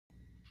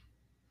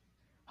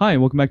Hi,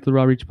 and welcome back to the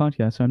Raw Reach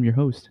Podcast. I'm your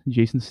host,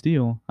 Jason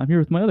Steele. I'm here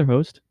with my other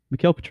host,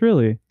 Mikhail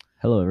Petrilli.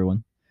 Hello,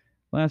 everyone.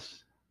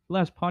 Last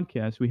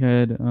podcast we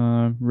had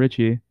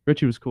Richie.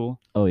 Richie was cool.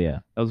 Oh yeah.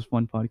 That was a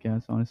fun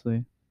podcast,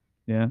 honestly.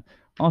 Yeah.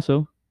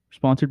 Also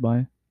sponsored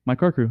by my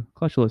car crew,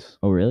 Clutchless.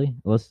 Oh really?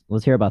 Let's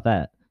hear about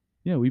that.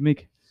 Yeah, we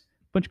make a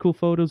bunch of cool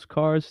photos,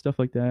 cars, stuff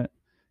like that.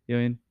 Yeah,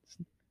 and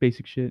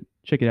basic shit.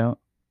 Check it out.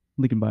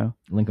 Link in bio.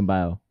 Link in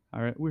bio.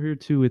 All right, we're here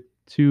too with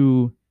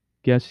two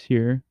guests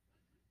here.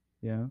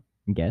 Yeah.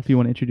 Guess. If you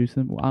want to introduce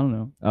them, well, I don't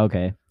know.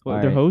 Okay. Well,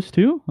 All they're right. hosts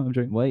too. I'm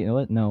joking. Wait.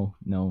 What? No,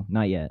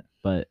 not yet.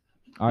 But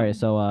all right.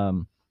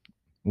 So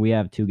we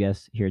have two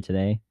guests here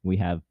today. We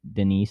have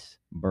Denise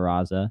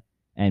Barraza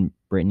and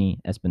Brittany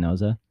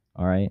Espinoza.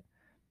 All right.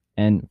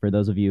 And for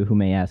those of you who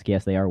may ask,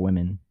 yes, they are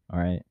women. All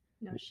right.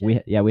 No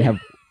shit. We have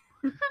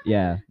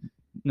yeah.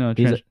 No,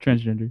 These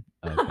transgender.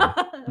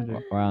 Okay.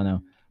 Okay. Or I don't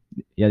know.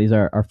 Yeah, these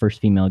are our first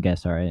female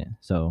guests. All right.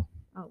 So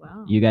Oh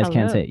wow. you guys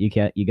can't Hello.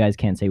 say you guys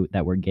can't say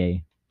that we're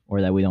gay or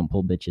that we don't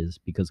pull bitches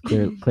because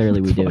clearly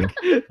we do.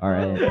 All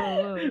right.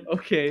 Whoa.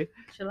 Okay.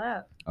 Chill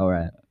out. All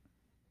right.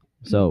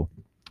 So,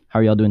 how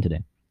are y'all doing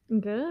today?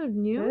 Good.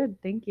 You?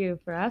 Good, thank you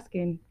for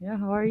asking. Yeah,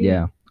 how are you?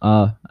 Yeah.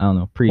 I don't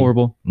know.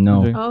 Horrible.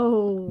 No. Okay.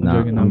 Oh. Nah,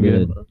 joking, I'm I'm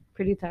good. good.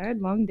 Pretty tired,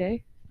 long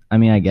day. I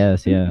mean, I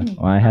guess, yeah.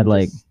 Well, I had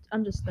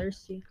I'm just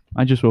thirsty.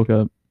 I just woke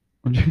up.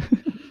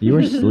 you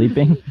were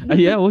sleeping.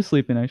 Yeah, I was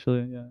sleeping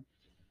actually. Yeah.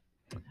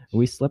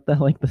 We slept at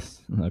like this.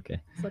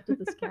 Okay. Slept with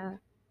this cat.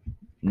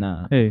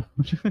 Nah. Hey.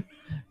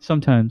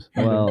 Sometimes.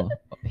 Well,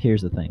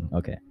 here's the thing.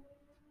 Okay.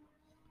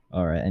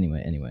 All right.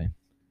 Anyway.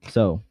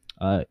 So,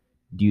 do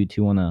you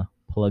two want to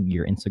plug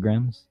your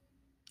Instagrams?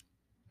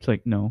 It's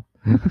like no.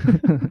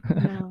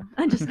 No,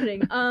 I'm just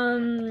kidding.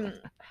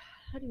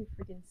 How do you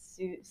freaking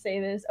say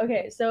this?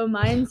 Okay, so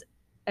mine's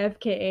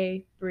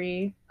FKA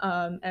Bree.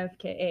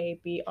 FKA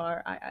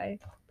BRII.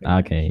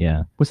 Okay.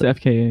 Yeah. What's the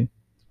FKA?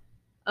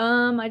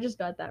 I just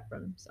got that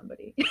from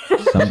somebody.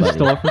 Just Somebody.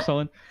 stole it from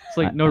someone. It's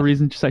like no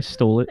reason. Just I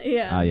stole it.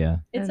 Yeah. Oh yeah.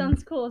 It And-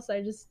 sounds cool, so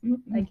I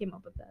came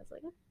up with that. It's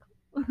like, oh,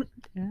 cool.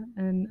 Yeah,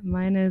 and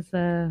mine is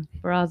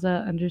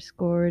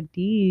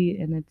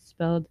Brazza_D, and it's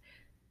spelled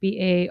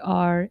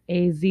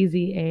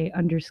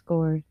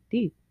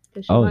BARAZZA_D.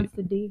 'Cause she Oh. wants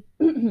the D.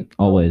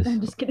 Always. I'm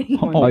just kidding.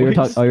 Oh, you're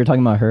always.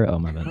 talking about her. Oh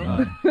my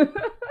bad.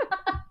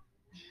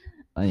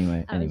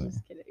 Anyway. I was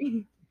just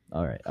kidding.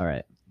 All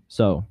right.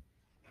 So,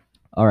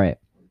 all right.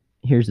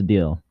 Here's the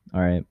deal.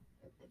 All right.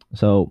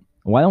 So,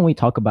 why don't we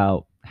talk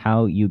about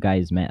how you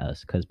guys met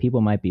us? Because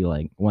people might be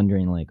like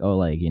wondering, like, oh,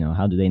 like,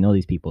 how do they know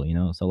these people?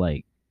 So,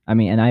 like, I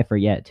mean, and I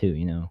forget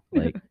too.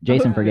 Like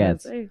Jason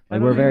forgets.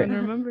 We're very-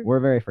 remember.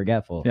 We're very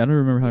forgetful. Yeah, I don't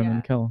remember how I Yeah.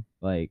 met Kel.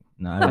 Like,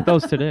 no. I thought it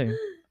was today.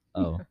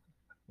 Oh,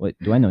 wait.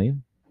 Do I know you?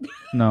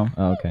 No.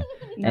 Oh, okay.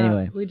 No,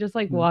 Anyway. we just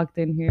like walked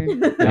in here.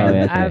 Oh,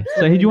 yeah, okay.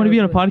 So hey, do you want to be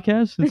on a Absolutely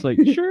podcast? It's like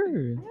sure. no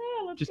clue.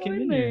 Yeah, let's Just go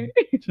get in in here.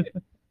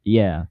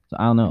 Yeah. So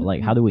I don't know.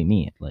 Like, how do we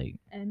meet? Like,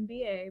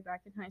 NBA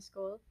back in high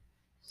school.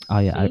 Oh,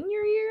 yeah, I- Senior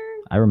year?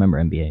 I remember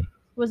NBA.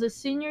 Was it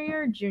senior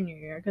year or junior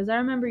year? Because I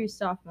remember you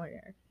sophomore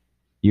year.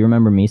 You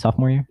remember me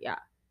sophomore year? Yeah.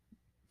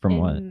 From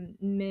what? And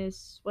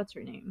Miss, what's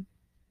her name?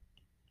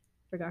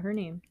 Forgot her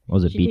name.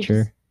 Was it She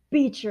teaches- Beecher?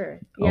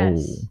 Beecher.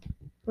 Yes. Oh.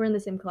 We're in the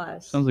same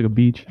class. Sounds like a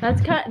beach.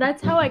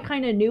 That's how I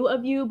kind of knew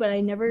of you, but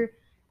I never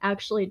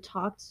actually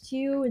talked to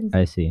you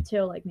I see.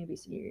 until like maybe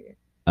senior year.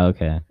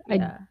 Okay.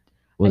 Yeah.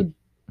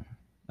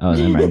 Oh,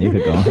 never mind. You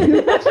could go on.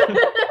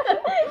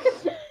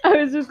 I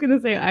was just gonna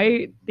say,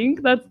 I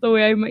think that's the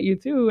way I met you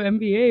too,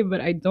 MBA,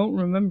 but I don't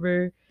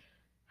remember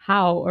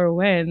how or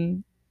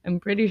when. I'm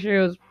pretty sure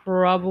it was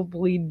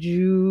probably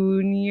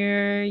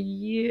junior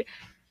year,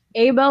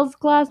 Abel's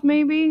class,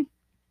 maybe.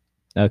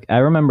 Okay, I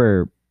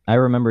remember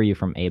you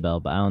from Abel,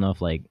 but I don't know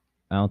if I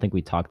don't think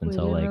we talked We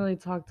until didn't like really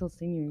talk till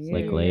senior year.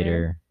 like Yeah.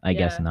 later. I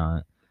guess Yeah.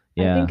 not.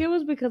 I Yeah. think it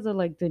was because of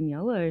like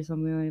Daniela or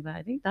something like that.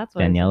 I think that's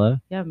why.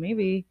 Daniela? Yeah,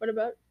 maybe. What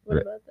about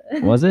Re-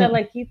 that? Was That it?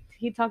 like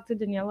he talked to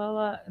Daniela a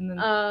lot, and then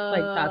that's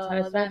how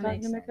I started that talking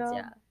makes to sense, Mikhail?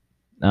 Yeah.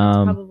 That's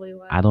Um probably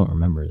why. I don't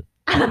remember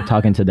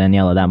talking to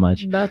Daniela that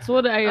much. That's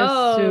what I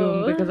Oh.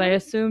 assumed because I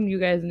assumed you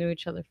guys knew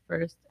each other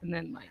first, and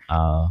then like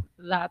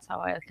that's how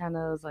I kind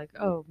of was like,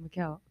 oh,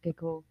 Mikhail, okay,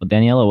 cool. Well,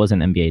 Daniela was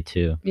an NBA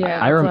too.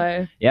 Yeah, I that's rem-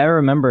 why. Yeah, I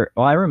remember.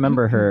 Well, I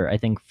remember her. I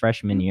think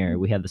freshman year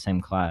we had the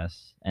same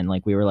class, and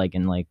like we were like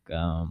in like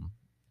I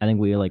think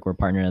we like were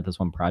partnered at this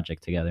one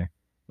project together.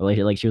 But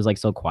like she was like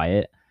so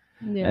quiet,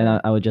 and Yeah.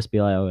 I would just be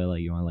like, oh,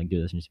 like you want to like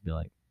do this, and she'd be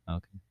like,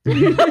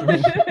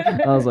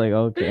 okay. I was like,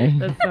 okay.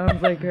 That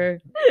sounds like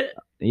her.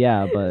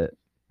 Yeah, but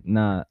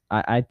nah.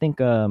 I think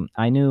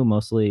I knew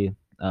mostly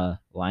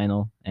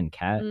Lionel and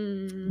Kat.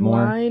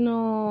 More.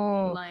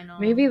 Lionel.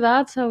 Maybe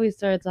that's how we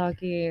started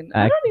talking.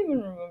 I Ac- don't even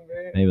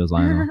remember. Maybe it was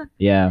Lionel.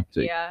 Yeah.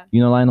 So, Yeah.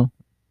 you know Lionel?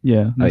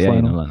 Yeah. Oh Miss yeah, you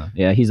Lionel. know Lionel.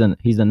 Yeah, he's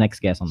the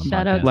next guest on the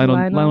Shout podcast. out to Lionel,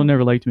 Lionel. Lionel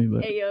never liked me,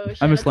 but Hey yo, I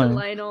shout miss out to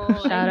Lionel.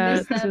 Lionel. Shout I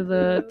out miss to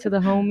that the boo.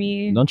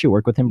 homie. Don't you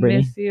work with him,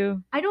 Brittany? Miss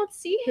you. I don't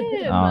see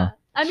him. Oh.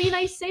 I mean,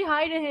 I say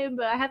hi to him,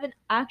 but I haven't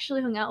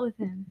actually hung out with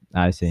him.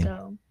 I see.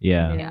 So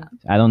Yeah. yeah.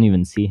 I don't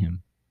even see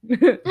him.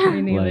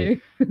 Me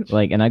neither.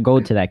 Like, and I go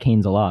to that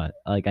Canes a lot.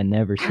 Like, I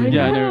never see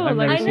Yeah, I him. never- I've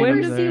like, never seen when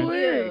him does he there.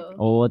 work?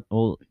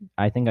 Well,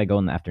 I think I go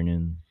in the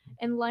afternoon.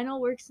 And Lionel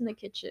works in the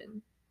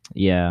kitchen.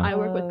 Yeah, I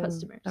work with Oh,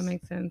 customers. That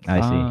makes sense.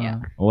 I see. Yeah.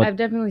 What? I've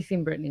definitely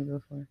seen Brittany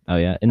before. Oh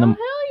yeah, in Oh the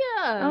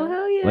hell yeah! Oh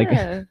hell yeah! Like-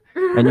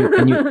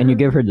 and you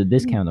give her the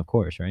discount, of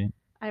course, right?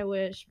 I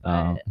wish,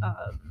 Oh.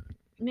 but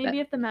maybe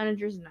if the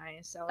manager's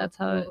nice, That's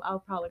how it- I'll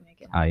probably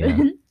make it Ah,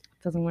 happen. yeah.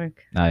 Doesn't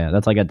work. Oh yeah,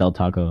 that's like at Del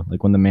Taco.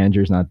 Like when the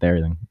manager's not there,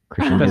 then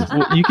Christian. That's, just,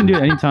 well, you can do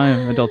it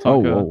anytime at Del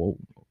oh, Taco. whoa.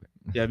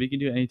 Yeah, but you can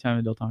do it anytime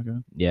at Del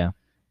Taco. Yeah.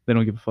 They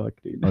don't give a fuck,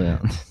 dude. Oh yeah.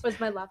 Was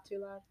my laugh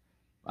too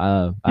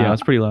loud? Yeah,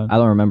 it's pretty loud. I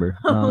don't remember.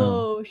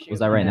 Oh shoot! Was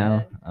that my right now?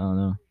 bad. I don't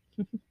know.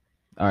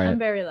 All I'm right.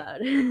 very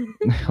loud.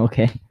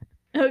 Okay.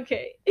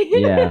 Okay.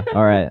 Yeah.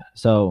 All right.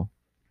 So,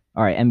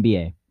 all right.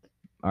 NBA.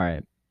 All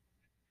right.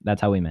 That's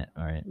how we met.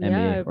 All right. Yeah,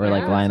 NBA or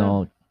like yeah.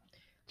 Lionel.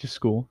 Just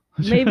school.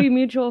 Maybe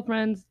mutual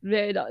friends.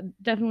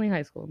 Definitely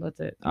high school. That's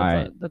it. All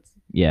right. That's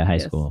Yeah, high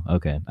Yes. school.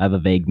 Okay. I have a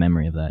vague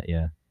memory of that.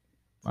 Yeah.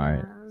 All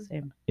right.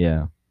 same.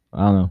 Yeah. I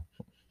don't know.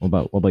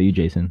 What about you,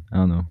 Jason? I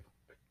don't know.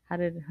 How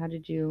did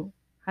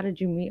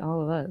you meet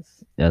all of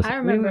us? Yes. I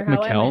remember met how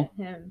Mikkel.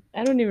 I met him.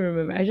 I don't even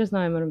remember. I just know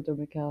I met him through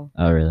Mikkel.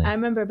 Oh really? I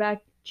remember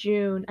back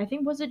June. I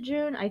think was it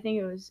June? I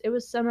think it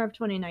was summer of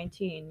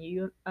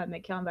 2019.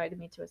 Mikkel invited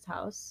me to his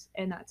house,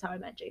 and that's how I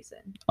met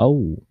Jason.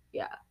 Oh,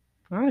 Yeah.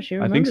 Oh, she I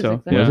remembers. think so.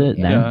 exactly. Was Yeah.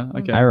 it then? Yeah.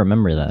 Okay. I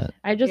remember that.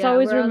 I just Yeah,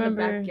 always we're on the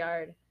remember.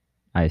 backyard.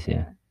 I see.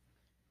 Yeah.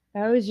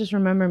 I always just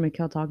remember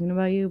Mikkel talking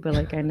about you, but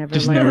like I never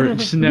just like,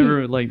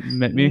 never like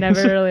met me.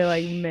 never really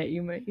like met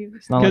you.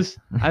 It's not like,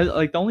 Because I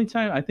like the only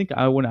time I think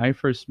when I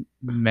first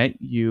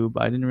met you,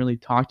 but I didn't really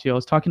talk to you. I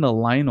was talking to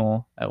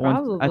Lionel at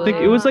one. I think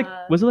it was like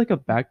Probably. was it like a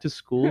back to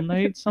school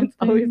night It's always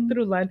something?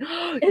 through line.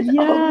 It's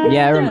yeah, always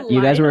Yeah, I through rem-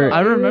 you guys were- Lionel.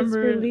 I It was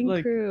remember, for Link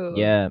like- Crew.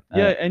 yeah.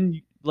 Yeah,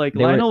 and like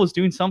they were- Lionel was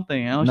doing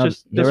something. And I was No,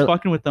 just they were-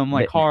 fucking with them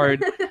like they-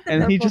 hard,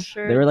 and he Purple just.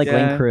 They were like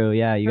Yeah. Link Crew.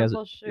 Yeah, you guys.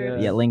 Purple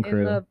shirts Yeah, Link in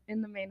Crew.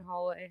 in the main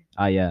hallway.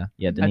 Ah, yeah.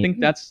 Didn't I he- think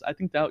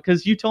that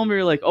because you told me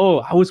you're like, oh,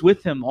 I was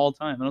with him all the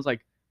time, and I was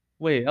like,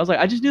 wait, I was like,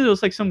 I just knew there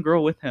was like some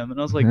girl with him, and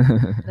I was like,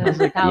 That was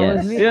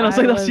Yes. me. yeah, and I was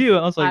like, that's you.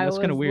 I was like, I that's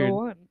kind of was the weird.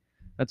 one.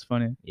 That's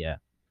funny. yeah.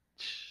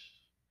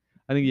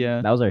 I think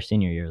yeah. That was our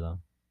senior year though.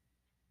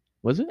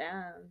 Was it?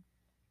 Damn.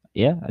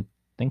 Yeah, I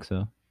think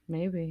so.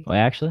 Maybe. Well,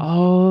 actually,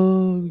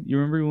 Oh, you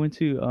remember we went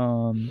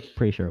to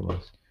pretty sure it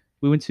was.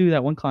 we went to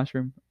that one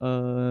classroom,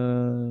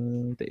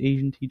 the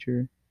Asian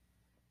teacher,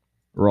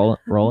 Roland.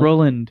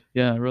 Roland.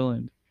 Yeah,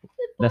 Roland.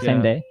 That same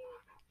Yeah. day.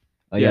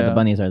 Oh yeah, the Yeah.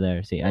 bunnies are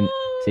there. See,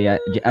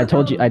 I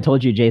told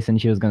you, Jason.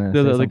 She was gonna The say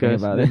other something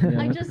guys, about it. yeah.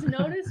 I just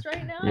noticed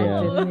right now. Yeah.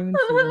 I didn't even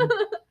see them.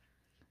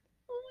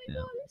 Oh my Yeah.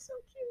 god, they're so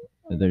cute.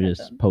 I They're love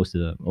just them.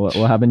 posted up. What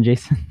happened,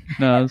 Jason?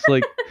 No, it's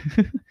like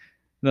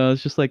no,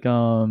 it's just like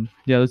yeah,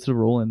 that's the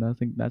Roland. I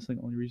think that's the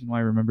only reason why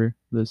I remember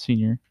the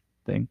senior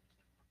thing.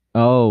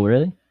 Oh,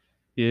 really?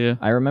 Yeah.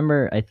 I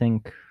remember. I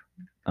think.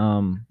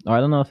 Or I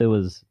don't know if it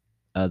was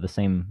the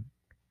same,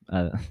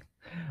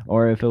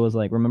 or if it was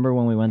like. Remember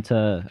when we went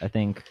to I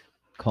think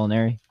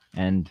culinary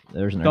and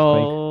there was an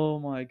earthquake. Oh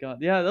my god.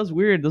 Yeah, that was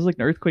weird. There was like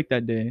an earthquake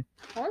that day.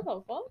 What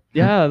the fuck?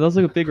 Yeah, that was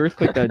like a big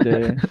earthquake that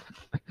day.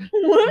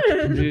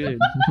 What? Dude.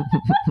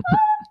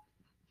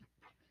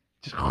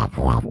 Just There's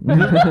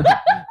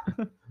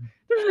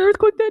an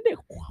earthquake that day.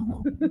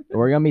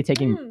 We're gonna be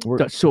taking. Hmm. We're,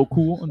 That's so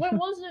cool. When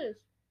was this?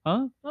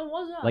 Huh? When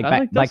was that? Like I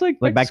back- that's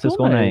back to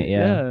school night,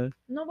 yeah.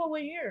 No, but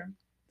what year?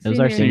 It was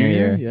our senior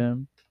year. Yeah. There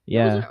was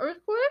yeah, an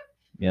earthquake?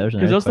 yeah. There's an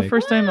Because that was the earthquake.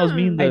 first time I was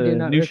meeting I the do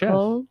not new chef.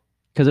 recall.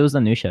 Because it was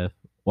the new chef.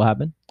 What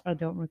happened? I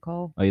don't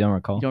recall. Oh, you don't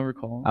recall? You don't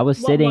recall? I was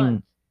What sitting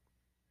month?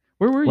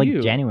 Where were like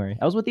you? January.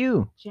 I was with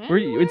you. Were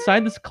you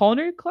inside this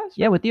culinary class?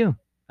 Yeah, with you.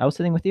 I was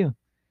sitting with you.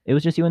 It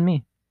was just you and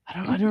me.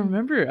 I don't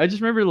remember. I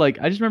just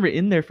remember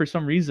in there for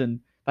some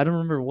reason. I don't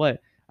remember what.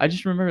 I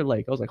just remember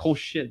like I was like, oh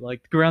shit,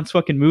 like the ground's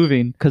fucking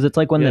moving. Because it's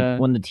like when Yeah.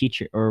 the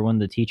teacher or when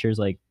the teachers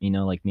like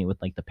like meet with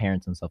like the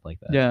parents and stuff like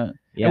that. Yeah.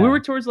 Yeah. And we were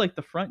towards like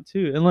the front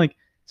too. And like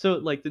so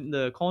like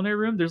the culinary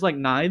room, there's like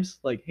knives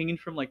like hanging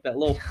from like that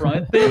little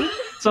front thing.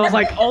 So I was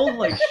like, oh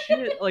like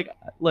shit, like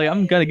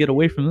I'm gonna get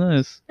away from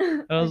this.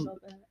 I was- love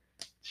that.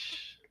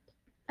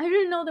 I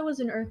didn't know there was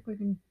an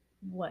earthquake in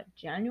what,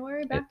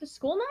 January? Back to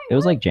school night? It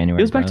was What? like January.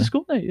 It was back to brother.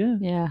 school night, yeah.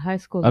 Yeah, high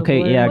school.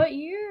 Okay, yeah. What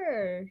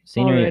year?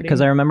 Senior year. Because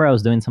I Already. remember I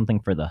was doing something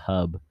for the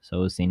hub, so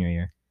it was senior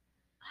year.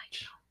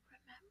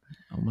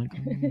 I don't remember. Oh my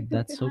god,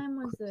 that's What so. time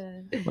was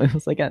it? It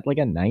was like at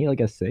night, like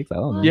at 6. I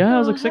don't know. What Yeah, it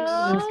was the like 6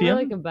 hell? 6 I feel p.m.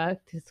 like a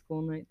back to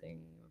school night thing.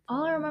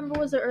 All I remember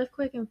was the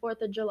earthquake in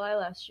 4th of July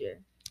last year.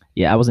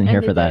 Yeah, I wasn't And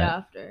here the for day that.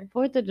 after.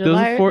 4th of There was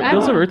July. a there was an I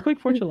don't- earthquake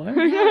 4th of July.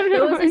 Yeah,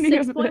 it was a any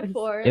of this.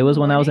 6.4. It was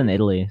when I was in morning.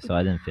 Italy, so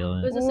I didn't feel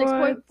It it. was a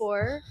What?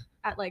 6.4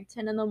 at like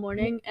 10 in the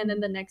morning, and then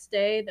the next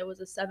day there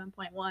was a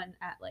 7.1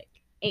 at like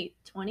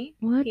 8:20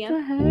 What p.m.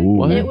 the heck? Ooh.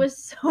 What? It was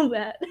so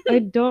bad. I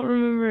don't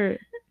remember.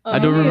 I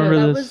don't Oh, remember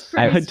that this. was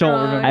pretty I don't strong.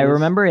 remember I this.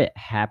 remember it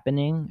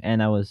happening,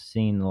 and I was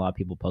seeing a lot of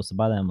people post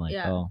about it. I'm like,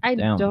 Yeah. oh, I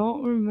damn.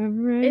 don't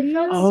remember It any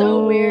felt of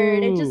so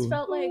weird. It Oh. just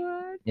felt like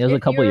What? It was a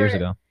if couple years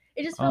you're- ago.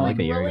 it just Oh, felt like like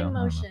a year ago, rolling I don't know.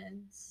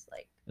 motions.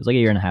 was like a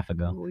year and a half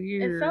ago.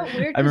 Weird. It felt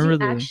weird I because you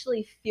remember the-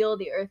 actually feel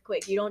the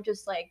earthquake. You don't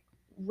just like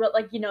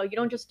you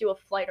don't just do a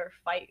flight or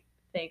fight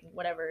thing,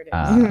 whatever it is.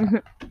 Ah.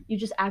 You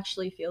just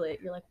actually feel it.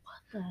 You're like, what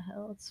the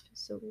hell? It's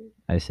so weird.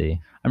 I see.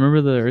 I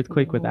remember the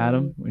earthquake with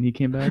Adam when he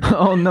came back.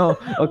 Oh no.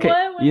 Okay.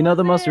 What You know was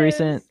the most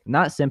recent, this?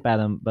 not Simp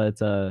Adam, but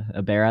it's a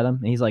Bear Adam.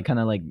 And he's like kind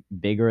of like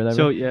big or whatever.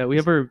 So yeah, we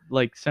ever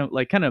like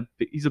kind of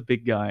he's a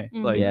big guy.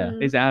 Mhm. Like Yeah.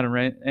 Mhm. he's Adam,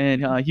 right?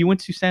 And he went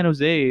to San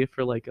Jose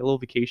for like a little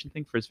vacation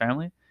thing for his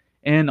family.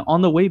 And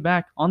on the way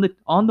back, on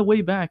the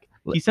way back,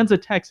 he sends a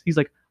text. He's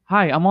like,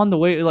 "Hi, I'm on the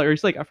way." Like, or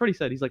he's like, I've already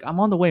said. He's like, "I'm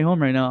on the way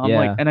home right now." I'm Yeah.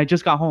 like, and I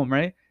just got home,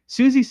 right? As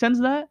soon as he sends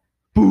that,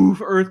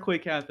 boof,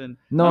 earthquake happened.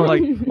 No, I'm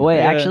like, Wait,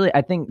 yeah. actually,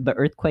 I think the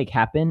earthquake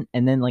happened,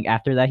 and then like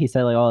after that, he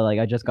said like, "Oh, like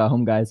I just got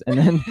home, guys," and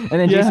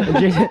then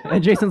Yeah.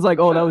 Jason's like,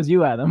 "Oh, that was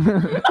you, Adam."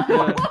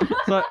 Yeah.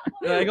 So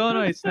I go on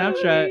my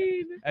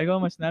Snapchat. I go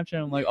on my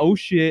Snapchat. I'm like, "Oh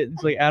shit!"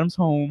 It's like Adam's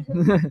home.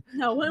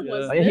 No, when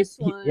was Yeah. this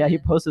one? yeah, he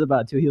posted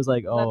about it too. He was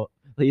like, "Oh."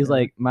 He was Yeah.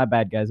 like, "My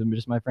bad, guys. I'm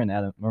just my friend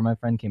Adam, or my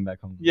friend came back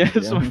home." Yeah,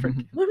 it's my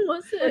friend. When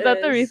was it? Was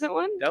that the recent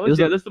one? That was was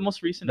the- that's the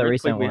most recent the earthquake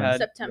recent we one. had.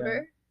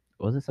 September?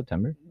 Was it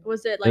September?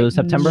 Was it It like was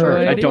September. Sure.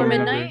 I before don't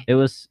remember. midnight? It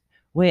was.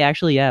 Wait,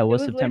 actually, yeah, it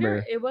was later-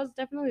 September it was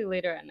definitely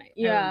later at night.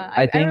 Yeah,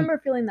 I I think- remember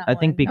feeling that. I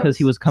think one. That because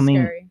he was coming-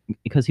 scary.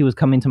 because he was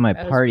coming to my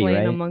I was party, playing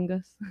right? Among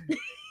Us.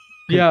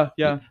 Yeah.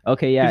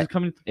 Okay, He yeah. was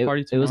coming to the It,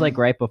 party. it was like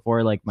tomorrow. right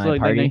before like my So,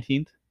 like party. the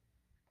 19th.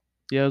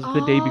 Yeah, it was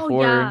the day Oh,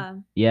 before. Yeah.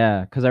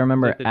 Yeah, because I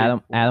remember Like the day Adam.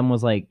 before. Adam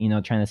was like,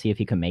 trying to see if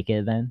he could make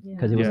it then,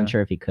 because he Yeah. wasn't Yeah.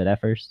 sure if he could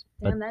at first.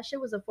 But Damn, that shit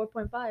was a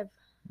 4.5.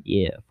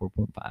 yeah,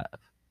 4.5.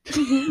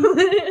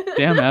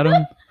 Damn,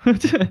 Adam.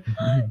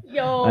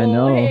 Yo, I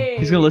know. hey,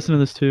 He's gonna listen to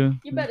this too.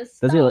 You better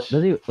stop.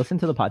 Does he listen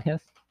to the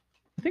podcast?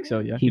 I think so.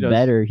 Yeah. He does.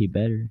 better. He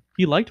better.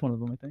 He liked one of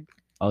them, I think.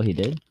 Oh, he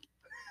did.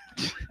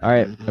 All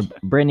right,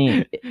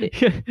 Brittany.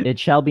 It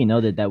shall be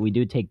noted that we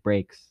do take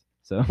breaks.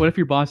 So. What if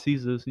your boss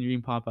sees this and you're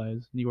eating Popeyes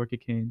and you work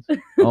at Cane's?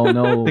 Oh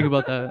no. Think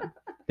about that.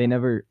 They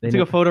never. They Take a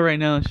never photo right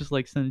now. It's just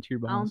like send it to your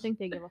boss. I don't think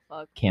they give a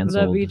fuck. The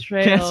canceled.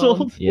 betrayal.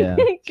 Canceled? Yeah.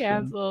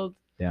 Canceled.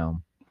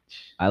 Damn.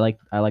 I like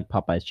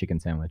Popeye's chicken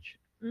sandwich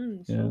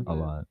Mm, Yeah. so a good.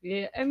 lot.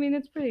 Yeah, I mean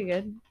it's pretty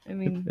good. I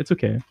mean It's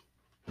okay.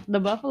 the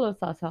buffalo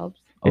sauce helps.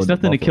 It's the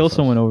nothing to buffalo kill sauce.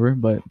 someone over,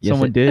 but Yes,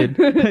 someone it-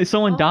 did.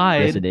 Someone Oh,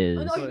 died. Yes, it is.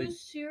 Are Like- you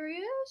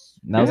serious?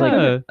 That was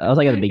Yeah.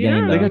 like at the You beginning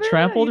don't They though. got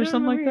trampled You or don't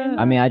something like remember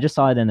that? I mean, I just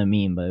saw it in a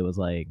meme, but it was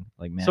like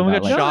man, Someone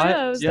got, got like, shot.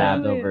 Yeah, it was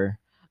stabbed definitely- over.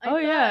 I Oh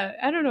thought- yeah,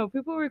 I don't know.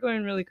 People were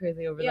going really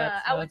crazy over that. Yeah,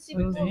 I would stuff.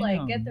 see It was- people like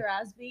Damn. get their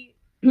ass beat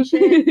and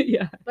shit,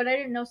 yeah. but I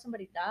didn't know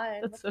somebody died.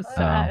 That's What so the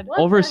sad. fuck? What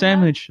Over a the hell?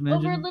 sandwich. Over a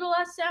Imagine. little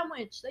ass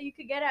sandwich that you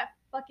could get at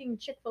fucking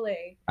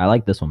Chick-fil-A. I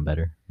like this one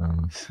better. I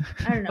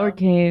don't know. Or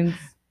Canes.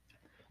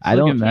 I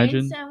Still don't. can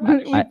imagine.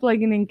 Sandwich? We're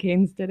plugging in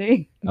Canes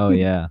today. Oh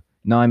yeah.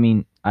 No, I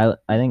mean, I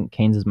think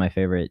Cane's is my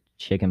favorite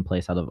chicken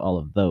place out of all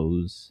of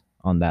those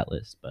on that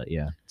list. But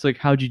yeah. It's like,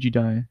 how did you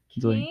die?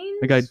 It's like,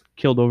 I got Cane's?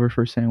 killed over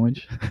for a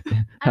sandwich.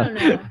 I don't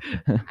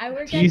know. I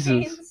work Jesus.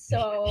 at Cane's,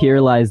 so Here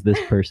lies this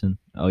person.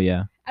 Oh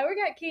yeah. I work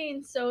at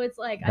Cane's, so it's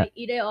like I That-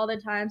 eat it all the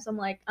time. So I'm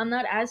like, I'm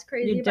not as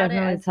crazy You're about it.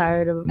 definitely As,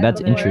 tired of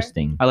That's before.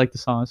 interesting. I like the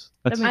sauce.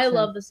 That's That I makes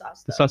love sense. the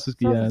sauce. the Though. sauce is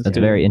good. Sauce Yeah, is it's That's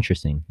good. very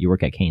interesting. You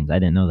work at Cane's. I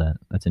didn't know that.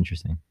 That's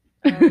interesting.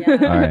 Oh, yeah.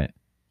 All right.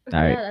 All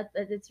right. Yeah,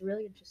 it's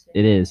really interesting.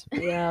 It is.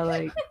 Yeah,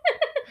 like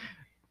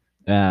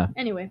Yeah.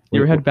 Anyway.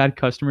 You ever had bad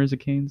customers at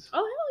Cane's? Oh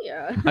hell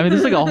yeah. I mean,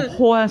 there's like a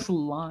whole ass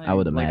line. I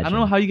would Like, I don't know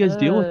imagine. how you guys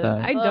deal with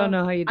that. I don't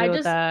know how you deal I with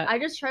just that. I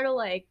just try to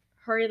like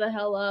hurry the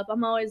hell up.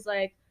 I'm always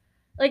like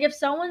if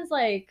someone's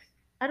like,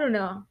 I don't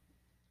know,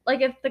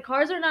 like if the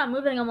cars are not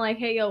moving, I'm like,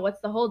 hey yo,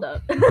 what's the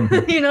holdup?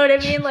 You know what I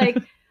mean? Like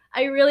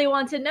I really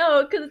want to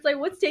know because it's like,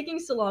 what's taking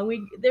so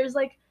long? There's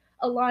like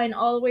a line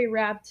all the way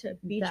wrapped to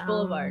Beach Down,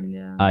 Boulevard.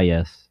 Yeah. Ah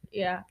yes.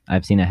 Yeah.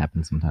 I've seen it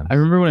happen sometimes. I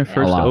remember when I Yeah.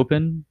 first A lot.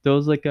 opened, there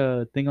was like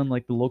a thing on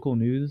like the local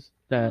news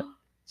that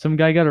some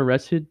guy got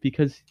arrested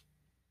because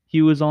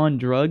he was on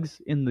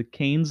drugs in the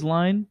Cane's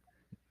line.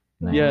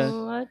 Nice. Yeah.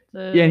 What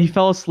the... Yeah, and he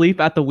fell asleep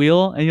at the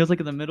wheel, and he was like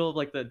in the middle of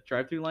like the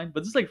drive-through line.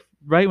 But this is like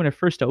right when it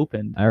first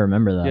opened. I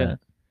remember that. Yeah.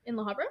 In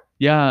La Habra?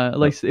 Yeah,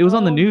 like it was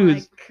on the Oh my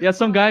news. Yeah,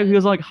 some guy who God.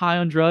 was like high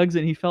on drugs,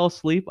 and he fell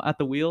asleep at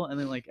the wheel, and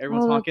then like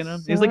everyone's Oh, honking that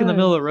him. He's like in the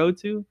middle of the sucks. road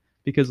too,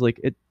 because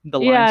like the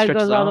line Yeah, it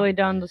stretches goes all out. the way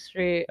down the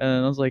street.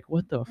 And I was like,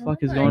 what the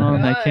fuck is Oh going my on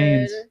in that God.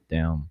 Cane's?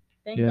 Damn.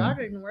 Thank Yeah. God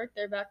I didn't work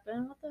there back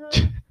then. What the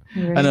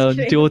hell? I know,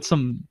 Straight. deal with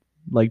some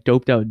like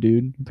doped out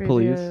dude, with the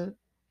police. Crazy.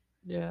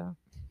 Yeah.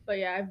 But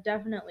yeah, I've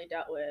definitely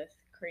dealt with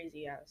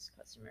crazy ass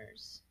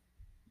customers.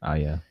 Oh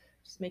yeah.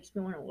 Just makes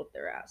me want to whoop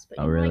their ass. But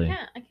Oh, you know, really?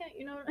 I can't,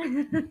 you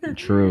know.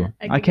 True.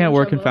 could I get can't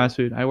work in trouble. fast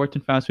food. I worked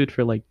in fast food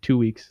for like 2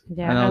 weeks.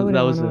 Yeah, and I wouldn't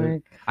that was wanna it.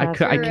 work I fast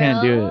could, I For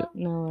can't do real? it.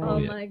 No Oh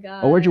way. yeah. my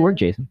god. Oh, where'd you work,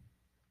 Jason?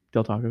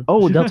 Del Taco.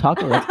 Oh, Del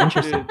Taco. That's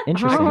interesting. Dude.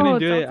 Interesting. I Oh, couldn't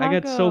do Del it. I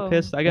got so Taco.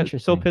 pissed. I got so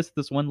Interesting. pissed at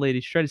this one lady.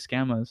 She tried to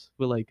scam us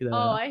with like the. Oh,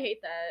 I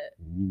hate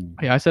that. Ooh.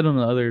 Yeah, I said on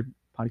the other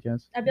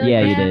podcast. I'd be like,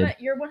 Yeah, you "Ma'am, did.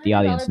 Your $100 The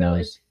audience bill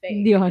knows. is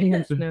fake. The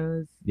audience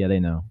knows. Yeah, they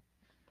know.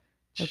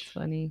 That's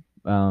funny.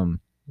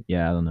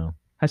 Yeah, I don't know.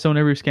 Has someone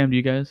ever scammed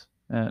you guys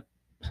at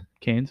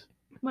Cane's?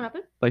 What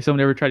happened? Like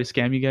someone ever tried to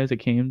scam you guys at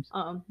Kames?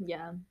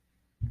 Yeah.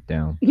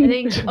 Damn. I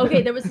think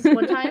okay, there was this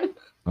one time.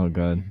 Oh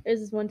god. There's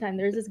this one time.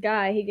 There's this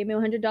guy. He gave me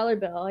 $100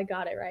 bill. I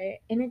got it right,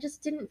 and it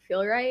just didn't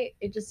feel right.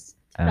 It just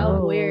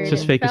felt Oh. weird. It's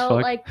just It fake as felt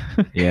fuck. Like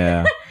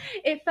Yeah.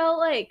 it felt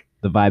like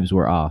The vibes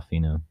were off, you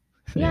know.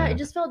 yeah, it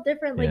just felt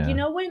different. Like Yeah. you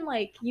know when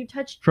like you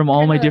touch From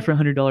all my kinda- different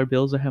 $100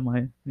 bills, I have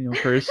my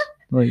purse.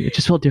 Like it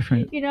just felt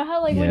different. You know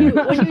how like Yeah.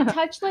 when you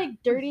touch like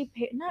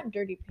not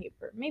dirty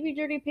paper, maybe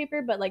dirty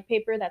paper, but like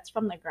paper that's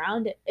from the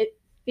ground, it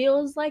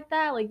feels like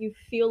that. Like you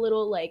feel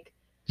little like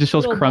Just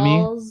feels little crummy.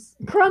 balls.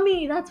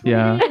 Crummy, that's what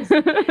Yeah. it is.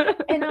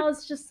 And I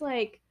was just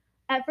like,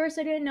 at first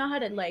I didn't know how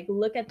to like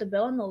look at the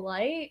bill in the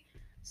light,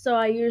 so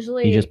I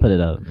usually You just put it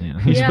up. Yeah.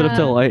 You just put up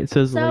to the Yeah. light. It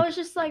says So I like was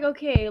just like,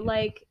 okay,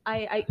 like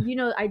I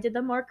I did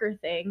the marker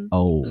thing.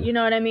 Oh. You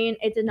know what I mean?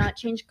 It did not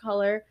change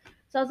color.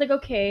 So I was like,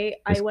 okay.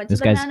 I went to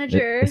the guy's,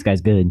 manager. This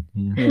guy's good.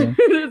 Yeah. yeah.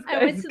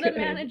 I went to the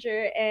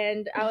manager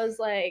and I was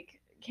like,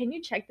 can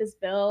you check this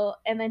bill?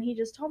 And then he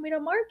just told me to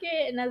mark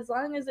it. And as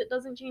long as it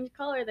doesn't change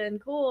color, then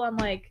cool. I'm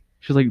like,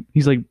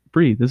 He's like,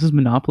 Bree, this is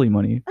Monopoly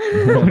money.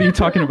 What are you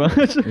talking about?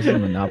 This is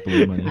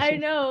Monopoly money. I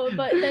know.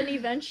 But then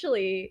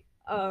eventually,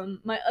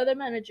 my other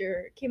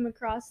manager came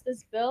across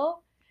this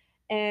bill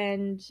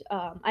and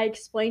I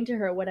explained to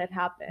her what had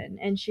happened.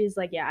 And she's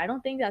like, yeah, I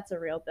don't think that's a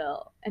real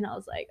bill. And I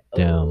was like, oh,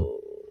 Damn.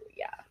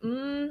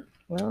 yeah.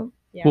 Well,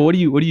 Yeah. Well, what do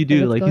you If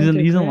do? it's Like going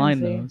he's through in line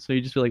currency. though, so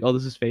you just feel like, oh,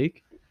 this is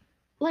fake.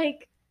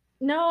 Like,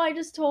 no, I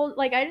just told,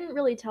 like, I didn't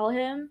really tell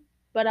him,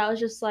 but I was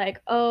just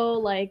like, oh,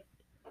 like,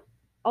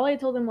 all I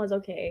told him was,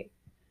 okay.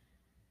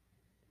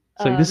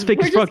 It's like, this is fake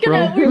we're as just fuck,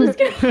 bro. gonna- We're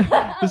just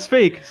gonna, It's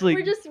fake. It's like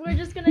we're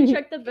just gonna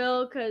check the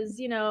bill because,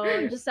 you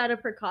know, just out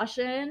of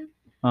precaution.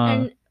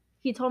 And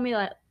he told me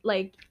that,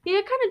 like, he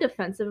got kind of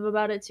defensive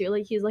about it too.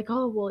 Like, he's like,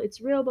 oh, well,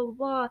 it's real, blah, blah,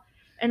 blah.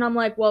 And I'm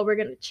like, well, we're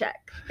gonna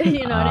check. You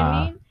know what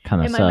I mean?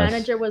 Kind of And sus. my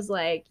manager was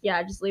like,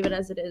 yeah, just leave it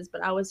as it is.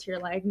 But I was here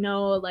like,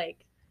 no,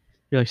 like,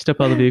 you're like, step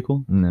out of the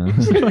vehicle. No.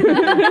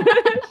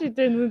 she turns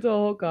into a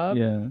whole cop.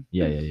 Yeah.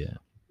 yeah,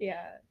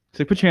 It's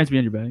like, put your hands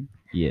behind your bag.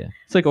 Yeah.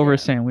 It's like over Yeah. a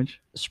sandwich.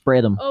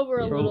 Spread them. over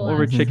a Yeah. little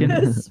Over ass.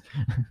 chicken.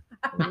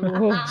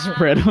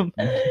 Spread them.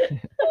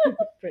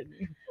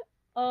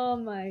 Oh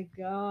my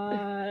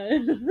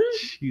god.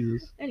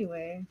 Jesus.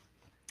 Anyway,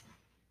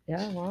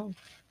 Yeah, wow.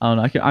 I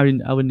don't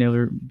know. I would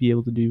never be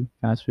able to do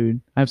fast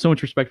food. I have so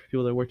much respect for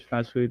people that work at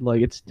fast food.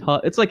 Like it's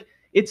tough. It's like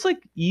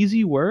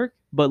easy work,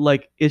 but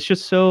like it's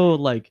just so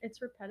like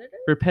it's repetitive.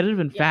 repetitive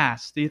and Yeah.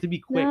 fast. They have to be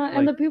quick. No, like,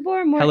 and the people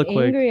are more hella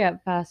quick. angry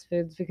at fast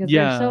foods because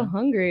Yeah. they're so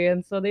hungry,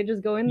 and so they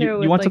just go in You- there you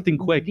with want like, something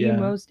quick, the yeah.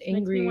 most Makes me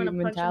angry wanna punch him in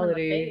the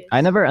mentality. face.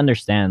 I never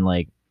understand,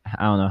 like,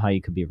 I don't know how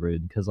you could be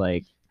rude because,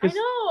 like, I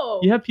know.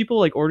 you have people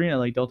like ordering at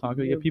like Del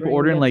Taco. You Your have people brain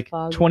ordering gets like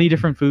foggy. 20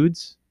 different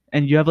foods,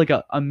 and you have like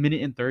a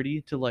minute and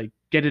 30 to like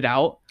get it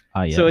out.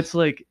 yes. So it's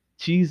like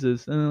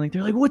Jesus, and then like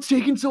they're like, "What's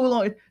taking so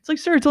long?" It's like,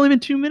 sir, it's only been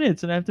 2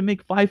 minutes, and I have to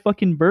make 5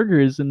 fucking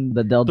burgers and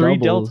the Del 3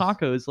 Del Doubles,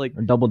 Tacos. Like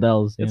or Double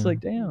Dells. it's yeah. like,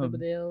 damn.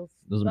 Those-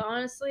 Those But are-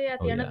 honestly, at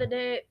the Oh, end of yeah. the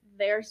day,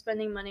 they are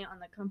spending money on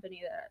the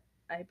company that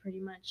I pretty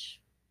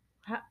much.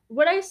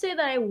 Would I say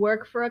that I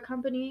work for a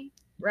company,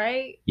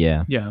 right?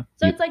 yeah. Yeah,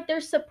 So You- it's like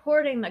they're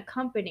supporting the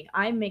company.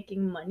 I'm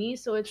making money,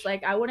 so it's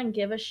like I wouldn't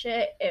give a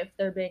shit if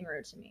they're being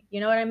rude to me. You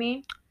know what I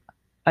mean?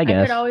 I I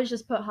guess. could always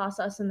just put hot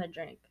sauce in the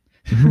drink.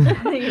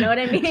 You know what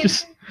I mean?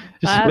 just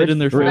Fast spit in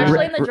their food. face.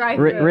 Especially in the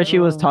drive-thru. Richie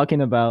was Oh.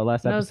 talking about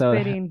last No episode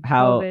spitting,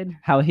 how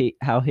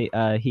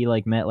COVID. he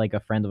like met like a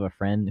friend of a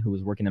friend who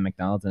was working at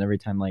McDonald's, and every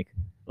time like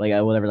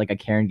whatever, like a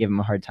Karen gave him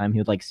a hard time, he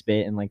would like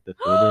spit in like the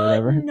food or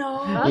whatever.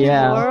 No. That's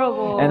Yeah.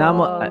 horrible. And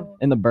I'm Oh.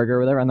 in the burger or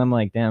whatever, and I'm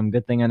like, damn,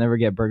 good thing I never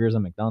get burgers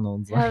at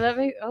McDonald's. Yeah, that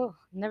make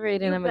never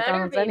eating You at better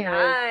McDonald's be anyways.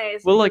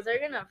 nice, Well, like, because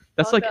they're gonna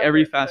That's fuck like up every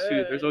your fast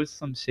food. There's food. always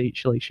some shady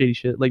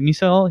shit. Like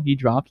Misael, he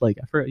dropped like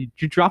I forgot.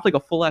 He dropped like a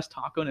full ass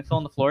taco and it fell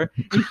on the floor.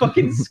 He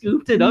fucking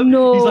scooped it up.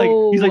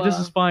 He's like, this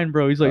is fine,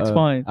 bro. He's like, it's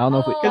fine. I don't know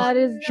if we. Oh, That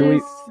is Should we-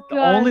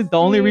 disgusting. The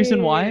only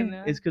reason why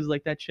is because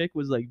like that chick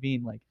was like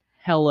being like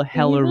hella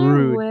Either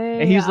rude,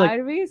 way, and he's like,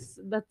 I'd be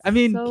that's I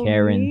mean, so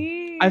Karen.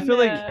 mean. I feel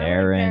like I wouldn't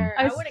Karen. care.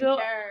 I I wouldn't still-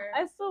 care.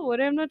 I still would.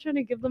 I'm not trying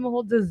to give them a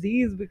whole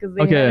disease because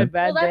they Okay. had a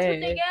bad Well, that's day. what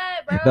they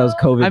get, bro. Those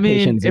COVID I mean,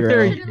 patients. if zero.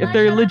 they're- They shouldn't if lash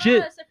they're out on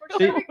legit- us if we're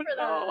they- serving for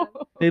them.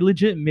 they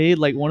legit made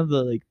like one of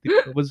the like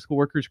the was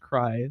workers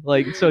cry.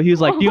 Like so he was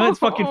like, you know, it's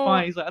fucking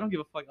fine. He's like, I don't give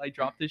a fuck. I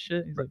dropped this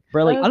shit. He's like,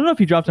 bro, like, I don't know if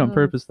he dropped it on Oh.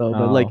 purpose though,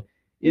 but Oh. like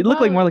it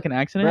looked like more like an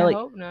accident. Bro, I like-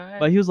 hope not.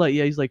 But he was like,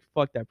 yeah, he's like,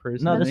 fuck that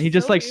person. No, and this he is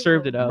just so like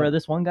served it evil. out. bro,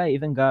 this one guy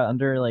even got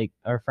under like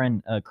our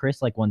friend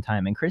Chris like one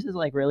time, and Chris is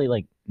like really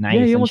like nice yeah,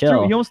 he and almost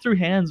chill. threw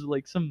hands with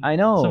like some I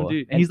know, some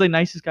dude. And and, he's like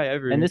nicest guy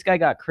ever. and this guy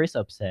got Chris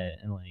upset,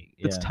 and like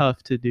it's yeah.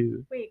 tough to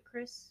do. Wait,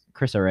 Chris.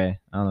 Chris Array.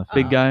 I don't know. If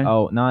Big guy.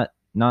 Oh, not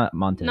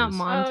Montez. Not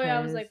Montez. Oh, yeah,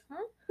 I was like,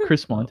 huh?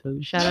 Chris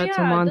Montez. Shout Oh, out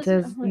to yeah, Montez,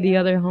 that's- oh, the yeah.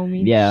 other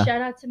homie. Yeah,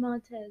 Shout out to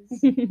Montez.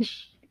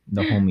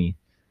 the homie.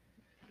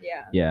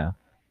 Yeah. Yeah,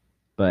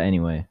 but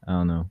anyway, I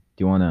don't know.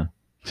 Do you want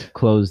to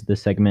close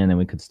this segment and then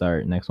we could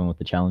start next one with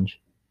the challenge?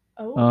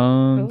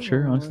 Oh.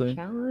 Sure, Oh, honestly.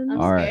 challenge.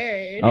 I'm all right.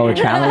 scared. Oh,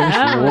 challenge.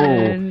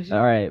 Challenge. Whoa.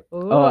 All right.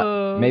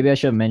 Oh, So Maybe I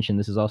should have mentioned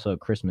this is also a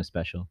Christmas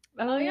special.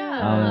 Oh yeah.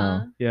 I don't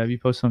know. Yeah, you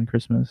post on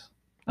Christmas.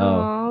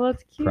 Oh,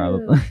 that's cute.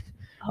 Probably.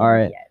 All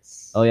right.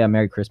 Yes. Oh yeah,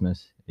 Merry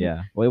Christmas.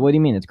 Yeah. What do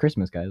you mean? It's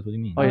Christmas, guys. What do you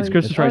mean? Oh, it's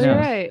Christmas right you're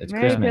now. right. It's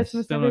Merry Christmas.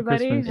 Christmas, Still no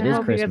everybody. Christmas. It I is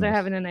hope you guys Christmas. are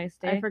having a nice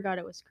day. I forgot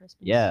it was Christmas.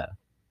 Yeah.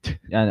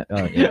 Yeah.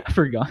 Oh, yeah. I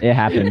forgot. It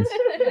happens.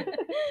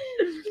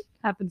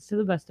 Happens to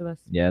the best of us.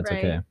 Yeah, it's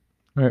Right. okay.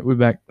 All right, we're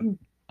back.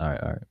 All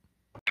right.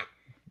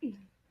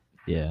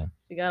 Yeah.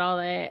 We got all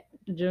that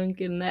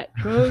junk in that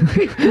trunk.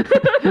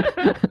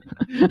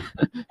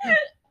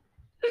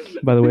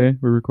 By the way,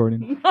 we're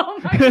recording. Oh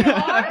my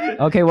god.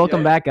 Okay,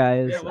 welcome back,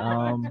 guys. Yeah,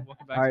 welcome back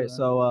All to right, that.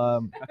 so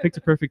I picked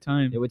a perfect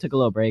time. yeah, we took a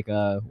little break.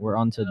 We're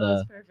on to That the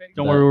was perfect.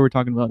 Don't the- worry what we're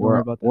talking about. Don't worry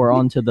we're about that. we're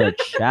on to the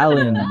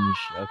challenge.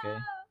 Okay.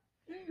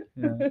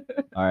 Yeah.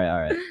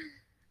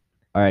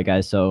 All right,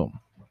 guys. So,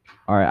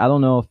 all right. I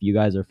don't know if you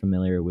guys are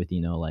familiar with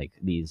like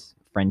these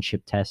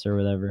friendship tests or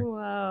whatever,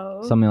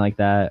 Wow. something like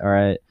that. All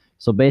right.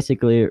 So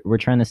basically, we're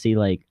trying to see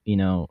like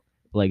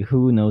like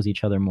who knows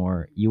each other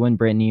more, you and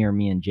Brittany or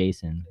me and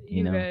Jason.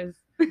 You know. guys.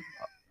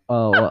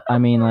 Oh, well, I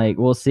mean, like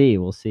we'll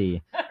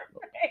see.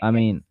 I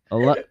mean, a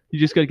lot. You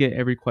just gotta get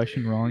every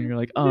question wrong. You're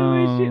like,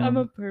 I'm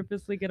gonna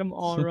purposely get them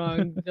all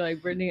wrong. Be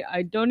like, Brittany,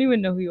 I don't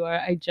even know who you are.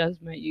 I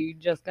just met you. You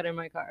just got in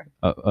my car.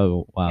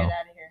 Oh, wow.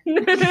 Get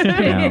out of here.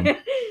 Damn.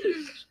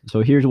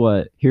 So here's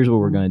what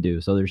we're gonna do.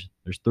 So there's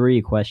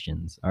 3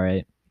 questions. All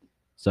right.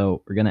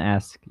 So we're gonna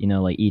ask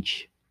like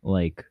each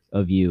like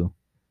of you,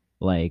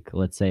 like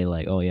let's say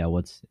like, oh yeah,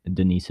 what's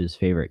Denise's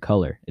favorite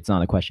color? It's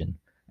not a question.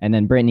 And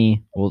then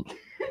Brittany will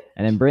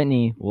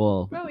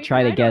Bro,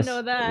 try to even I guess. don't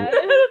know that.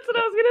 That's what I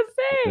was gonna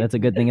say. That's a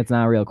good thing it's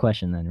not a real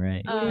question then,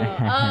 right?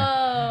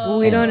 Oh.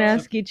 We don't Oh.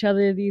 ask each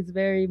other these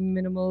very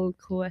minimal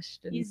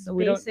questions. These So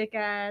we don't basic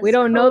ass. we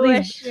don't know these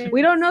questions.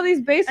 we don't know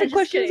these basic just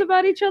questions kidding.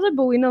 about each other,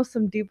 but we know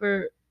some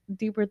deeper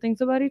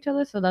things about each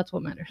other, so that's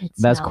what matters.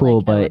 That's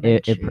cool, but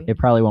it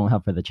probably won't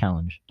help for the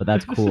challenge. But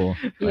that's cool.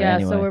 But Yeah,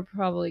 anyway. so we're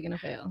probably gonna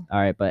fail. All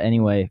right, but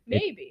anyway,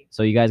 Maybe.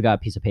 so you guys got a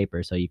piece of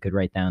paper, so you could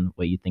write down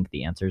what you think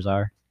the answers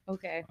are.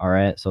 Okay. All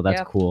right, so that's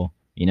Yeah. cool.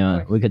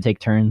 course. We could take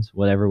turns,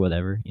 whatever.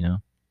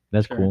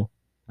 That's Sure. cool.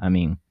 I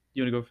mean,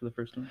 You wanna go for the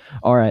first one?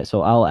 all right,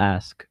 so I'll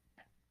ask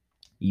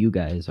you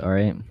guys, all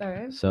right? All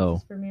right. So-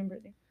 this is for me and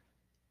Brittany.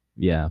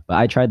 Yeah, but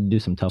I tried to do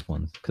some tough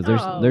ones cuz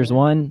there's Oh.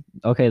 one.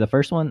 Okay, the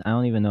first one, I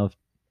don't even know if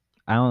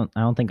I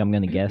don't think I'm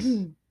going to guess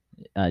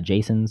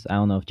Jason's. I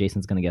don't know if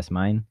Jason's going to guess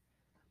mine.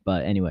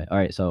 But anyway, all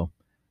right, so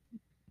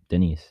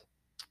Denise,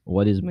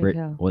 what is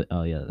Miguel. what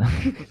oh yeah.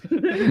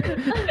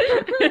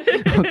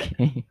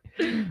 Okay.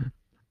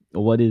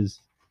 What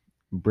is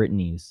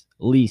Brittany's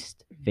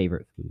least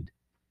favorite food?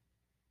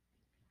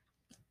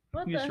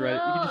 What You the just write- you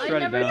hell? can just I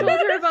write it never down. told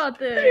her about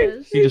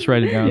this. You just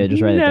write it down. Yeah, just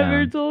You write it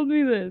never down. told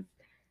me this.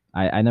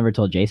 I never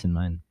told Jason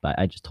mine, but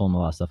I just told him a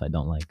lot of stuff I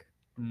don't like.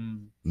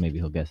 Maybe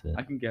he'll guess it.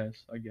 I can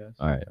guess. I guess.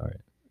 All right.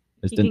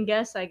 It's You Den- can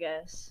guess, I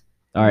guess.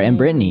 all right, and I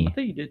Brittany,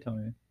 think you did tell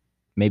me.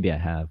 maybe I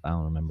have. I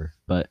don't remember.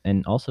 But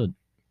and also,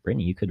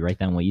 Brittany, you could write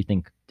down what you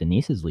think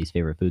Denise's least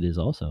favorite food is.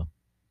 Also.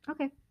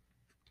 Okay.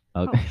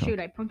 Okay. Oh shoot!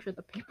 I punctured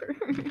the paper.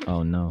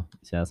 Oh no.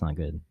 See, that's not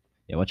good.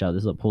 Yeah, watch out.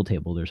 This is a pool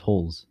table. There's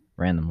holes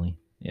randomly.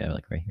 Yeah,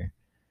 like right here.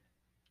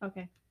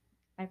 Okay.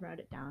 I wrote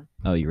it down.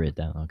 Oh, you wrote it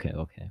down. Okay.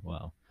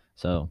 Wow.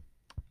 So,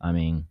 I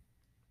mean,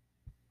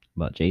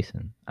 about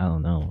Jason, I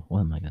don't know. What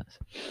am I gonna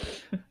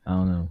say? I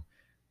don't know.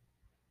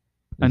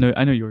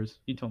 I know yours.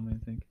 You told me,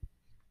 I think.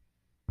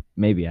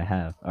 Maybe I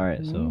have. All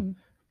right. So Mm.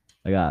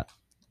 I got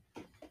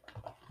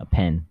a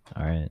pen.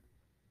 All right.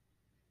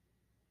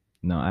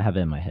 No, I have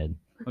it in my head.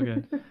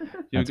 Okay.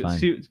 That's fine.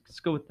 Let's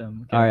go with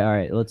them. Okay. All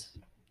right. Let's.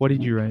 What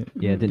did you write?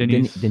 Yeah,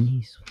 Denise.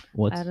 Denise.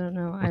 What's I don't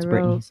know. what's I wrote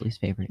Brittany's least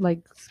favorite?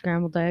 like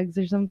scrambled eggs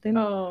or something.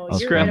 Oh, Oh,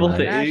 you're scrambled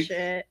right about that eggs.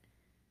 shit.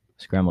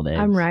 Scrambled eggs.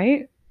 I'm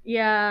right.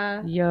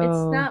 Yeah. Yo.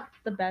 It's not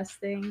the best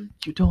thing.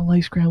 You don't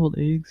like scrambled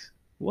eggs?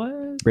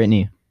 What?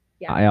 Brittany.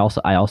 Yeah. I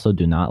also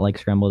do not like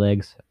scrambled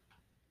eggs.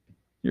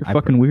 You're I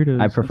fucking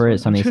weirdo. I prefer it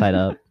sunny side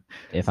up.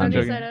 If I'm Sunny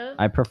joking. side up?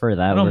 I prefer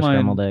that I don't over mind.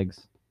 scrambled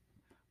eggs.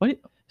 What?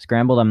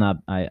 Scrambled, I'm not.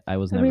 I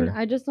was I never. mean,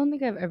 I just don't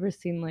think I've ever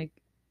seen like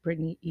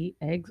Brittany eat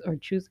eggs or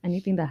choose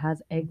anything that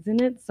has eggs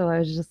in it. So I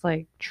was just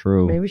like,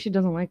 True. maybe she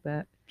doesn't like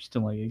that.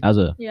 Still like eggs. That was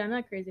a Yeah, I'm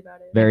not crazy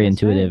about it. very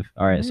guess right. intuitive.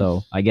 All right, so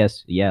Nice. I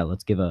guess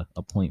let's give a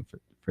point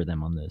for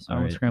them on this. All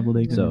Oh, right. scrambled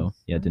eggs. So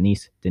yeah,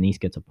 Denise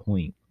gets a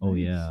point. Oh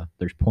Nice. yeah,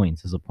 there's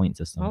points. There's a point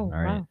system. Oh, All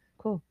right. wow.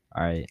 Cool.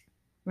 All right.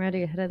 I'm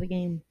ready ahead of the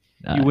game.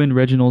 You win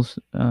Reginald's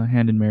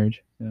hand in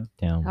marriage. Yeah.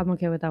 Down. I'm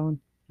okay with that one.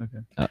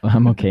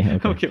 I'm okay. I'm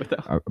Okay. okay with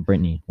that.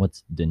 Brittany,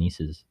 what's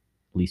Denise's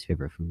least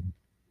favorite food?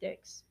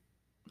 Dicks.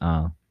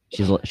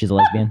 She's a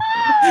lesbian.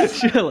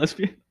 She's a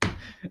lesbian.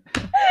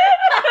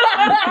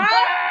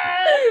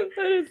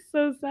 That is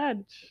so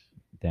sad.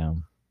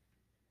 Down.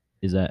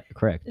 Is that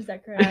correct? Is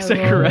that correct? Is that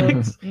I will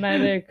correct?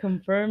 Neither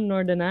confirm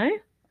nor deny.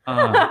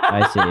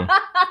 I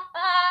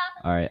see.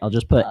 All right, I'll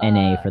just put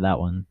NA for that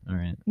one. All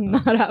right.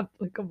 Not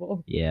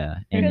applicable. Yeah.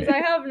 Because And I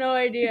have no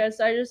idea,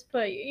 so I just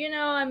put,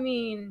 I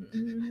mean,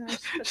 I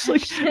just put Just that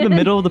like shit. in the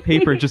middle of the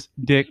paper, just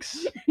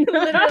dicks.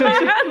 Literally,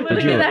 did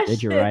literally you that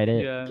did you shit. write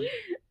it? Yeah.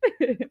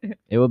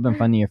 It would have been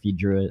funny if you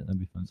drew it. That'd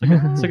be fun.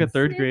 It's like a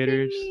third Sniffing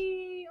grader. Just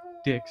me.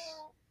 dicks.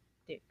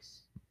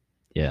 Dicks.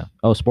 Yeah.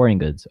 Oh, sporting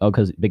goods. Oh,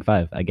 cause Big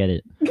Five. I get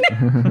it.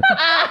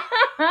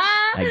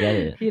 I get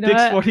it. You know Dick's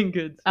what? Sporting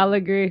Goods. I'll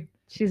agree.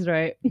 She's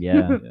right.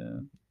 Yeah.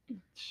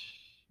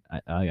 Yeah.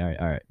 All right.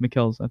 All right.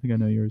 Mikkel's, I think I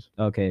know yours.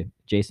 Okay,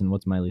 Jason.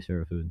 What's my least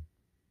favorite food?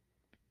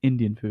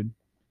 Indian food.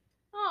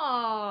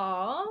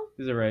 Aww.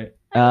 Is it right?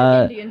 I like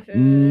Uh, Indian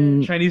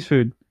food. Chinese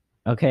food.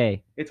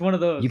 Okay, It's one of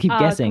those. you keep Oh,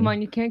 guessing. come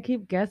on, you can't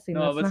keep guessing.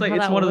 No, That's but it's not like how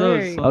it's that one of those.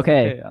 works. so it's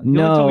Okay, You only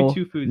told no, me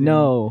two foods.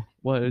 no,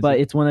 What is but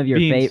it? it's one of your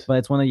Beans. but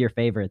it's one of your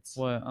favorites.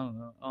 What? I don't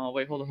know. Oh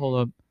wait, hold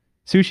up.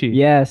 Sushi.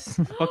 Yes,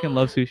 I fucking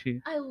love sushi.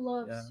 I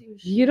love Yeah. sushi.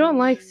 You don't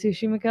like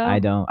sushi, Mikkel? I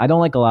don't. I don't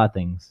like a lot of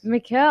things.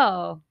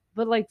 Mikkel,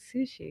 but like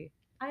sushi.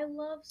 I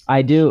love sushi.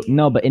 I do.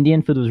 No, but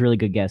Indian food was a really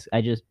good guess.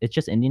 It's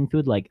just Indian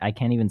food. Like I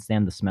can't even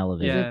stand the smell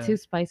of it. Yeah. Is it too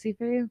spicy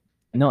for you?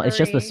 No, it's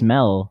just the Curry.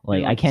 smell.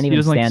 Like I likes- can't he even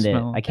doesn't like stand the it.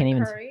 smell. I can't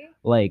even Curry.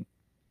 like.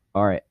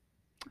 All right.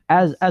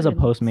 As a Certain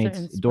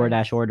Postmates DoorDash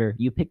spice. order,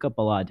 you pick up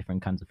a lot of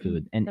different kinds of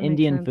food, and That makes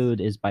Indian sense.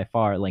 food is by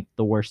far like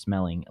the worst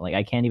smelling. Like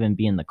I can't even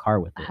be in the car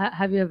with it.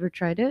 Have you ever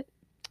tried it?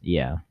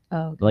 Yeah,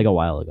 Oh, like a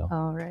while ago.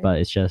 all right. But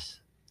it's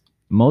just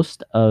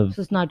most of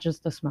So it's not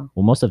just the smell.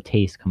 most of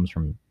taste comes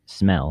from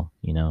smell,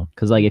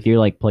 because like if you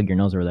like plug your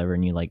nose or whatever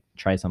and you like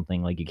try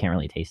something, like you can't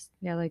really taste.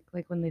 Yeah, like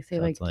when they say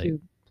So like it's like-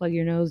 you plug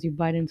your nose, you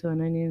bite into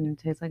an onion and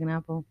it tastes like an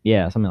apple.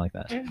 Yeah, something like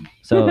that.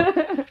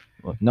 So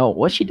no,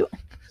 what's she doing?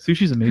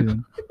 Sushi's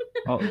amazing.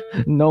 Oh,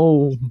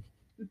 No.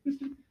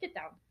 Get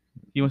down.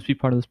 he wants to be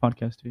part of this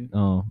podcast too.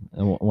 Oh,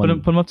 Put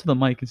him up to the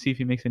mic and see if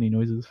he makes any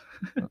noises.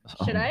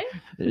 Should I?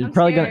 It's I'm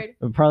probably scared.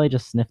 gonna probably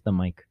just sniff the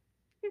mic.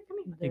 Here, come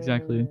here.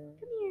 Exactly.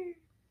 Come here.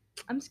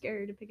 I'm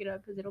scared to pick it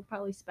up because it'll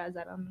probably spaz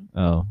out on me.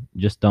 Oh,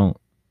 just don't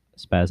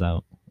spaz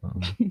out.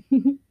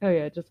 Oh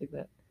yeah, just like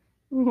that.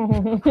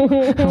 What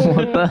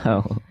the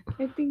hell?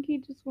 I think he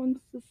just wants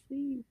to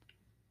sleep.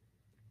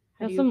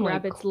 How Has do you some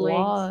grab like its legs?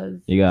 claws.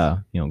 You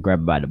gotta, grab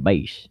it by the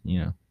base.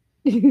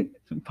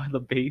 By the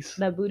base.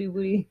 That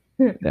booty.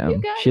 Damn.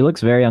 got She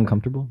looks very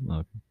uncomfortable.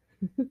 Oh,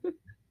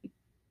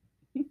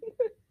 He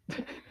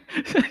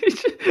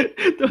looks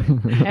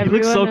so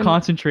Everyone in-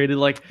 concentrated,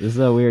 like this is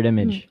a weird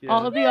image. Yeah.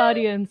 All of the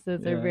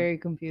audiences are Yeah. very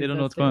confused. They don't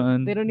know as what's to- going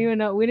on. They don't even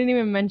know. We didn't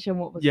even mention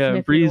what was. yeah,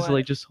 sniffing Bree's what.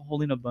 like just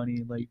holding a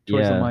bunny like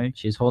towards Yeah, the mic.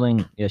 she's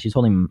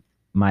holding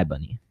my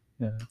bunny.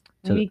 Yeah.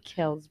 to-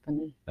 Mikkel's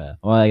bunny.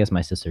 Well, I guess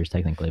my sister's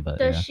technically, but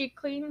Does yeah. she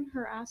clean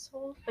her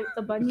asshole like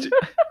the bunny? This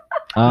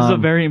is a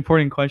Um, very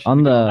important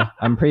question.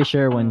 I'm pretty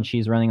sure when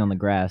she's running on the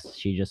grass,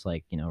 she just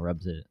like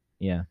rubs it.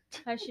 Yeah,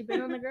 Has she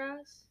been on the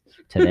grass?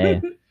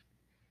 today.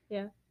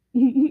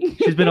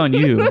 She's been on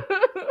you.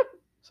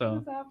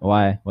 So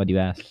Why? What do you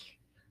ask?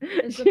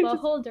 Is the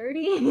butthole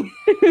dirty?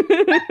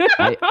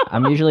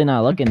 I'm usually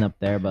not looking up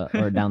there,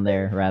 or down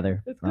there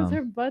rather. It's because Um,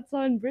 her butt's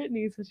on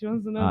Brittany, so she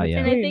wants to know. Oh, if it's yeah.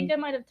 And I clean. think I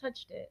might have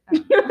touched it.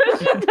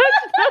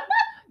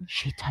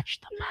 she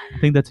touched the I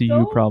think that's a you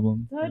Don't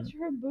problem. Touch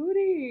her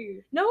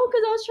booty. No,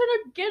 because I was trying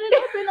to get it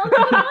up and on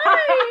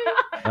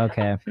the line.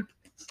 Okay.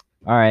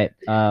 All right.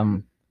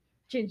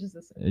 Changes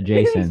this.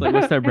 Jason. It's like,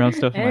 what's that brown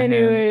stuff in my hand?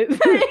 Anyways,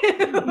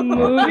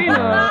 moving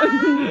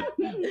on.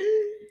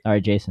 All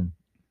right, Jason.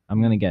 I'm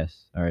gonna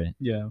guess. All right,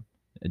 Yeah.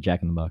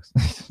 Jack in the Box.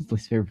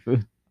 Least favorite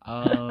food.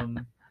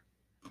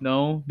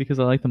 No, because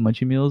I like the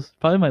munchie meals.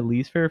 Probably my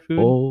least favorite food.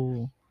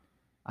 Oh,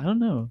 I don't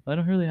know. I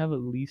don't really have a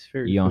least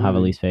favorite. you don't have a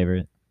food. least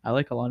favorite, I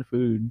like a lot of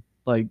food,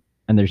 like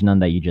and there's none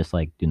that you just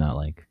like do not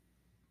like.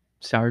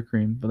 sour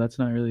cream, but that's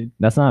not really.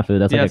 That's not a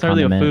food. That's yeah, like it's a not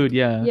really a condiment. food.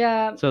 Yeah.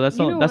 Yeah. So that's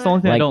you the know that's the what?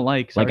 only thing I Like- don't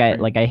like. sour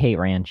cream. I hate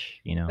ranch.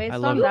 Based I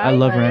on love- that, I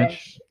love like-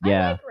 ranch.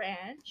 Yeah. I like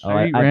ranch. Oh,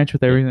 I eat I- ranch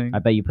with everything. I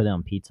bet you put it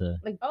on pizza.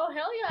 Oh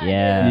hell yeah.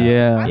 Yeah. I do.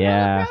 Yeah. I'm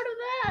Yeah. really proud of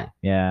that.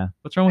 Yeah.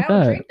 What's wrong I with don't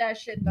that? drink that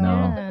shit though. No.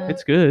 What the fuck?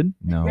 It's good.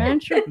 No.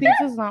 Ranch with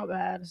pizza's not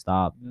bad.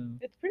 Stop. Yeah.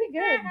 It's pretty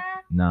good.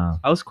 No.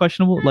 I was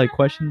questionable, like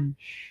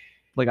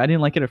like I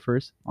didn't like it at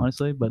first,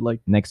 honestly, but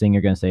like Next thing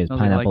you're gonna say is Sounds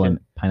like I pineapple like and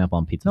pineapple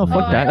on pizza. No, is fuck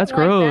amazing. that. That's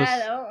gross.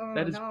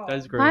 That that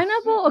is gross.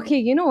 Pineapple. Okay,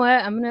 you know what?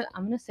 I'm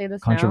gonna say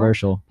this now.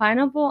 Controversial.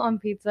 Pineapple on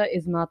pizza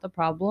is not the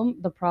problem.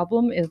 The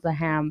problem is the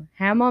ham.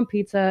 Ham on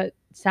pizza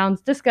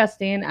sounds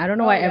disgusting. I don't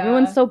know Oh, why yeah.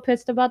 everyone's so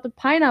pissed about the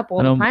pineapple.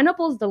 I The don't-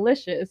 pineapple's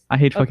delicious. I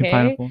hate fucking Okay.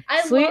 pineapple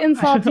Sweet and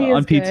salty is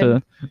on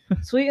pizza.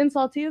 good. Sweet and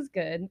salty is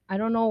good. I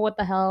don't know what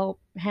the hell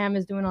ham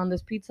is doing on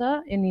this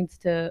pizza. It needs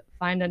to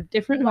find a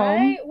different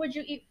home. Why would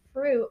you eat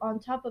fruit on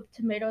top of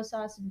tomato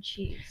sauce and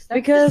cheese? That's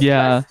Because-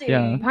 Yeah, disgusting.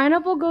 yeah.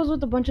 Pineapple goes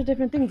with a bunch of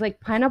different things. Like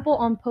pineapple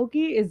on poke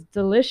is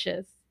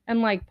delicious,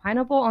 and like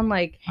pineapple on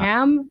like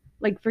ham,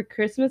 like for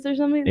Christmas or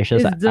something, It's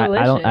just is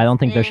delicious. I don't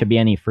think there Eh. should be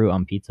any fruit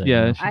on pizza. Yeah,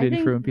 you know? it should I be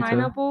think fruit on pizza.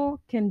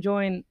 pineapple can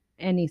join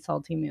any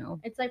salty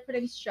meal. It's like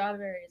putting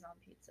strawberries on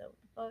pizza.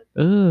 What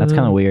the fuck? That's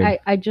kind of weird.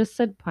 I just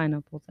said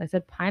pineapples. I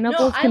said No,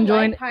 pineapples I can like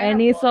join pineapple.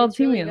 any It's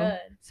salty really meal, good.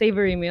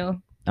 savory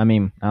meal. I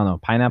mean, I don't know.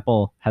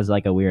 Pineapple has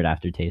like a weird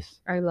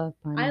aftertaste. I love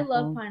pineapple. I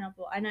love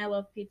pineapple and I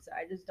love pizza.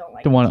 I just don't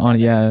like Don't it want it on.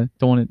 together. Yeah,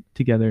 don't want it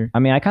together I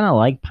mean, I kind of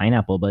like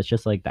pineapple, but it's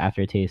just like the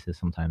aftertaste is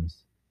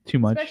sometimes. too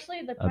much.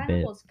 Especially the A bit.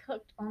 pineapple's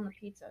cooked on the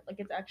pizza. Like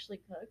it's actually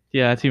cooked.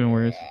 Yeah, that's even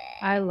worse.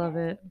 I love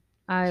it.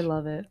 I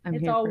love it. I'm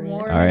It's here all for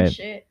warm it. All right. and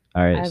shit.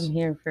 All right. I'm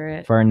here for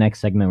it. For our next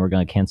segment, we're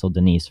gonna cancel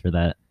Denise for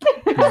that.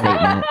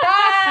 Statement.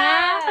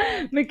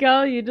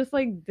 Mikael, you just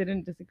like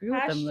didn't disagree with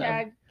them though.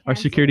 Hashtag Our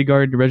cancel. security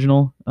guard,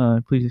 Reginald,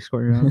 please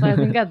escort her So I out.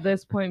 think at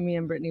this point, me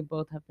and Brittany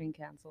both have been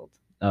canceled.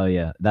 Oh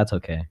yeah, that's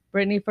okay.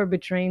 Brittany for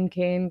betraying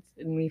canes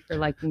and me for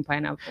liking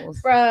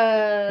pineapples.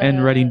 Bruh.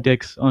 And writing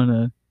dicks on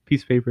a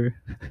piece of paper.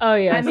 Oh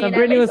yeah, I so mean,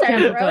 Brittany at was least I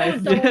canceled wrote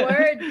twice. the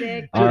word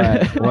dick. All right,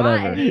 Didn't draw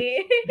whatever.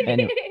 any.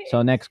 Anyway,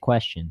 so next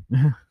question.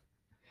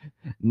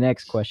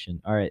 Next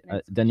question. All right,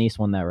 Next Denise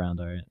won that round.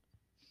 All right,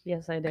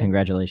 Yes, I did.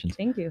 congratulations.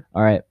 Thank you.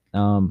 All right,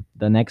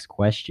 the next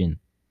question.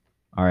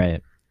 All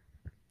right,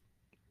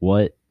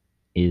 what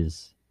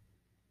is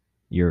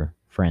your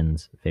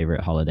friend's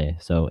favorite holiday?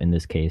 So in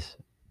this case,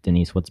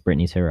 Denise, what's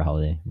Brittany's favorite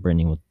holiday?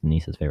 Brittany, what's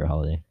Denise's favorite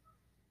holiday?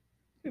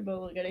 We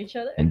both look at each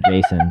other. And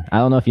Jason, I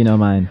don't know if you know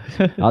mine.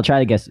 I'll try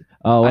to guess.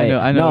 Oh wait,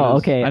 I know. no, what it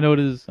is. okay. I know what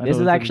it is. I know This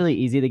what is it actually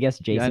easy to guess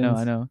Yeah, Jason's.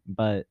 I know.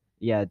 But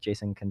yeah,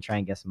 Jason can try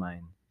and guess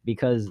mine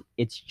because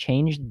it's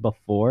changed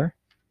before,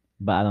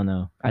 but I don't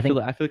know. I feel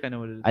think like I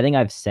know what it is. I think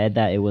I've said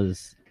that it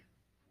was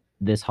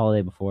this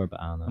holiday before, but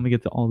I don't I'm know. gonna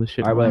get to all this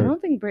shit. All right, I wrong. whatever.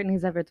 don't think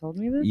Brittany's ever told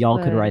me this. Y'all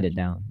could but- write it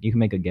down. You can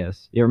make a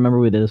guess. You remember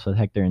we did this with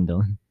Hector and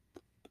Dylan?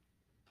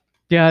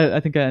 Yeah, I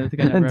think I And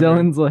remember.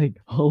 Dylan's like,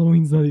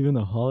 Halloween's not even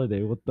a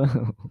holiday. What the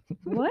hell?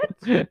 What?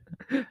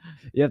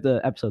 You have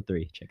to episode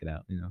 3. Check it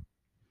out.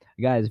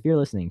 Guys, if you're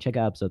listening, check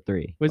out episode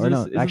 3. Was Or this-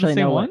 no, is it the actually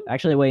same no. one?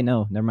 Actually, wait,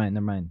 no. Never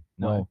mind.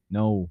 What?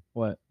 No.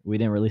 What? We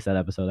didn't release that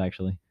episode.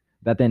 Actually,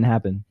 that didn't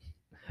happen.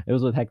 It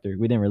was with Hector.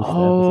 We didn't release that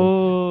episode.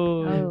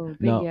 Oh. Oh,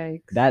 big No,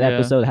 yikes. That Yeah.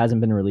 episode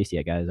hasn't been released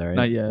yet, guys. All right,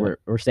 Not yet.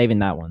 We're saving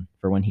that one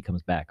for when he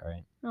comes back. All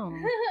right. Oh.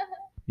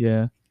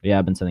 Yeah, Yeah,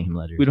 I've been sending him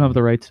letters. we don't have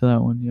the rights to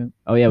that one yet.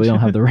 Oh yeah, we don't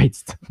have the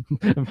rights.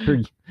 For,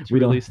 To we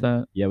don't. release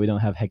that. Yeah, we don't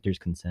have Hector's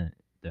consent.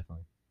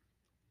 Definitely.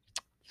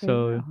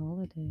 Favorite So-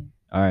 holiday.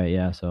 All right.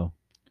 Yeah. So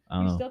I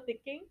don't You know. still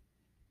thinking?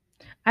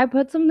 I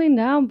put something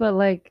down, but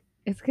like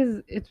it's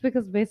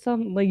because based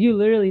on like you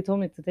literally told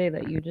me today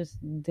that you just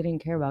didn't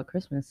care about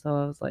Christmas, so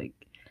I was like,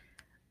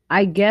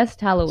 I guessed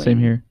Halloween. Same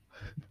here.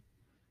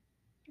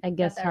 I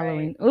guessed that right.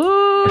 Halloween.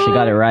 Ooh, She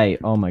got it right.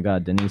 Oh my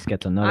God, Denise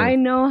gets another I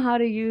know how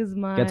to use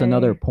my gets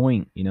another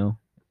point.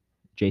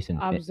 Jason.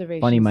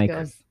 observation funny mic.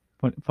 skills.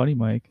 Funny,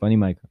 Mike. Funny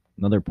Mike.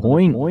 Another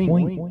point.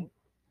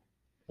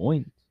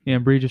 Point. Yeah,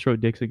 Bree just wrote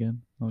dicks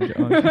again. Oh,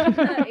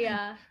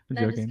 Yeah. I'm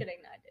No, just joking. kidding.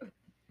 No, I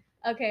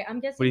did. Okay, I'm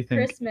do you guessing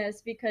think?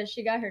 Christmas because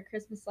she got her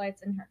Christmas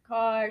lights in her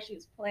car. She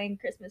was playing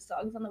Christmas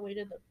songs on the way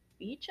to the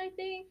beach, I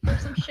think, or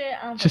some shit.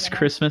 I don't Just fucking know.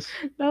 Christmas.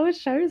 That was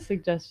Shira's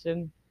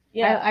suggestion.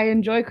 Yeah. I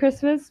enjoy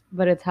Christmas,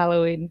 but it's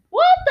Halloween.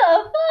 What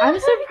the fuck? I'm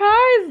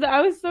surprised.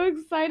 I was so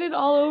excited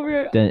all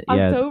over Yeah,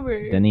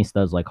 October. Denise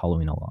does like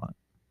Halloween a lot.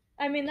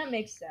 I mean, that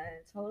makes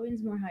sense.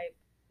 Halloween's more hype.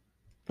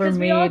 For Because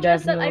me, we all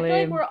dress up. I definitely. feel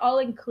like we're all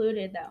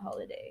included that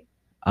holiday.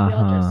 Uh We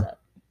all dress huh. up.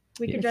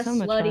 We Yeah. could It's dress so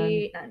much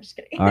slutty. Nah, I'm just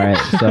kidding. All right.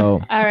 So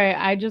All right,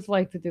 I just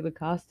like to do the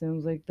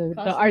costumes. Like the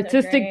Costumes are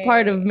artistic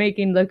part of great.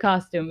 making the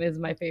costume is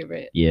my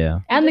favorite. yeah.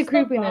 And the Just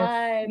creepiness.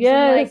 vibes and,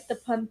 Yes. like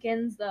the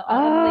pumpkins, the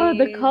Ah, autumn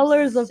the leaves,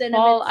 colors of cinnamon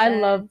fall. I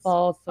love scents,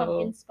 fall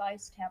Pumpkin so.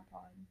 spice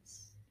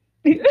tampons.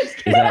 Is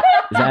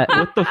that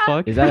What the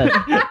fuck? is that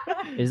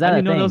I is that a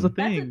didn't know that was a thing?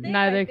 That's a thing. thing.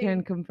 Neither I can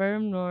think.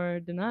 confirm nor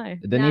deny.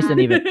 Denise Nah. didn't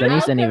even Denise I'll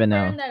didn't even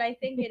confirm know. that I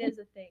think it is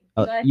a thing.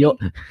 Oh, So I you'll-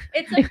 think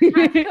it's like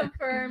half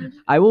confirmed.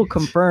 I will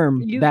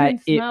confirm You that can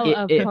it, smell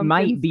a it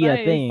might pumpkin be a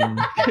spice. thing,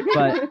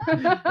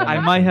 but I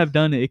might have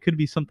done it. It could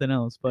be something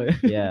else,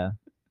 but yeah.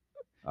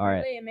 All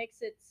right. Really, it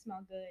makes it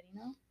smell good, you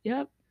know?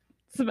 Yep.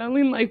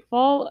 Smelling like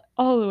fall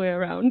all the way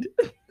around.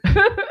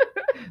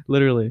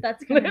 literally.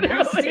 That's kind of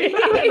nasty.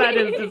 Literally. That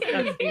is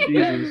disgusting.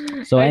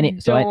 Jesus. So I any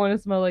so don't I, want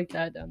to smell like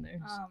that down there.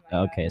 Oh my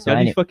Okay, God. so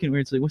That'd any- be fucking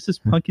weird. It's like, what's this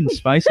pumpkin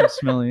spice I'm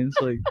smelling? It's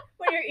like,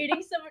 When you're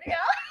eating somebody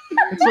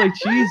else. it's like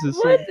Jesus.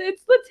 What? Like,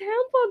 It's the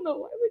tampon though.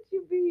 Why would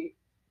you be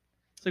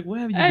it's like, what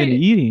have you Hey. been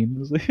eating?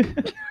 It's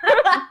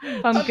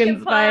like,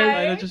 Pumpkin spice.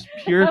 I know, just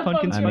pure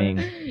pumpkin I spice.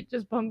 mean-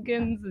 just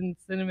pumpkins and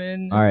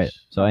cinnamon? all right.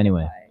 So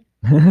anyway.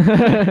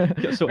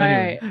 Yeah, so All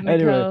anyway, right, Anyway,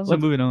 Mikhail. so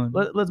moving on.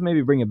 Let's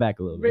maybe bring it back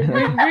a little bit. All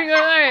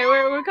right,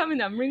 we're coming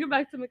down. Bring it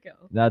back to Mikhail.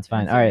 That's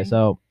fine. All right.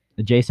 So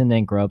Jason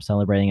didn't grow up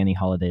celebrating any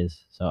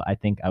holidays, so I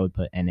think I would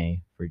put NA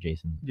for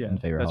Jason. Yeah, in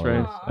favorite that's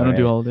holidays. right. Aw. I don't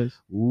do Alright. holidays.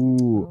 Oh,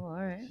 Ooh. all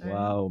right. all right.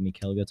 Wow,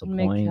 Mikhail gets a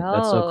point.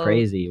 That's so Mikhail.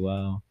 crazy.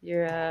 Wow.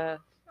 You're Oh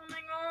my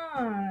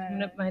coming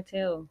god. up my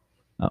tail.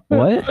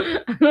 What?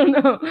 I don't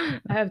know.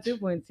 I have 2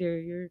 points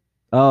here.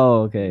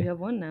 Oh, You okay. have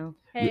 1 now.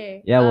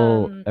 Hey. Yeah,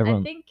 well,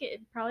 everyone- I think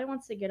it probably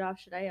wants to get off.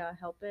 Should I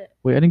help it?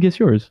 Wait, I didn't guess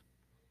yours.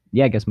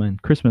 Yeah, I guess mine.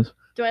 Christmas.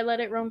 Do I let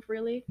it roam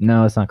freely?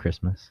 No, it's not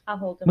Christmas. I'll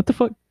hold him. What the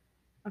fuck?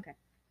 Okay.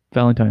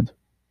 Valentine's.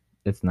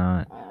 It's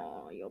not.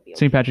 Oh, you'll be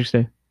St. Patrick's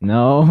Day.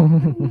 No.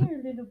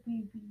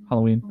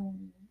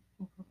 Halloween.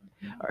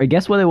 Or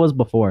guess what it was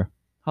before?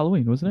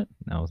 Halloween, wasn't it?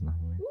 That was not.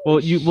 Well,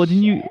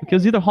 didn't you? Because it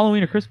was either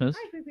Halloween or Christmas.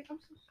 Hi, baby. I'm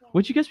so sorry.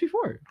 What'd you guess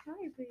before?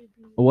 Hi, baby.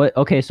 What?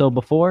 Okay, so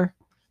before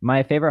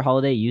my favorite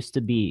holiday used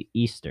to be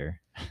Easter.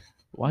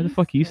 Why the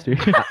fuck Easter?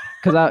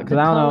 Cause I don't know.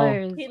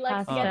 Colors, He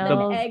likes to get pastels,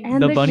 them eggs.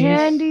 and The the, bunnies.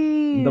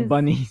 candies. The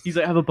bunnies. He's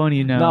like, I have a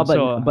bunny now. No, but-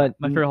 so, but-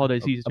 my favorite holiday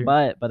is Easter.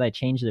 But I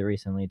changed it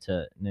recently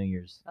to New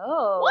Year's.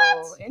 Oh,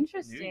 What?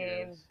 interesting.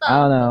 Year's. I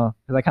don't know,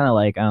 cause I kind of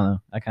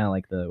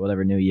like the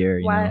whatever New Year.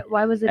 You know?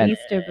 Why was it And-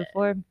 Easter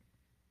before?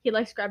 He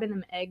likes grabbing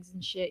them eggs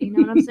and shit. You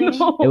know what I'm saying?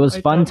 It was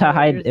I fun don't to know what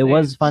hide. you're It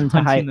was saying. fun to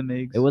Hunting hide. the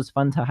eggs. It was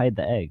fun to hide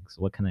the eggs.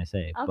 What can I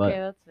say? Okay, But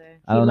that's fair.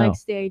 I don't he know.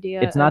 likes the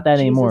idea. It's not of that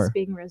Jesus anymore.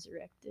 being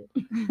resurrected.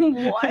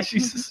 What?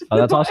 Jesus. Oh,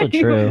 that's also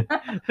true.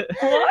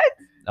 What?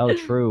 Oh,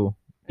 true.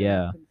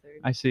 Yeah.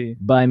 I see.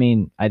 But I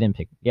mean, I didn't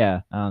pick.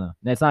 Yeah, I don't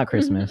know. It's not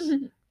Christmas.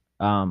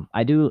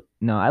 I do.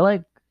 No, I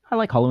like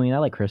Halloween. I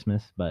like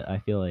Christmas, but I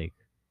feel like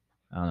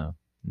I don't know,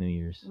 New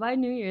Year's. Why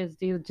New Year's?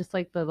 Do you just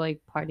like the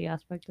party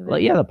aspect of it? Well,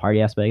 yeah, the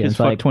party aspect. Because It's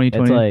fuck like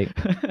 2020.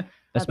 It's like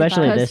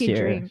especially Because this he year.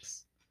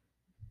 drinks.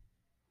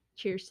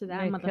 Cheers to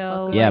that, Mikel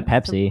motherfucker. Yeah,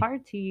 likes to Pepsi.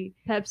 Party.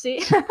 Pepsi.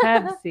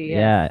 Pepsi.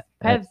 Yeah,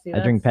 Yes. Pepsi. I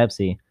drink that's-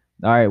 Pepsi.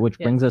 All right, which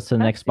Yes, brings us to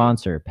the next Pepsi.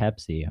 sponsor,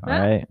 Pepsi. All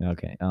right,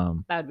 okay.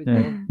 That'd be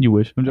Yeah, cool. you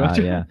wish. I'm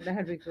joking. Yeah.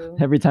 That'd be cool.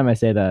 Every time I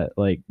say that,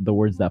 like the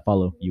words that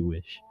follow, you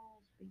wish.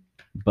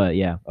 But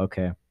yeah,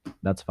 okay,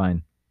 that's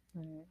fine.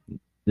 Alright.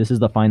 This is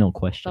the final The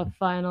question.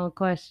 final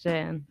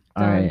question.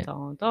 All right.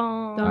 Dun,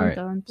 dun, Dun, All right.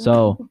 dun, dun.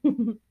 So,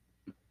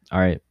 all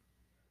right,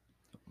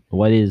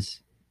 what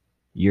is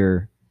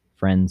your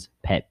friend's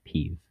pet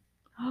peeve?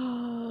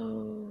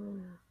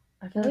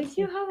 I feel like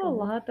you have a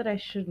lot that I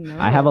should know.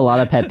 I have a lot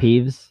of pet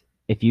peeves.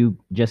 If you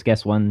just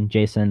guess one,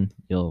 Jason,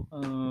 you'll.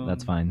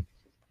 That's fine.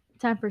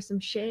 Time for some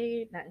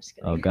shade. Nah, just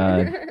kidding. Oh,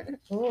 God.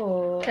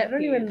 Oh, I Pet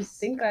don't even peeves.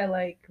 think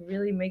I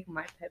really make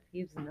my pet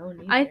peeves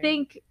known. I either.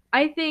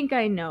 think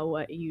I know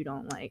what you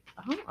don't like.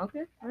 Oh,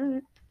 okay. All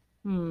right.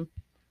 Hmm.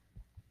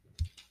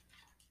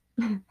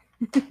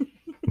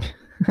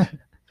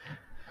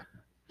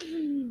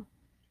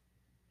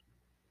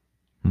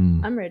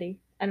 Hmm, I'm ready.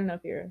 I don't know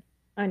if you're.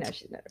 I know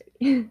she's not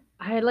ready.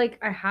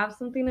 I have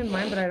something in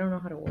mind, but I don't know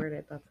how to word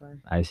it. That's why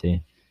I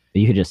see.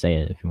 You could just say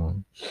it if you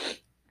want.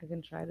 I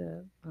can try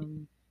to.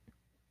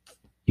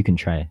 You can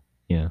try,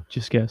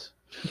 Just guess.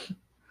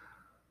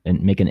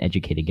 and make an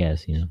educated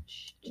guess.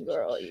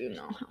 Girl, you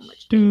know how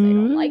much things I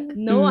don't like.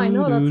 No, I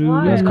know that's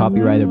why. That's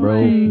copyrighted,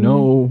 bro. Why?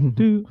 No,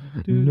 Do,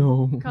 do.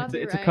 no. It's a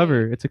Copyright.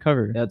 cover. It's a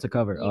cover. That's a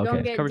cover. You gonna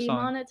Okay, get Cover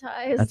song.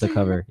 demonetized. that's a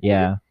cover.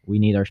 Yeah, we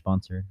need our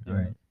sponsor. All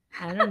right.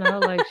 I don't know.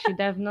 Like she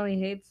definitely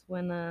hates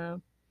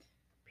when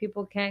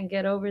people can't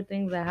get over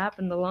things that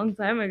happened a long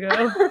time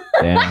ago.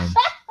 Damn.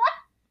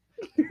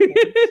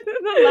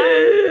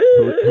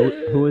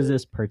 Who is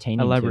this pertaining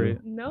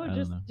Elaborate. to? No, I don't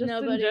just know. just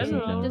Nobody. in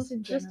general. Just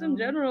in Just in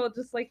general.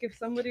 Just like if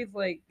somebody's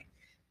like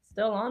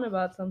still on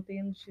about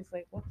something, she's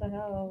like, "What the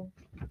hell?"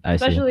 I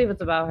see. Especially if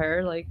it's about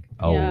her. Like,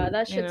 Oh, Yeah,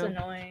 that You shit's know.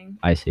 annoying.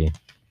 I see.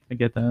 I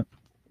get that.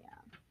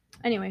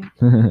 Anyway,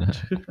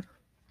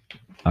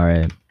 All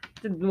right.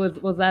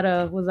 was that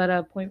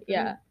a point? For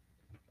yeah.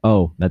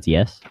 Oh, that's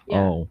yes. Yeah.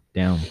 Oh,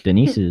 damn.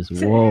 Denise's.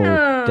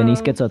 Whoa.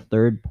 Denise gets a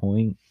third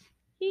point.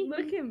 you?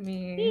 Look at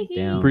me.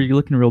 Damn. Brie, you're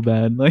looking real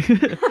bad.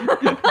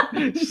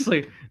 Like, just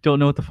like don't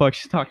know what the fuck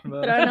she's talking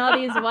about. Throwing all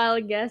these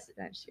wild guesses.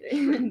 No, just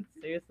kidding.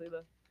 Seriously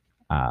though.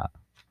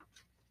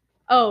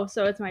 Oh,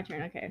 so it's my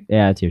turn. Okay.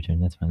 Yeah, it's your turn.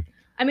 That's fine.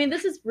 I mean,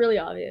 this is really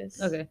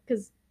obvious. Okay.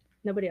 Because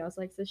nobody else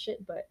likes this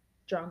shit, but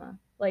drama.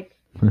 Like,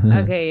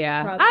 Okay,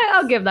 yeah. Province.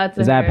 I'll give that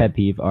to Is her. that a pet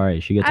peeve? All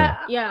right, she gets a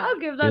Yeah. I'll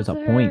give that There's to a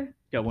her. point.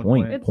 Got one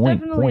point. point. It's Point,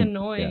 definitely point.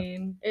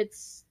 annoying.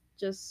 it's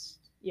just,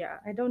 yeah.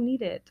 I don't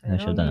need it. I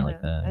should've done it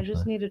like that, I just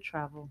actually. need to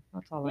travel.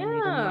 That's all I need in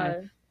Yeah,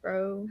 life.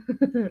 bro.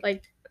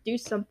 Like, do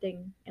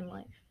something in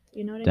life.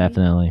 You know what I mean?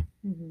 definitely.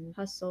 Mhm.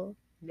 Hustle.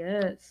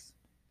 Yes.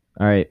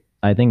 All right.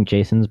 I think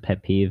Jason's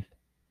pet peeve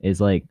is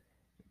like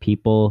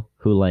people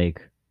who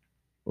like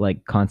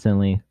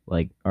constantly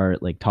like are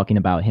like talking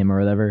about him or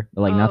whatever,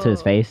 but, like not to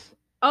his Oh. face.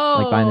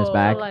 Oh. behind his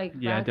back?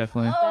 Yeah,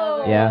 definitely.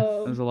 Oh. Yeah.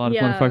 There's a lot of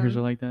yeah. motherfuckers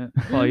are like that.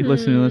 Probably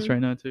listening to this right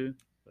now too.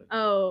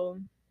 Oh.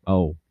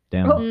 Oh,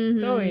 damn. Oh, Mhm.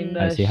 throwing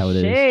the I see how it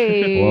is.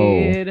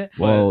 shade.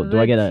 Whoa, do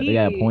I get a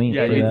The point?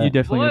 Yeah, for you that?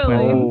 definitely get a point.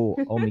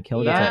 Boiling. Oh,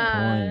 Mikhail gets a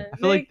Yeah. point. I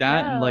feel like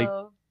that and like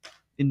Mikhail.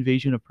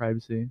 invasion of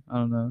privacy. I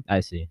don't know. I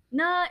see.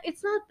 Nah,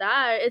 it's not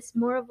that. It's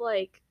more of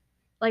like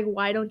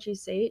why don't you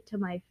say it to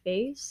my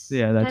face?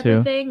 Yeah, that type too.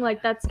 Of thing.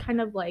 Like that's kind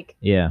of like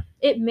Yeah.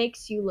 it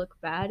makes you look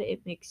bad.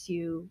 It makes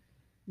you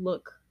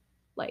look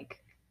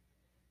like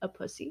a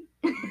pussy.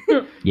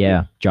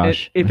 Yeah,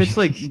 Josh. If it's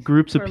like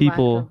groups of For lack of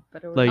people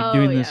better words. like Oh,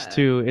 doing this yeah.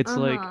 too, it's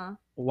like Uh-huh.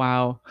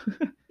 wow.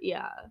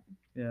 Yeah.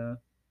 Yeah.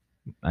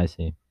 I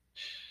see.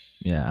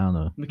 Yeah, I don't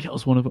know.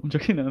 Mikhail's one of them. I'm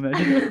joking. No,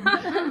 imagine.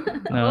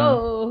 No.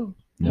 Oh,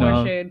 No.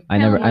 more shade. I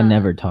Hell I no.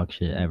 never talk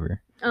shit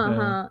ever. Uh-huh.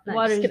 Nah, just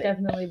Water's kidding.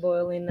 definitely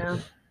boiling now.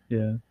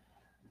 Yeah.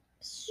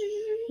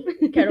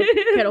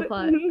 kettle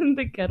pot.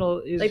 The kettle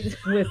is Like-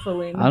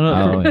 whistling. I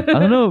don't know. Oh. I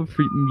don't know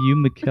for you,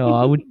 Mikhail.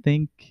 I would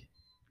think.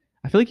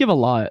 I feel like you have a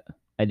lot.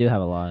 I do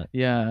have a lot.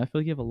 Yeah, I feel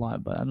like you have a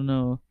lot, but I don't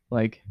know,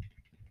 like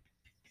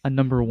a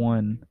number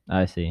one.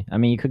 I see. I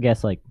mean, you could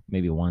guess like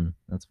maybe one.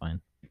 That's fine.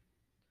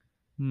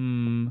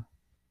 I'm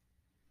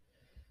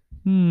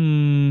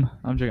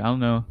joking. I don't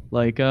know.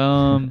 Like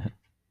I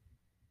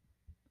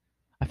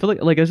feel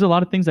like there's a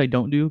lot of things I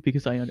don't do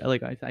because I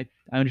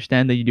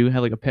understand that you do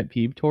have like a pet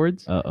peeve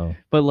towards, Uh-oh.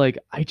 but like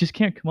I just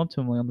can't come up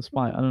to him like on the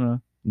spot. I don't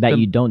know. That The-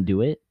 you don't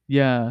do it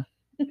Yeah,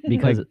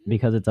 because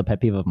it's a pet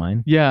peeve of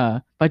mine. yeah.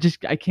 But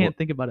I can't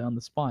think about it on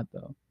the spot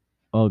though.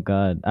 Oh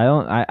God,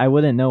 I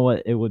wouldn't know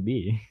what it would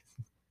be.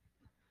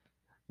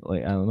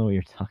 Like I don't know what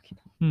you're talking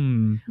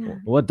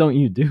about. What don't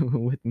you do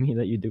with me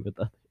that you do with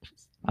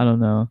others? I don't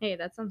know. Hey,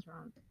 that sounds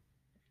wrong.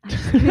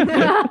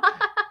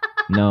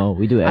 No,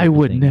 we do everything. I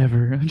would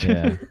never.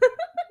 Yeah.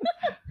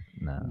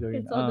 No. I'm joking.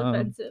 It's all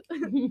defensive.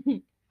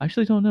 I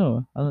actually don't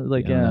know. I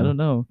don't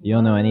know. You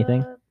don't know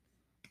anything?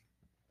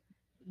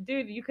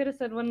 Dude, you could have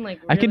said one like.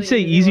 I can really say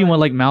easy one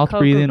like mouth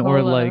breathing or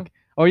Coca-Cola.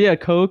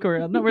 like Coke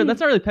or no, that's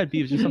not really pet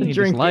peeve. It's just something you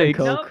just Drink your like.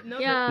 Coke. No,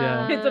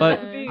 Yeah. It's a But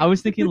pet peeve. I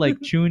was thinking like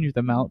chewing with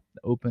the mouth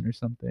open or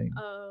something.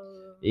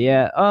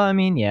 Yeah. Oh, I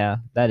mean, yeah,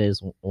 that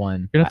is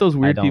one. You're not those I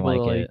weird don't people like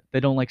that, like it. they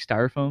don't like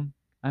styrofoam.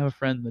 I have a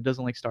friend that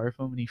doesn't like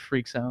styrofoam and he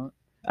freaks out.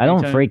 I don't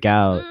anytime- freak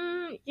out.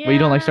 But you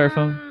don't like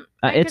styrofoam?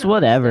 It's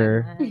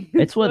whatever.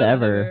 It's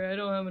whatever. I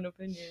don't have an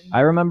opinion.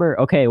 I remember.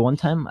 Okay, one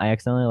time I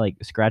accidentally like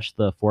scratched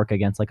the fork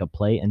against like a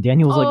plate, and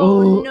Daniel was like,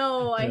 "Oh."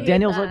 no, I hate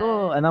Daniel's that. like,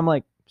 "Oh," and I'm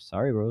like,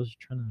 "Sorry, bro. I was just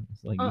trying to."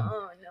 It's like,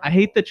 No. I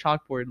hate the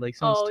chalkboard, like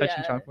someone's Oh,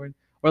 touching yeah. chalkboard.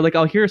 Or like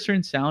I'll hear a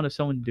certain sound of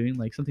someone doing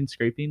like something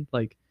scraping,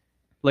 like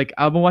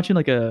I've been watching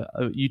like a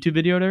YouTube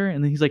video there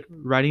and then he's like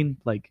writing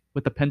like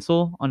with a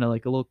pencil on a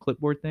little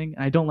clipboard thing.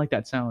 And I don't like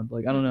that sound.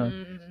 Like I don't know.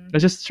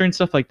 There's just certain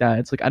stuff like that.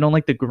 It's like I don't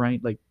like the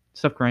grind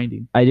stuff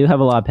grinding. I do have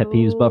a lot of pet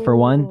peeves, but for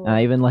one, Ooh.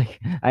 I even like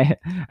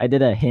I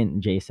did a hint,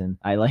 Jason.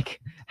 I like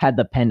had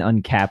the pen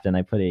uncapped and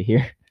I put it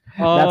here.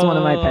 That's one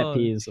of my pet Oh,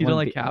 peeves. You don't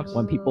when like caps?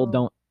 when people Oh.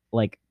 don't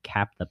like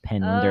cap the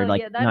pen when they're Oh,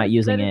 like yeah, that not is-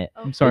 using that is- it.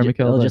 oh. I'm sorry, They'll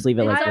Mikhail. just leave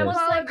it They like have this.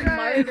 like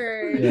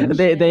markers.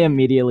 Yeah. They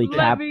immediately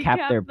Let me cap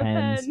their the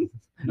pens. pen.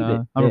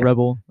 No, I'm a they-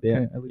 rebel. Yeah,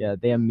 Okay, I leave- yeah,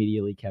 they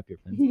immediately cap your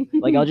pens.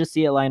 Like I'll just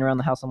see it lying around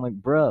the house. I'm like,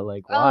 bruh,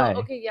 like why? Oh,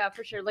 okay, yeah,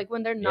 for sure. Like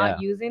when they're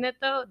not Yeah. using it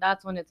though,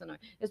 that's when it's annoying.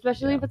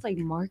 Especially if Yeah. it's like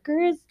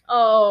markers.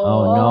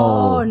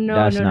 Oh, no,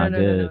 that's no, not no,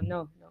 good.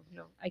 No,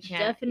 I can't.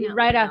 Definitely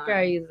Right after not.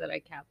 I use it, I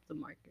cap the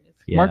markers.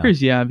 Yeah.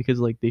 Markers, yeah, because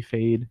like they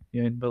fade.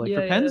 Yeah, but like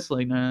for Yeah, pens,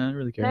 like nah, I don't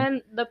really care.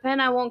 The pen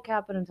I won't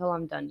cap it until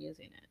I'm done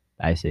using it.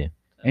 I see.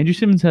 Andrew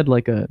Simmons had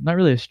like a not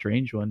really a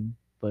strange one,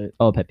 but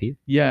Oh, pet peeve.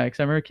 yeah, because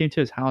I remember I came to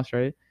his house,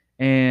 right?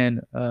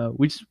 And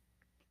we just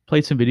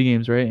played some video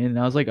games, right? And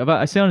I was like,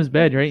 I sit on his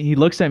bed, right? He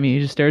looks at me, he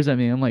just stares at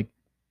me. I'm like,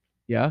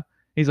 yeah.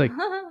 He's like,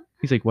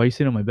 why you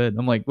sitting on my bed?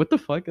 I'm like, what the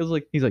fuck? I was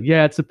like, he's like,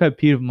 yeah, it's a pet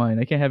peeve of mine.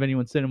 I can't have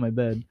anyone sit on my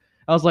bed.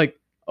 I was like,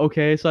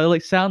 okay. So I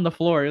like sat on the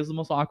floor. It was the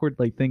most awkward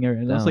like thing ever.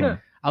 And Damn.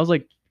 I was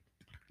like,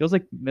 it was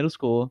like middle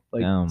school,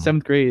 like Damn.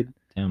 7th grade.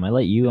 Damn, I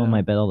let you on Yeah.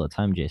 my bed all the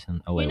time,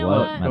 Jason. Oh wait, know what?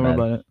 what? My Don't worry bad.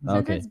 about it. Since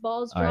Okay. his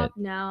balls All right. dropped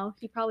now,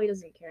 he probably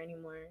doesn't care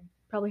anymore.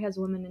 Probably has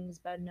women in his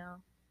bed now.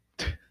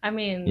 I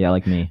mean, Yeah,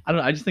 like me. I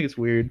don't know. I just think it's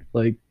weird.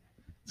 Like,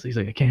 so he's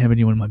like, I can't have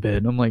anyone in my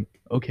bed. I'm like,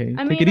 okay,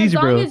 I take mean, it easy,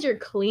 as long bro. as you're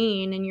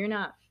clean and you're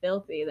not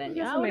filthy, I then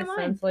guess yeah, it I makes wouldn't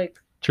mind. sense. Like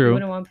you True.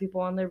 wouldn't want people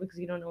on there because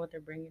you don't know what they're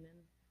bringing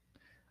in.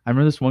 I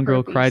remember this one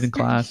girl Herpes. cried in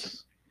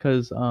class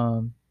because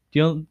do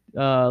you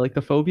know like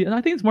the phobia? And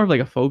I think it's more of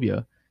like a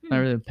phobia, not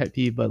really a pet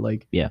peeve, but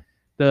like Yeah.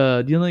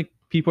 do you know like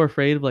people are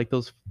afraid of like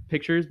those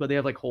pictures, but they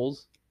have like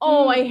holes.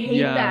 Oh, I hate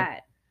Yeah.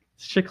 that.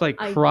 This chick like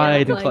I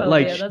cried, don't in like cla-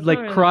 like phobia. sh- That's like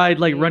not really cried,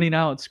 like creepy. running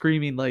out,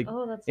 screaming, like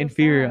Oh, that's in so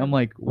fear. sad. I'm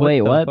like, Wait,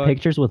 the what? fuck?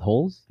 Pictures with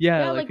holes? Yeah,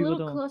 Yeah, like like people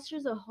little don't.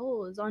 clusters of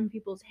holes on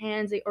people's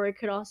hands, or it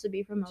could also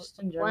be from a Just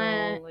in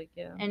plant, general, like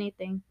yeah.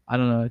 anything. I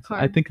don't know.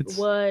 I think it's.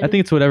 Wood. I think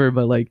it's whatever,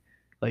 but like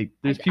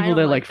there's I people don't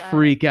that like like that.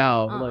 freak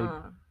out. Like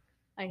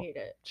I hate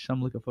it.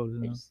 I'm looking photos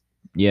I now. just-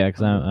 Yeah,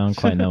 because I don't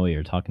quite know what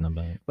you're talking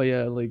about. But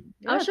yeah, like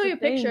I'll Yeah, show it's you a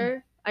thing.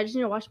 picture. I just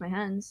need to wash my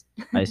hands.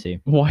 I see.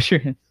 wash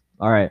your hands.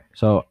 All right,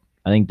 so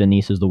I think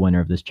Denise is the winner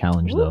of this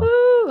challenge, though.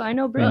 Woohoo! I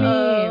know Brittany.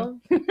 Uh-oh.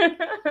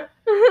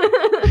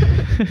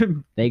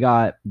 They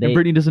got And they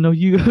Brittany doesn't know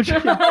you.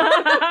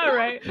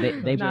 Right?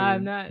 they Nah,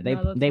 I'm not. they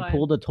no, that's they fine.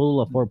 pulled a total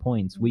of 4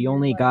 points. We You're,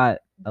 only like, got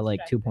like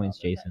 2 distracted points,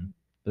 all the Jason. time.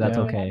 But that's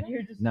Yeah. okay.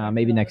 You're just Nah, distracted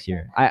maybe all next the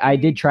year. time. I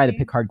did try to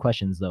pick hard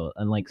questions though,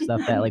 and like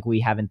stuff that like we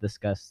haven't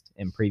discussed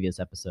in previous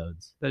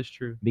episodes That's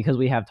true. because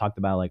we have talked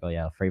about like, oh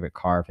yeah, favorite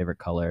car, favorite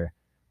color,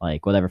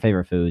 like whatever,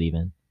 favorite food,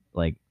 even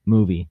like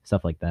movie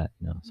stuff like that.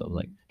 You know, so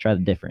like try the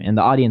different, and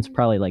the audience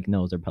probably like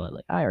knows. They're probably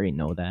like, I already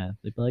know that.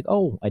 They'd be like,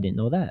 oh, I didn't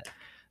know that.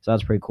 So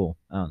that's pretty cool.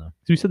 I don't know.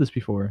 We said this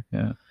before.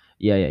 Yeah.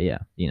 Yeah.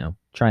 You know,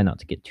 try not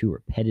to get too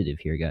repetitive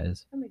here,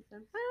 guys. That makes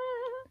sense.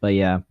 But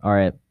yeah, all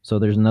right. So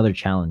there's another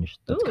challenge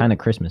that's Ooh. kind of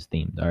Christmas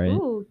themed. All right.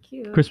 Ooh,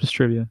 cute. Christmas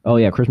trivia. Oh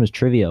yeah, Christmas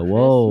trivia.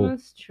 Whoa.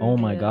 Christmas Oh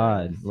my trivia.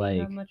 God, See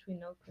like- how much we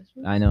know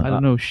Christmas. I know. I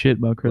don't know shit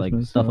about like,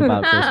 Christmas. stuff so-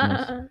 about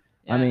Christmas.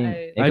 I mean,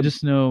 it I could-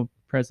 just know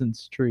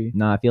presents, tree.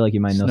 No, I feel like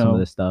you might know some Snow. of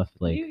this stuff.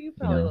 Like you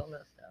probably know. will know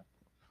stuff.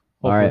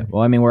 All right. Hopefully.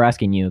 Well, I mean, we're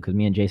asking you because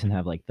me and Jason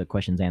have like the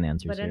questions and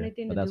answers But here.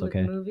 anything But to that's do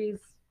okay. with movies,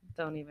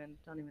 don't even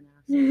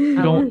ask. You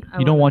I won't- I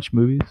You don't won't- watch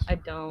movies? I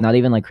don't. Not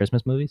even like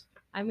Christmas movies.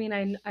 I mean,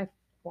 I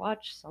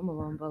watch some of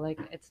them, but like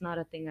it's not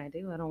a thing I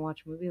do. I don't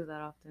watch movies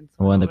that often.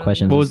 So Well, I and the don't really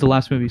questions- What know. was the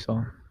last movie you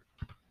saw?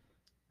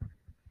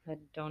 I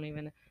don't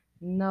even.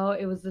 No,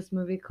 it was this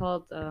movie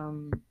called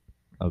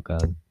Oh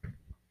God.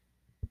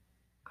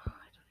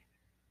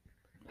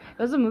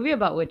 It was a movie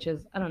about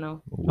witches. I don't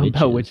know.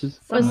 About witches?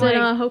 Was Some, it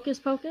like- Hocus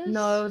Pocus?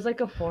 No, it was like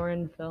a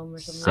foreign film or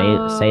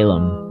something.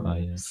 Salem. Oh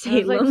yeah. It was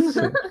Salem.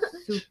 like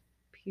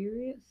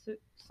superior,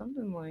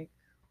 something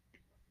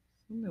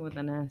with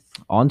an S.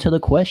 On to the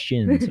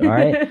questions. All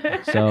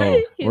right.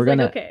 So He's we're like,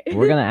 gonna okay.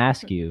 we're gonna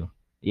ask you.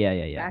 Yeah.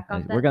 Back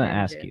off We're that gonna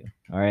ask you. tangent.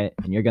 All right,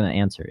 and you're gonna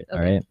answer it. All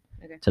Okay, right.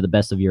 okay. To the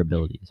best of your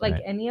abilities. all Like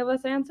right? any of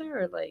us answer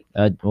or like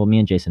Well, me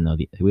and Jason know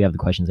we have the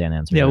questions and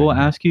answers. Yeah, right we'll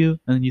now. ask you,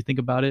 and then you think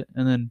about it,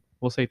 and then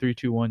we'll say 3,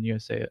 2, 1. You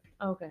guys say it.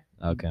 okay.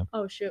 Okay.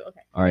 Oh shoot.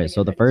 Okay. All right. Gotta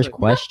So get the ready. first Sorry.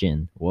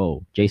 question.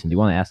 Whoa, Jason, do you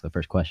want to ask the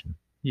first question?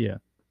 Yeah.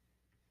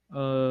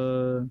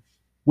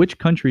 Which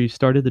country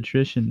started the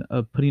tradition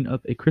of putting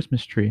up a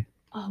Christmas tree?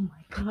 Oh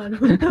my god.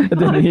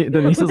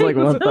 Denise is like,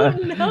 what the-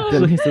 No.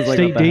 Denise is like,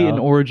 State, what the date, and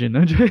hell? origin.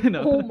 I'm joking,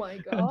 no. Oh my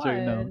I'm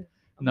joking, no. god.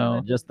 No.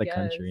 gonna Just the guess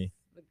country.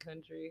 The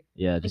country.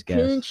 Yeah, The just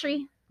guess.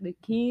 country. The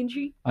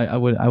country. I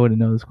wouldn't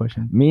know this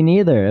question. Me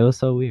neither. It was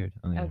so weird.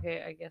 Okay.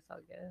 Okay, I guess I'll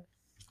guess.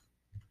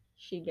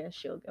 She guess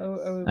she'll guess.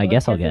 Are we I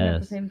guess both I'll guessing At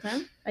guess. the same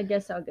time? I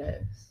guess I'll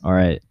guess. All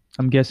right.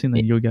 I'm guessing that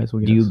It- you guys will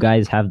guess. Do you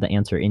guys have the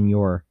answer in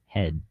your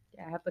head?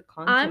 Yeah, I have the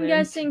continent. I'm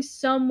guessing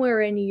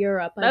somewhere in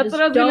Europe. I That's just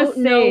what I was gonna don't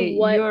say, know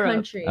what Europe.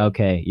 country.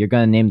 Okay, you're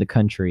gonna name the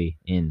country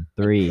in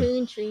The 3,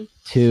 country.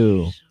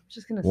 2. I'm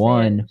just gonna say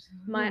One. it.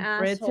 My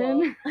Britain.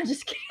 asshole. I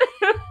just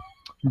kidding.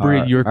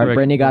 Brit, you're correct.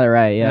 Brittany got it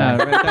right. Yeah.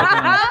 Yeah, right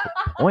that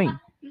Oink. down.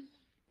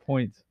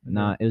 Points.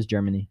 Nah, it was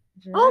Germany.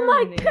 Oh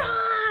my Germany. god.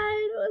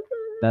 What the-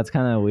 That's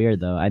kind of weird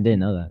though. I didn't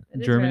know that.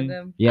 It is Germany?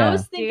 random. Yeah, I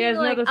was Do you thinking guys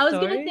know like the I was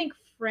gonna story? think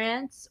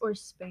France or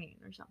Spain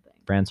or something.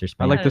 France or I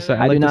Spain. like the I I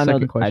I like do the not know.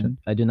 second question.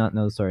 I do not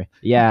know the story.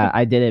 Yeah,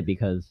 I did it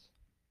because.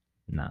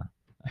 Nah,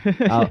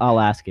 I'll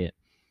ask it.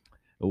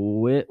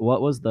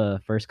 What was the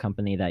first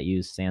company that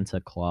used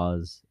Santa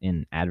Claus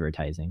in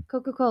advertising?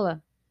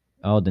 Coca-Cola.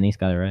 Oh, Denise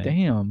got it right.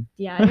 Damn.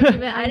 Yeah, I didn't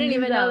even, I I didn't knew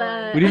even that know one.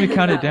 that. We didn't even I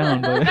count knew it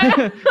that down,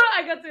 one. but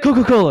I got to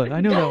Coca-Cola.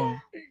 I know that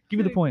one. Give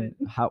me the point.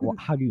 How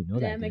do you know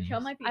Damn, that? Mikhail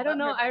Denise? might be I don't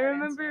know. butthurt by I that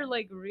remember answer.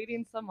 like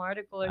reading some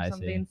article or I see.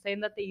 something saying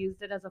that they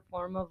used it as a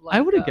form of like.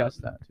 I would have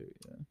guessed that too.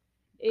 Yeah.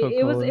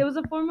 It was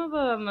Coca-Cola. a form of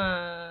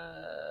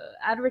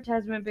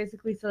advertisement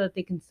basically so that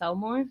they can sell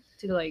more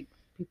to like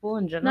people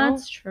in general.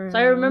 That's true. So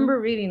I remember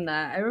reading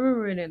that. I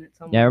remember reading it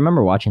somewhere. Yeah, I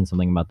remember watching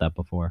something about that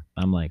before.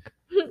 I'm like,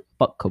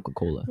 fuck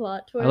Coca-Cola.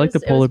 plot twist. I like the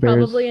It was polar bears.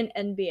 Probably an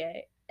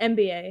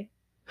NBA.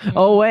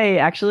 Oh wait,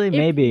 actually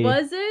maybe.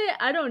 Was it?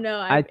 I don't know.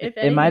 I- If it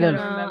anything, might I have-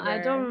 don't No, remember. I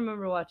don't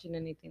remember watching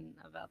anything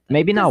about that.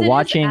 Maybe 'Cause not it is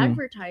watching.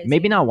 advertising.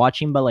 Maybe not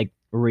watching, but like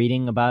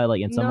reading about it,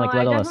 like in some like I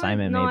little definitely-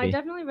 assignment. No, I Maybe.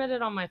 definitely read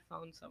it on my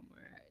phone somewhere.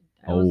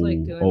 I was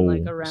like doing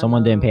like a random.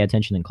 Someone didn't pay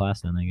attention in class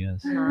then, I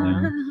guess.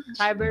 Nah. Yeah.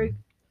 Tyberg.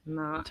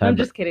 No, I'm Tyberg-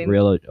 just kidding.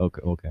 Real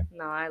okay.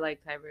 No, I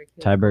like Tyberg. He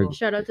was Tyberg- cool.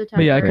 Shout out to Tyler.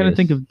 But yeah, I kind Curious. of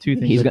think of two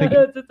things. He's I gonna- think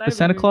Shout out to the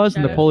Santa Tyberg. Claus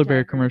and the Shout out polar to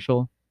bear Tyberg.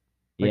 commercial.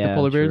 Like yeah, the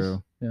polar bears.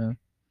 true. Yeah.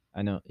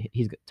 I know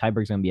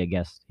Tyberg's gonna be a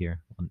guest here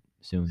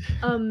soon.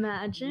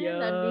 Imagine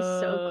that'd be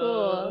so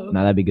cool.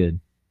 No, that'd be good.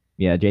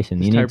 Yeah, Jason,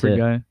 This you need Tyberg to.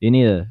 guy. You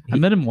need to. I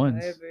met him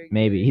once. Tyberg,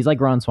 Maybe dude. he's like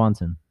Ron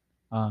Swanson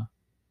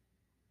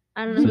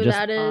I don't know So who just-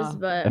 that is,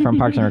 but from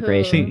Parks and cool.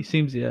 Recreation.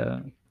 Seems yeah.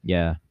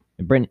 Yeah,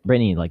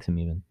 Brittany likes him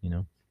even.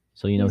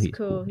 So He's he's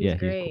cool. He's Yeah,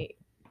 great.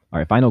 All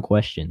right, final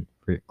question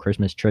for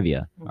Christmas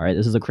trivia. Mm-hmm. All right,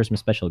 this is a Christmas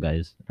special,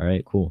 guys. All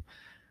right, cool.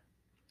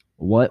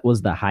 What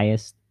was the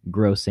highest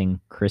grossing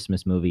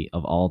Christmas movie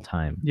of all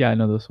time? Yeah, I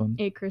know this one.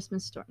 A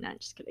Christmas Story. Nah,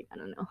 just kidding. I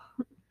don't know.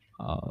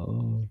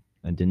 Oh,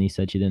 and Denise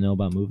said she didn't know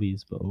about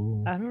movies, but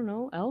oh. I don't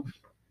know. Elf.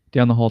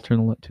 Down the hall,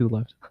 turn to the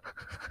left.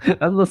 That's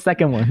the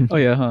second one. Oh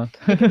yeah, huh?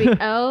 It could be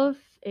Elf,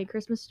 A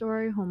Christmas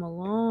Story, Home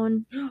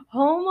Alone.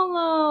 Home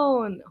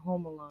Alone.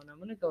 Home Alone. I'm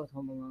gonna go with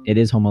Home Alone. It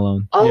is Home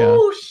Alone.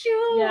 Oh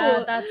shoot!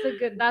 Yeah, that's a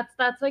good. That's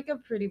like a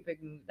pretty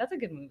big movie. That's a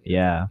good movie.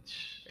 Yeah,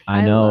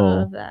 I know.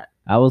 love that.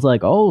 I was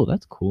like, oh,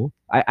 that's cool.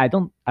 I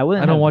wouldn't. I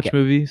don't have watch gue-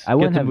 movies. I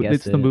wouldn't Get have the, guessed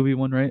It's the it. movie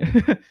one, right?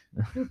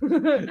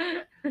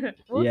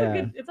 Well,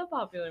 Yeah. it's a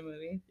popular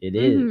movie. It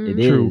is. Mhm.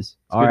 It True. is. It's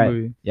a All good right.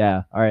 movie.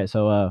 Yeah. All right.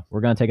 So we're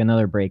gonna take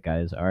another break,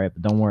 guys. All right,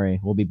 but don't worry,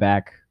 we'll be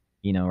back.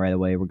 Right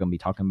away. We're gonna be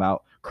talking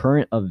about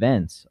current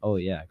events. Oh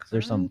yeah, because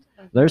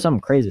there's some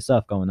crazy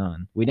stuff going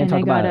on. We didn't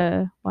talk about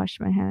it. wash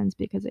my hands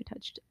because I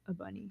touched a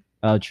bunny.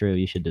 Oh, true.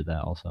 You should do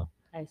that also.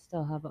 I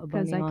still have a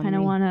Because bunny I on kind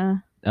of me. want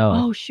to.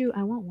 Oh. Oh shoot!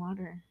 I want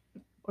water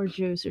or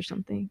juice or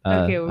something.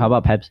 Okay, How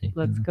about Pepsi?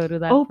 Let's go to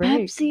that. Oh,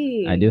 break.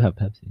 Pepsi! I do have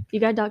Pepsi. You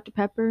got Dr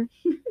Pepper,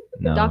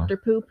 No. Dr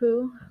Poo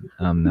Poo.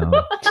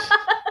 No.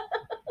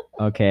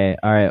 Okay.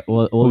 All right.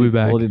 We'll be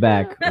back. We'll be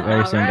back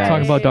very soon, guys.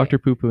 Talk about Right. Dr.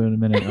 Poo Poo in a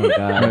minute. Oh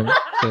God. Right,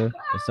 so-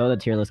 The soda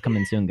tier list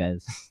coming soon,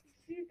 guys.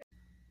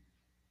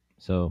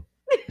 So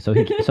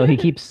so he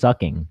keeps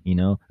sucking, you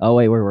know. Oh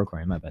wait, we're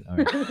recording. My bad. All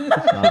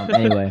right.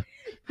 Anyway,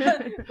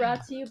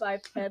 Brought to you by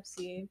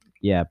Pepsi.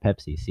 yeah,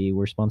 Pepsi. See,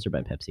 we're sponsored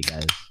by Pepsi,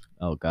 guys.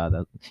 Oh god,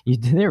 you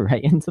did it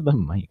right into the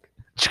mic.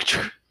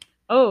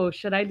 Oh,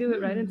 should I do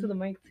it right into the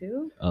mic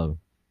too? Oh,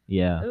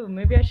 yeah. Oh,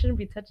 maybe I shouldn't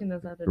be touching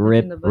this after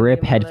Rip, touching the boogie rip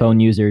in my headphone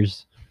leg.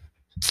 users.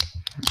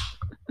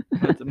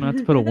 I'm gonna have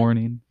to put a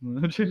warning.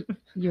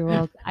 You're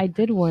welcome. I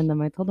did warn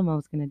them. I told them I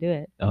was gonna do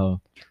it. Oh,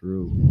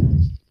 true.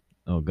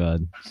 Oh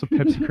god, It's a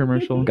Pepsi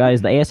commercial.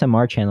 guys, the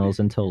ASMR channel is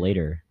until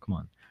later. Come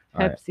on.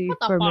 All right. Pepsi What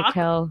the for fuck?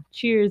 Mikkel.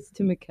 Cheers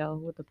to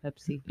Mikkel with the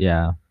Pepsi.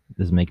 Yeah,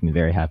 this is making me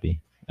very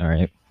happy. All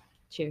right.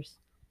 Cheers.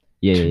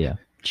 Yeah.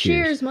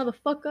 Cheers,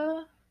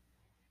 motherfucker.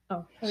 Oh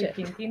Are you shit.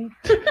 drinking?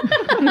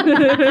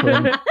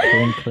 Clink,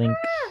 clink, clink.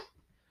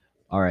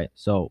 All right,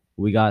 so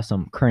we got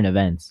some current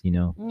events. You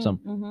know,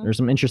 Mhm. there's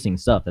some interesting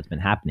stuff that's been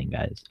happening,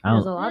 guys. I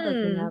There's a don't, lot that's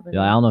been Mm. happening.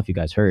 yeah, I don't know if you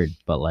guys heard,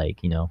 but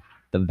like, you know,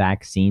 the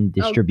vaccine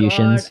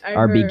distributions God, I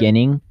are heard.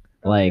 beginning.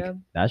 Oh, Like, yeah.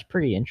 that's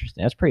pretty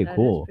interesting. That's pretty That is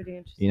cool. pretty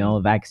interesting. You know,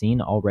 a vaccine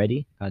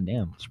already. God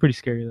damn. It's pretty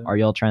scary though. Are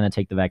y'all trying to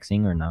take the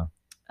vaccine or no?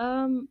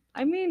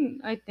 I mean,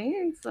 I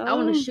think so. I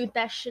want to shoot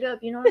that shit up.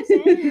 You know what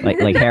I'm saying?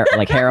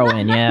 Like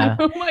heroin, yeah.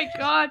 Oh my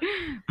god.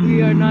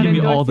 We are not Give me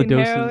all the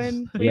endorsing doses.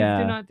 heroin. Please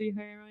Yeah. do not do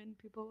heroin,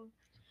 people.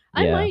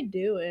 I Yeah. might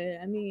do it.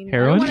 I mean,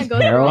 Heroin? I don't want to go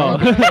through Heroin? all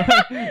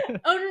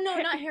the. Oh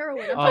no, not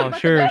heroin. I'm Oh, talking about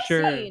sure, the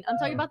sure. vaccine. I'm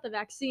talking about the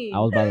vaccine. I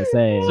was about to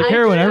say. It's like I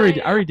heroin. tried.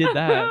 I already did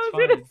that. I It's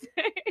was gonna fine.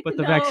 say. But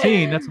the No.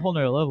 vaccine, that's a whole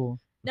nother level.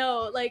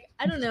 No, like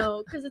I don't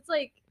know, cause it's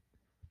like.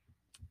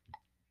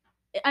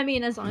 I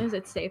mean, as long as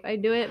it's safe, I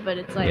do it. But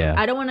it's like Yeah.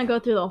 I don't want to go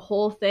through the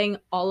whole thing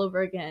all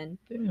over again.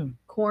 Damn.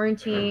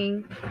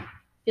 Quarantine,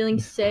 feeling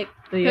sick.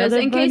 The Because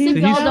other in case buddy-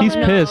 if So y'all don't he's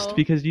know, pissed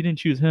because you didn't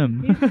choose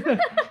him.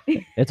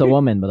 It's a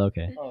woman, but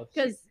okay.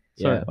 because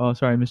Sorry. Yeah. Oh,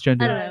 sorry, I misgendered.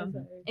 don't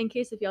know. In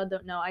case if y'all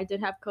don't know, I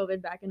did have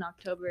COVID back in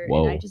October,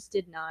 Whoa. and I just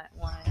did not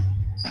want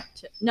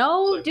to.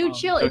 No, dude,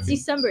 chill. It's joking.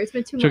 December. It's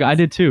been 2 months. Joke, I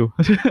did too.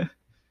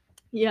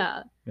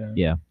 Yeah.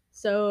 Yeah.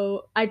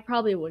 So I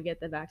probably would get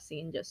the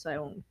vaccine just so I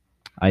won't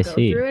I go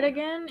see. through it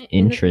again. in the future.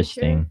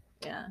 Interesting.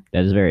 Yeah.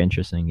 That is very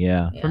interesting.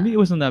 Yeah. Yeah. For me, it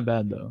wasn't that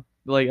bad though.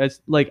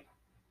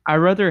 I'd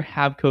rather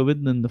have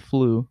COVID than the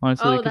flu,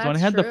 honestly. Oh, Because when I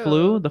that's had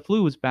true. the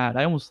flu was bad.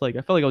 I felt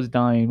like I was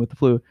dying with the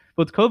flu.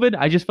 But with COVID,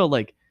 I just felt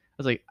like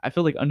I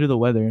felt like under the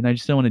weather, and I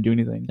just didn't want to do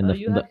anything. And Oh, the-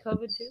 you had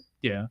COVID too?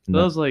 Yeah, And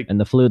that was like And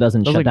the flu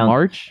doesn't that was shut like down.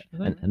 March. I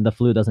think. And the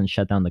flu doesn't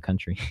shut down the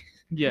country.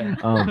 Yeah.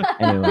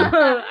 Anyway,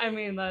 I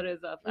mean, that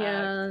is a fact.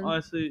 Yeah.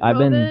 Honestly, I've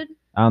been- COVID?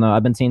 I don't know.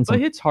 I've been seeing but some.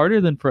 it hits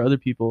harder than for other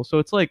people. So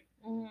it's like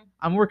Mhm.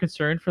 I'm more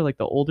concerned for like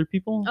the older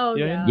people. Oh,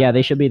 You know what I mean? yeah. Yeah,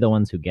 they should be the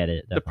ones who get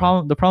it. The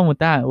definitely. problem with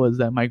that was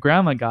that my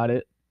grandma got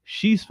it.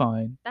 She's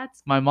fine.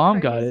 That's My mom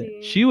got it.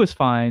 Crazy. She was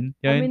fine.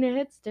 You know I what I mean? mean, it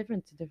hits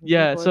different to different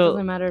Yeah, people. so it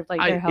doesn't matter if like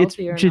they're it's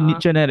healthy or not.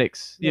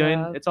 genetics. You know what I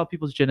mean? Yeah. It's all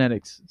people's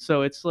genetics.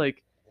 So it's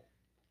like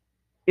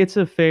it's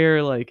a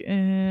fair like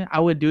I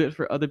would do it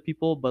for other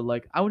people, but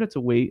like I would have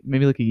to wait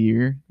maybe like a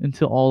year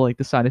until all like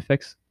the side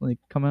effects like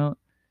come out.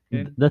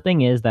 Yeah. The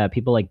thing is that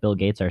people like Bill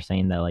Gates are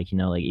saying that like, you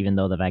know, like even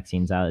though the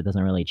vaccine's out, it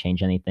doesn't really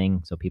change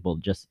anything. So people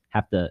just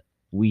have to.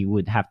 We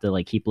would have to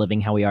like keep living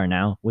how we are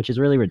now, which is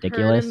really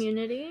ridiculous. herd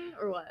immunity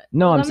or what?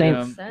 No, I'm That saying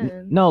makes sense.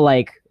 no,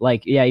 like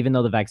yeah, even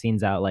though the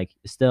vaccine's out, like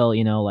still,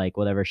 you know, like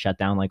whatever shut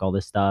down like all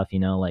this stuff, you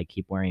know, like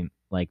keep wearing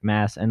like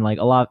masks and like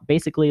a lot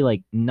basically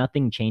like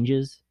nothing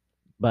changes,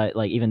 but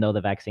like even though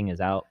the vaccine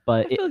is out, I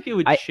but feel like it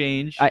would I-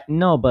 change. I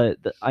no, but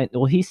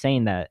well he's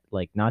saying that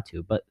like not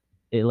to, but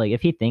it, like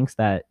if he thinks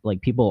that like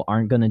people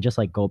aren't gonna just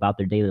like go about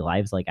their daily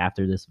lives like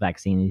after this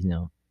vaccine is, you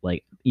know,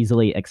 like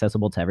easily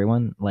accessible to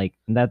everyone, like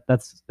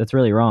that's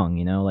really wrong,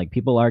 you know, like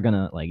people are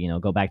gonna like, you know,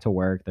 go back to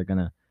work, they're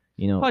gonna,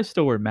 you know, Probably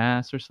still wear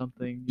masks or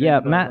something.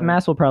 yeah, but, like,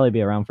 masks will probably be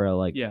around for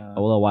like Yeah.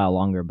 a little while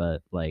longer,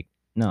 but like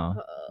no,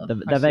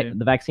 the I see.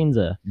 the vaccine's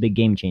a big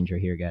game changer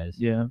here, guys.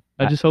 Yeah.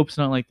 I I- just hope it's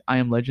not like I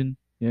Am Legend.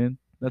 Yeah.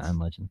 That's I'm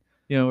legend.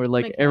 you know, where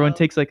like Like everyone how-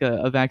 takes like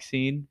a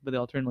vaccine, but they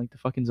all turn like to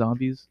fucking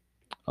zombies.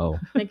 Oh,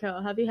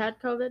 Mikkel, have you had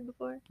COVID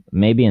before?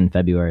 maybe in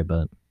February,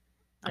 but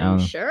I Are don't you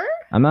know. sure?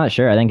 I'm not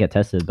sure. I didn't get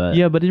tested, but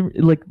Yeah, but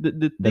like the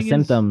the thing is-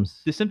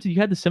 symptoms. the symptoms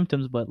you had the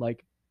symptoms, but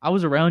like I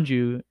was around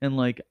you and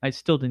like I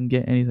still didn't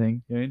get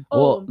anything. You know what I mean?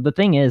 Well, Oh. the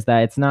thing is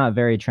that it's not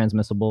very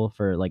transmissible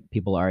for like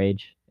people our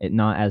age. It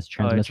not as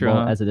transmissible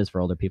huh? as it is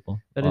for older people.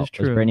 That Well, is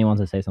does true. Brittany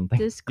wants to say something?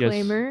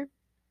 Disclaimer: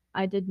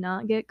 I did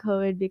not get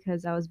COVID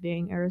because I was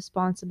being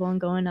irresponsible and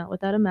going out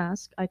without a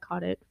mask. I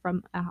caught it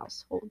from a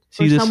household.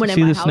 See or this someone in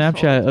see my the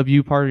Snapchat household. of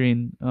you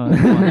partying.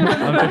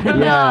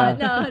 Yeah,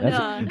 no,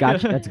 That's no.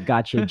 gotcha. That's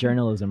gotcha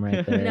journalism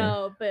right there.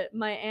 No, but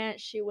my aunt,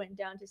 she went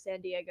down to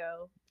San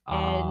Diego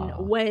Ah.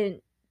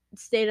 and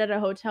stayed at a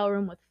hotel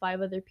room with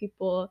 5 other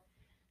people.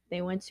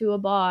 They went to a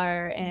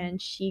bar,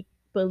 and she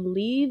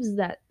believes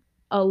that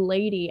a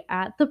lady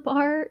at the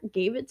bar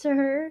gave it to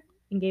her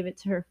and gave it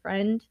to her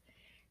friend.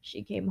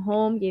 She came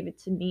home, gave it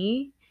to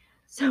me.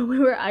 So we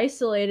were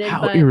isolated.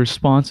 How but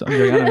irresponsible! I'm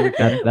like,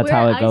 I don't know. That's we're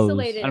how it goes.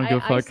 isolated. I don't give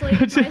a fuck.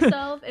 isolated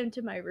myself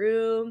into my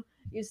room.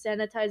 use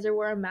sanitizer,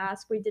 wear a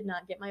mask. We did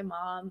not get my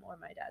mom or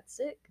my dad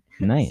sick.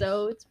 Nice.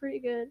 So it's pretty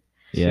good.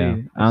 Yeah,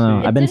 See, I don't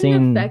know. see. It I've been didn't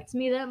seeing. affect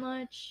me that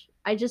much.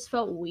 I just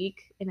felt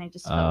weak and I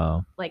just felt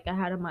Oh, like I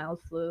had a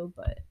mild flu.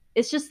 But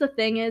it's just the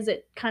thing is,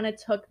 it kind of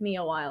took me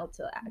a while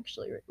to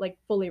actually like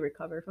fully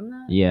recover from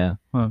that. yeah.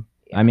 Huh.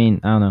 Yeah. I mean,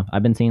 I don't know.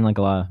 I've been seeing like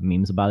a lot of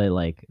memes about it,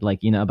 like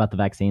about the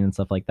vaccine and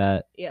stuff like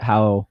that. Yeah.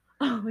 How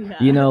Oh yeah.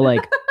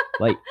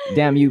 like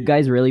damn, you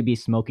guys really be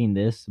smoking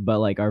this, but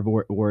like are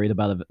worried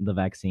about the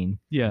vaccine.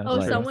 Yeah. Oh,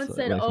 Like, someone it's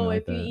said, like something "Oh,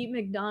 like if you that. eat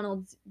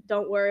McDonald's,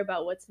 don't worry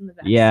about what's in the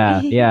vaccine."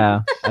 Yeah,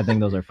 yeah. I think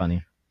those are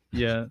funny.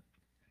 Yeah.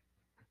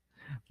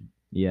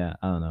 Yeah,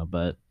 I don't know,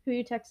 but Who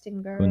you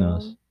texting, girl? Who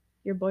knows?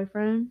 Your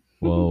boyfriend?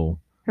 whoa.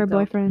 Her Don't.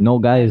 boyfriend? No,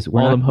 guys, we're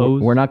All not. them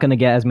hoes. We're not gonna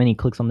get as many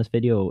clicks on this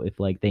video if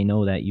like they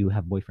know that you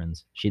have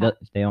boyfriends. They don't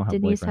have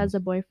Denise boyfriends. has a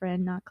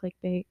boyfriend, not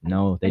clickbait.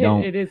 No, they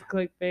don't. It is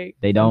clickbait.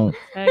 They don't.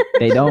 Heck.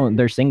 They don't.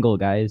 They're single,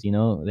 guys. You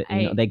know,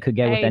 Hey, they could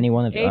get with hey, any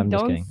one of you. hey, I'm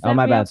just don't kidding. set Oh,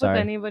 my me bad. up with Sorry.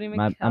 anybody, I'm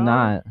Mikkel.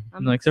 not.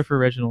 No, except for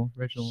Reginald.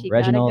 Reginald. She got a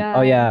Reginald. guy.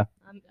 Oh yeah.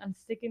 I'm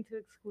sticking to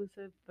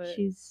exclusive, but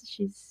She's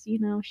she's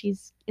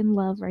in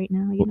love right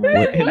now. You know.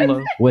 With, In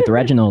love. with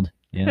Reginald.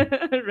 Yeah.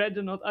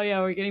 Reginald. Oh yeah,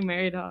 we're getting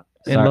married, huh?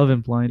 In Sorry. love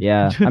and blind.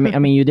 Yeah. I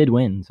mean, you did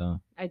win, so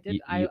I did.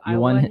 You- I you I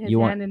won- won his you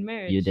won- hand in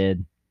marriage. you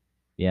did.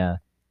 Yeah,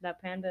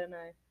 That panda and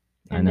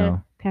I. I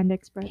know. Panda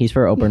Express. He's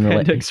for open Panda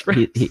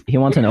relationship. Express. He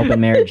wants an open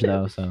marriage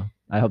though, so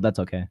I hope that's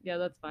okay. Yeah,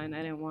 that's fine.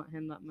 I didn't want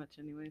him that much,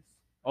 anyways.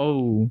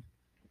 Oh.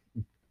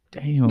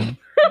 Damn.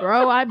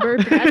 Bro, I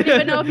burped. I don't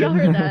even know if y'all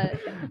heard that.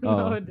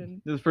 Oh. No, it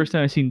didn't. This is the first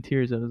time I've seen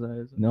tears out of his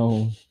eyes.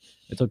 No,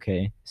 it's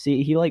okay.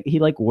 See, he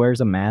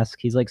wears a mask.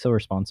 He's like so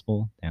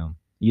responsible. Damn,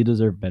 you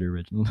deserve better,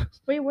 Reginald.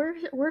 Wait, where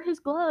are his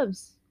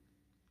gloves?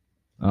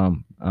 I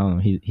don't know.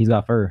 He's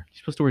got fur. You're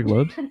supposed to wear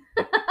gloves?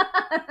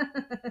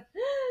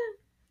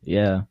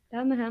 Yeah.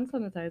 And the hand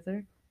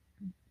sanitizer.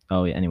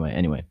 Oh yeah. Anyway.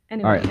 Anyway,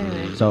 Alright.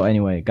 anyway. So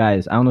anyway,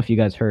 guys, I don't know if you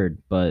guys heard,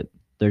 but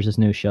there's this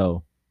new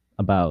show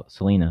about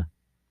Selena.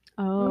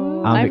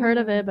 Oh, I don't I've think- heard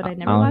of it, but I I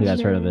never don't know if watched you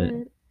guys heard of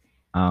it.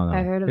 I don't know.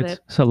 I heard of It's it.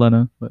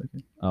 Selena. But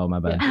okay. Oh my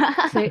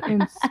bad. Say it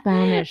in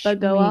Spanish. But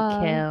go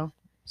on. Mikkel.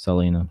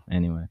 Selena.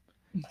 Anyway.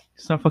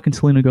 It's not fucking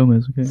Selena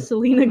Gomez, okay?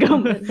 Selena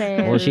Gomez.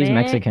 Well, she's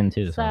Mexican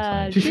too, so it's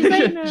fine.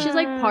 She's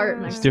like part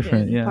It's Mexican,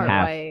 different, yeah. part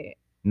Half. white.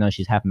 No,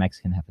 she's half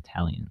Mexican, half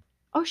Italian.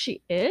 Oh,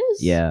 she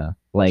is. Yeah.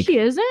 Like she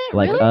isn't.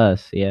 like really?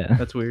 us. Yeah.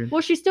 That's weird.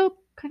 Well, she's still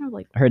kind of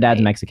like Her dad's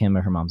white. Mexican,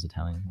 but her mom's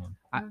Italian.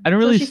 Yeah. I don't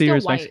So really she's see her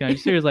as still white. Mexican. I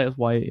just see her as like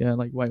white, yeah,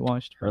 like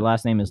whitewashed. Her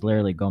last name is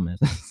literally Gomez.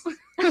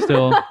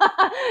 Still,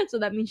 So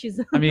that means she's.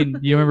 I mean,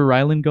 you remember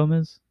Rylan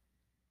Gomez?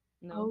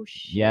 No. Oh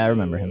shit. Yeah, I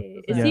remember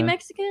him. Is Yeah. he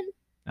Mexican?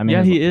 I mean,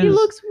 Yeah, he his- is. He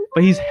looks.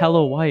 But he's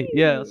hella white.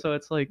 Yeah, so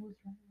it's like,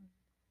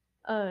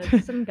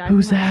 Some guy.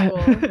 who's from high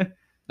that? school.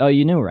 Oh,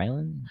 you knew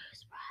Rylan?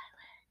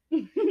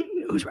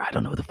 Who's right? I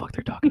don't know what the fuck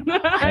they're talking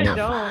about. I Yeah.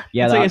 don't.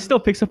 Yeah, It's like that- it still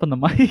picks up on the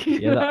mic.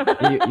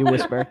 yeah. You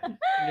whisper.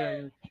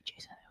 Yeah, Hey,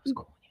 Jason, it was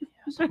cool.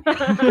 Sorry,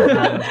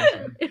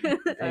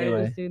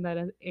 Anyway. just doing that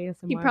as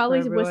ASMR. He for probably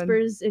everyone.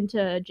 whispers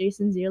into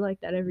Jason's ear like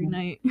that every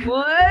night.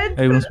 What?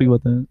 Hey, we don't speak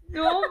about that.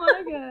 Oh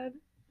my god.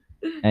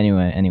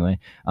 Anyway.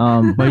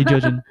 Why are you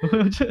judging?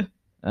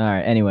 All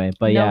right. Anyway,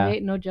 but no yeah,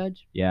 hate, no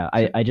judge. yeah.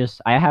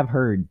 I have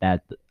heard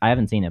that I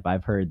haven't seen it, but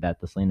I've heard that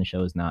the Selena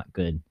show is not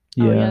good.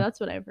 Oh yeah, yeah. that's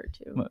what I've heard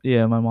too.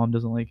 Yeah, my mom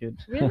doesn't like it.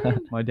 Really?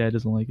 My dad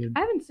doesn't like it. I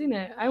haven't seen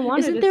it. I wanted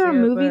Isn't to there a see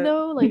it, movie but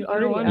though, like I don't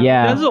already want out? to.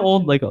 Yeah. That's an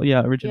old, like,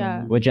 yeah, original. Yeah.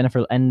 movie. With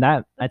Jennifer, and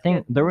that I That's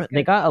think good. there That's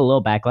they good. got a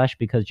little backlash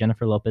because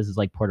Jennifer Lopez is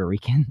like Puerto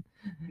Rican.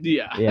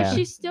 Yeah. Yeah. But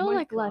she's still My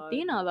like God.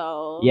 Latina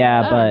though. Yeah,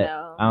 I don't but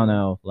know. I don't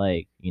know,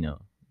 like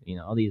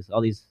all these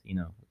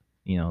Latina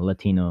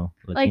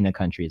Like,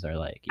 countries are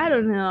like. I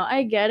don't know.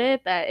 I get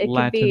it that it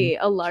could be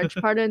a large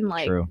part in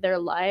like True. their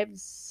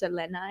lives,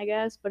 Selena, I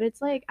guess. But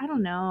it's like I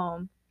don't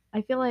know.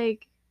 I feel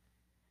like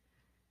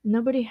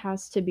nobody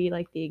has to be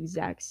like the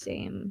exact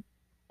same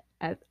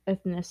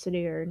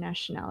ethnicity or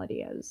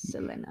nationality as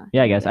Selena.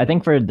 Yeah, I guess. I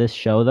think for this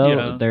show though,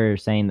 Yeah. they're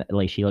saying that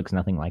like she looks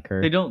nothing like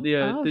her. They don't.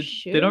 Yeah. Oh, they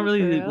shoot, don't for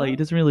really real? like. It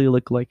doesn't really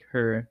look like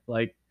her.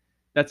 Like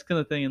that's kind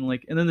of thing. And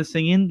like, and then the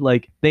singing,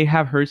 like they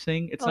have her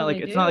sing. It's not like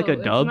it's not like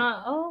a dub.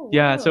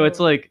 Yeah. So it's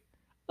whoa. like,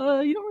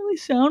 you don't really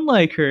sound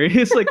like her.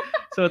 It's like,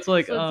 so it's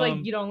like, So it's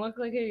like you don't look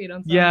like her. You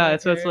don't. Sound yeah.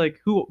 Like So it's her. like,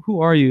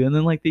 who are you? And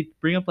then like they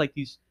bring up like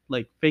these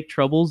like fake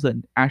troubles that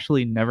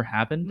actually never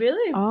happened,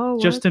 Really. Oh,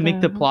 just what to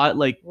make the plot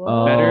like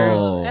Whoa. better.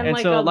 Oh. And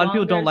like, so a lot of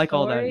people don't longer like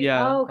all that. story?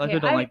 Yeah. Oh, A lot of okay.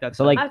 people don't like that.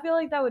 So, like- I feel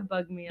like that would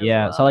bug me. As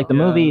Yeah, well. so like the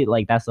Yeah. movie,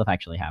 like that stuff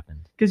actually happened.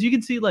 because you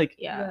can see like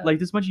Yeah. like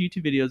there's a bunch of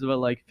YouTube videos about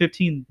like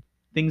 15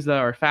 things that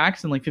are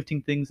facts and like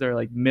 15 things that are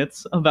like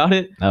myths about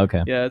it.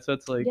 Okay. Yeah, so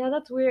it's like Yeah,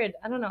 that's weird.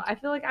 I don't know. I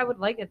feel like I would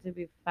like it to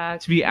be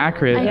fact. To be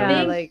accurate. I Yeah.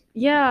 think, like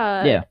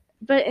yeah. Yeah.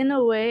 But in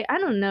a way, I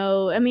don't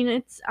know. I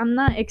mean, I'm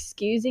not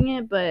excusing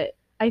it, but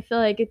I feel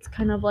like it's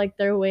kind of like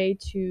their way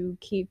to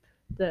keep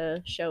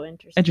the show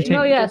interesting. Entertaining.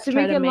 Oh, yeah, Just to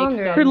try make it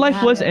longer. them- Her life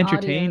have was an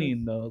entertaining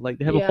audience. though. Like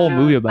they have a whole Yeah,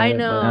 movie about I it.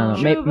 know. I don't know.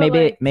 True, May- but,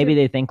 maybe like, maybe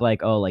to- they think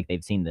like, oh, like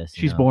they've seen this.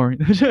 you She's know? boring.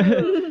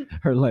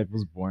 Her life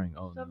was boring.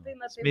 Oh no. Something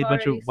that they've made a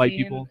bunch of already white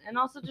seen, people. and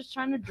also just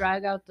trying to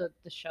drag out the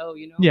show,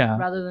 Yeah.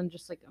 rather than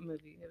just like a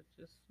movie. It was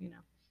just,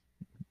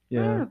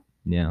 Yeah.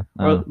 Yeah.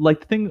 Or like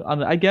the thing,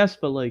 I guess,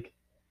 but like,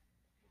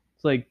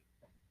 it's like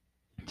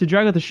to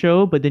drag out the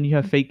show, but then you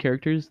have fake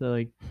characters that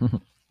like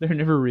they're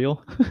never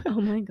real.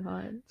 Oh my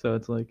god. So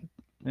it's like,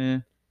 eh.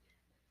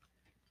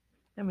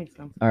 that makes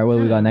sense. All right, what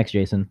do we got Hmm. next,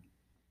 Jason?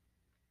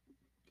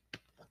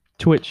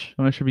 Twitch.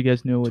 I'm not sure if you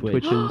guys know what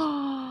Twitch. Twitch is.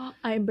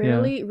 I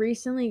barely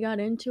recently got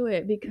into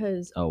it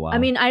because Oh wow. I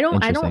mean I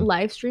don't Interesting.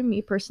 live stream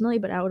me personally,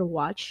 but I would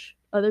watch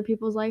other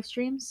people's live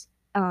streams.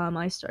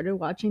 I started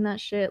watching that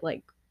shit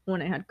like when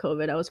I had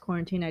COVID. I was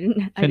quarantined.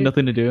 I Had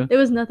nothing to do. There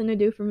was nothing to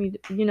do for me,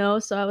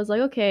 so I was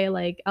like, okay,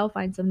 like I'll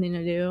find something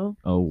to do.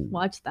 Oh,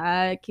 Watch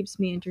that. It keeps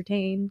me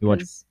entertained. You watch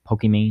 'cause-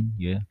 Pokemon?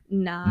 Yeah.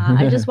 Nah,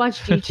 I just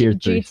watch Tier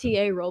three, so.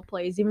 GTA role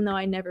plays, even though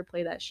I never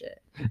play that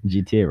shit.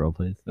 GTA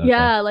roleplays. Okay.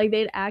 Yeah, like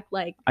they'd act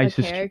like I a used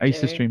to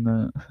character. stream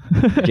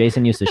that.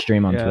 Jason used to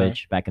stream on Yeah.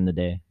 Twitch back in the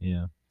day.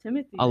 Yeah.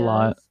 Timothy A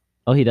lot. does.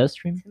 Oh, he does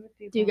stream.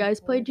 Timothy Do you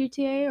guys play Baldwin.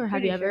 GTA or have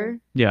Pretty you sure. ever?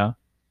 Yeah.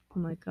 Oh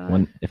my god.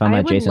 When if I'm I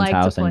at would Jason's like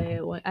house to and play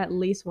it at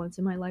least once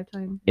in my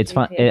lifetime. it's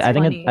fun. GTA, it's I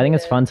think funny. I think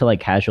it's fun to like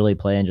casually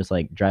play and just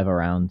like drive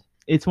around.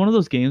 It's one of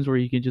those games where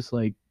you can just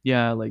like,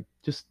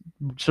 just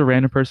a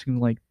random person can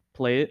like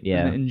play it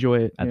Yeah. and enjoy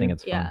it. I think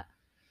it's fun. Yeah.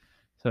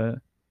 So,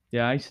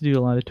 yeah, I used to do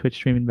a lot of Twitch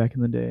streaming back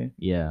in the day.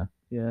 Yeah.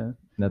 Yeah.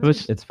 That's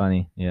was- it's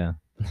funny. Yeah.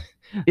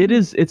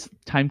 It's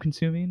time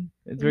consuming.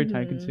 It's very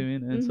time Mhm. consuming.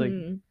 And it's like,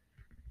 Mhm.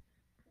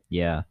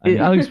 Yeah.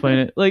 I'll explain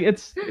it. Like,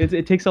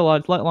 it takes a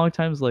lot. It's a long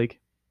times, like,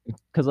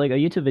 Because like a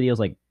YouTube video is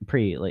like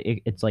pretty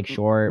like it's like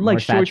short, Like more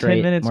short, 10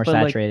 saturated, minutes, more but,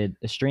 like, saturated.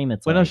 A stream,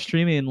 it's when I like was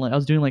streaming, like I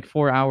was doing like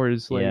 4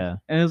 hours, like, Yeah.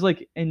 and it was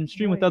like and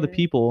stream with other Right.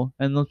 people,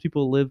 and those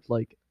people lived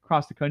like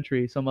across the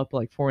country, so I'm up at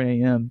like 4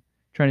 a.m.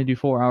 trying to do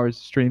 4 hours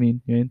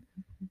streaming. You know?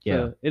 yeah,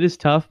 So it is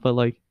tough, but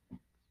like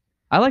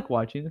I like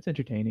watching. It's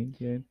entertaining.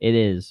 You know? it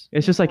is.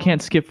 It's just I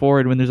can't skip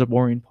forward when there's a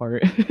boring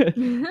part.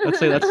 I'd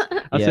say that's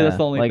the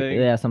only like, thing.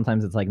 Yeah,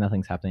 sometimes it's like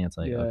nothing's happening. It's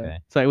like Yeah. okay.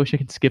 So I wish I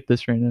could skip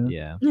this right now.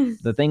 Yeah.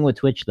 The thing with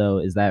Twitch though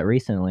is that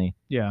recently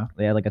Yeah.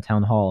 they had like a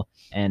town hall,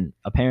 and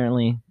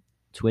apparently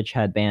Twitch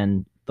had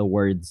banned the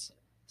words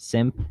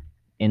simp,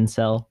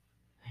 incel,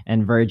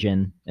 and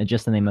virgin, and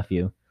just to name a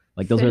few.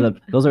 Like those are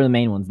the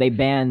main ones. They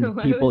banned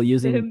Why people was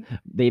using Sim-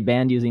 they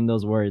banned using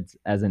those words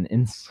as an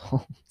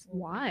insult.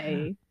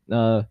 Why?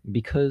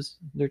 Because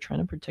they're trying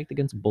to protect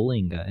against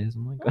bullying, guys.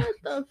 I'm like,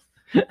 What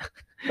the?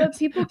 But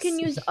people can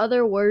use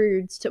other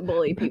words to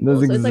bully people.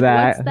 That's so it's like,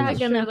 exact- what's that That's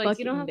gonna true, like, fucking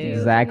you don't have to do? use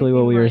exactly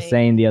what we anything were like-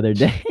 saying the other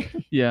day.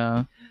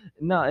 Yeah.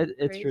 No, it's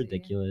Crazy.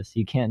 ridiculous.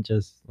 You can't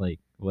just like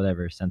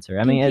whatever censor.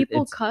 I Can mean,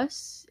 people it's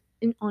cuss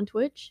on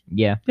Twitch?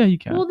 yeah. Yeah, you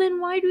can. Well, then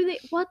why do they?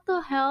 What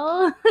the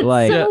hell? It's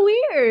Like- so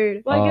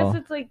weird. Well, I Oh.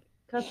 guess it's like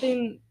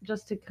cussing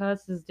just to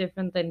cuss is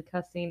different than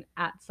cussing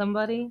at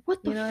somebody.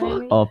 What the you know fuck? What I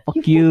mean? Oh, fuck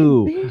fucking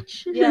you.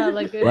 bitch. Yeah,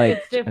 like, Like,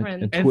 it's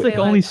different. and And it's like Say,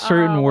 only "Oh,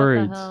 certain what the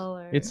words. hell,"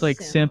 or- It's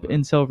like Simp. simp,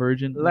 incel,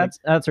 virgin. That's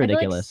I feel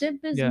ridiculous. like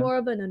simp is Yeah. more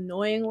of an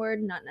annoying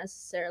word, not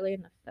necessarily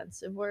an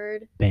offensive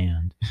word.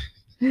 Banned.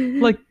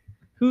 like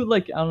who I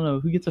don't know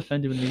who gets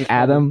offended when they get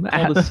Adam. called a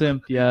Adam.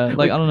 simp. Yeah.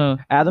 Like I don't know.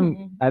 Adam,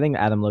 Mhm. I think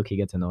Adam Loki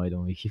gets annoyed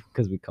when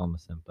because we call him a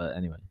simp. But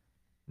anyway,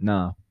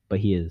 no, but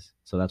he is.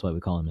 So that's why we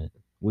call him it.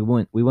 We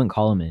wouldn't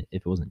call him it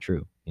if it wasn't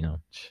true. You know,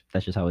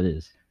 that's just how it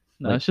is.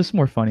 No, Like- it's just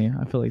more funny.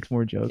 I feel like it's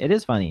more joke. It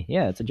is funny.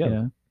 Yeah, it's a joke.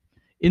 Yeah.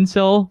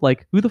 Incel,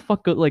 like who the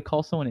fuck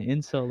call someone an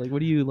incel? Like what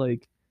do you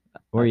like?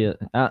 Or you,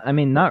 I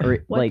mean, not What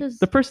like does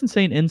The person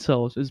saying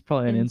incels is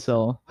probably an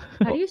incel.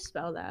 how do you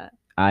spell that?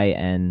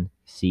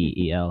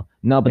 INCEL.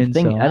 No, but the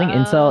thing, Incel. I think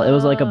incel. It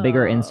was like a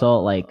bigger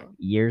insult like Oh.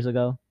 years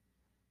ago.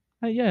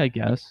 Yeah, I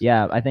guess.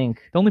 Yeah, I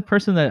think. The only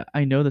person that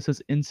I know that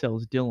says incel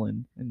is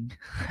Dylan. And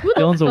Who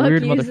the Dylan's a fuck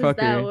weird uses motherfucker.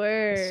 that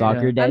word?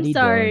 Soccer Yeah. daddy. I'm Dylan.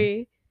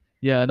 sorry,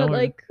 yeah, no but one-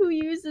 like, who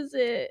uses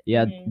it?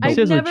 Yeah, Mhm. I've I've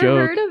says a never joke.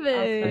 heard of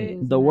it.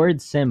 Outside. the word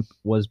simp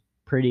was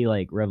pretty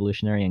like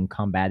revolutionary in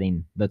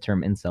combating the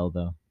term incel,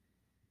 though.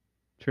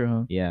 true,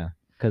 huh? Yeah,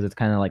 because it's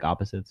kind of like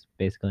opposites,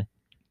 basically.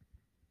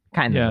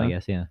 Kind of, Yeah. I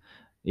guess. Yeah,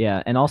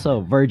 yeah, and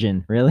also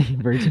virgin. Really,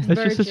 virgin.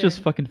 It's just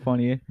Virgin. fucking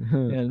funny.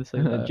 Yeah, it's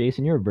like that.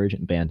 Jason, you're a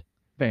virgin. Band.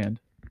 Band.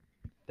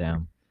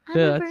 Damn. I'm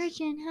Yeah, a that's-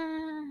 virgin.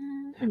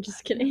 Huh? I'm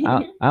just kidding.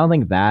 I don't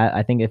think that.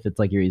 I think if it's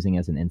like you're using it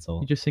as an You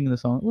insult. just singing the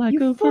song like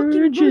you a fucking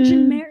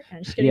virgin. Mary.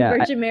 I'm just kidding. Yeah,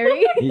 Virgin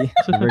Mary. Yeah,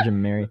 Virgin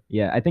Mary.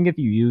 Yeah, I think if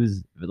you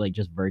use like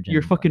just virgin.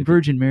 You're fucking if you-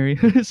 virgin, Mary.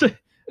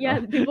 Yeah,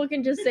 people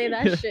can just say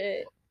that Yeah.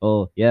 shit.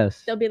 Oh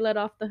yes, They'll be let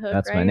off the hook.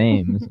 that's right? my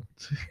name.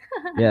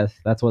 Yes,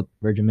 that's what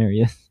Virgin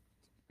Mary is.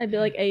 I'd be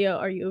like, "Hey yo,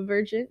 are you a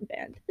virgin?"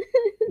 Band.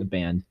 The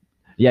band.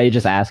 Yeah, you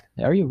just ask,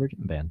 "Are you a virgin?"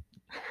 Band.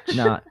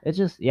 No, it's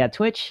just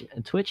Twitch.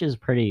 Twitch is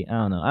pretty. I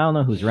don't know. I don't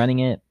know who's running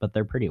it, but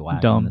they're pretty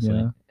whack. Dumb, honestly.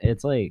 yeah.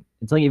 It's like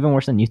even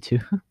worse than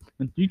YouTube.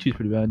 YouTube's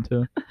pretty bad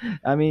too.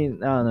 I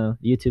mean, I don't know.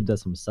 YouTube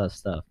does some sus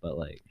stuff, but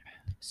like,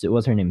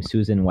 what's her name?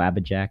 Susan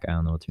Wabajak. I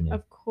don't know what's her name.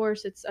 Of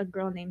course, it's a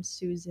girl named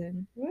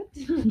Susan. What?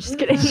 I'm just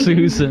kidding.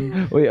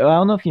 Susan. Wait, I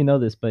don't know if you know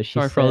this, but she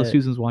Sorry for all the said-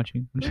 Susans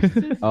watching.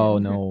 Oh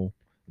no,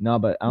 no,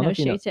 but I don't know No if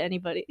you know. shade to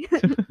anybody.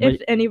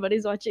 If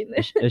anybody's watching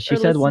this. She or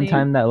said one listening.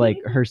 time that like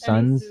her Any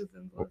sons Susans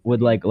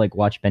would listening. like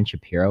watch Ben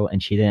Shapiro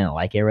and she didn't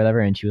like it or whatever,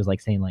 and she was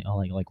like saying like, oh,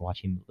 like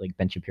watching like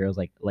Ben Shapiro's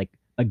like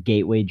a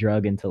gateway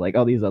drug into like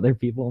all these other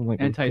people. I'm like,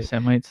 okay.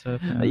 Anti-Semite stuff.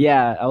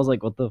 Yeah, I was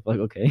like, what the fuck?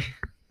 Okay.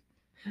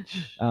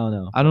 I don't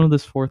know. I don't know what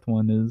this fourth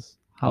one is.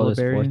 Oh, this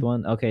Halle fourth Berry.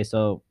 one. Okay,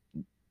 so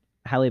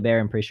Halle Berry,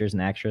 I'm pretty sure, is an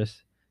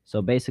actress.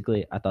 So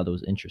basically, I thought it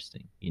was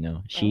interesting. You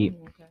know, she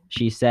Oh, okay.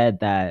 she said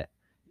that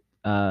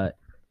I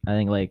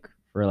think like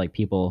for like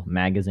People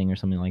magazine or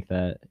something like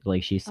that,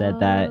 like she said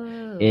that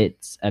Oh.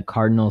 it's a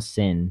cardinal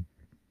sin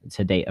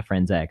to date a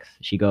friend's ex.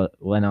 She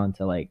went on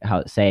to like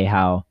how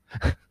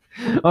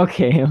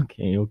okay.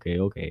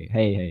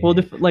 Hey. Well,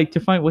 hey. like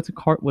define what's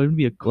what would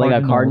be a Like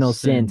cardinal a cardinal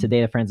sin to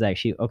date a friend's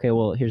ex.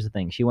 Well, here's the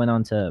thing. She went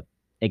on to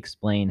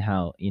explain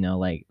how, you know,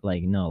 like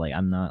no, like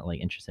I'm not like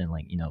interested in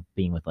like, you know,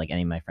 being with like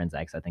any of my friends'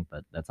 ex. I think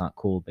that's not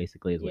cool,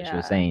 basically, is what she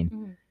was Yeah. saying.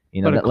 Mhm.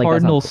 You know, But a that, like,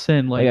 that's not cardinal cool.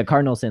 sin, Like a like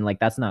cardinal sin, like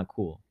that's not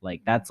cool.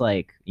 Like that's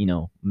like, you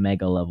know,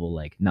 mega level,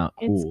 like not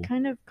cool. It's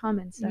kind of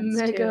common sense.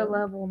 Mega too.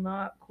 level,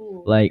 not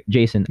cool. Like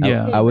Jason,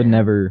 Yeah. I would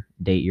never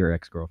date your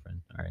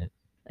ex-girlfriend. All right.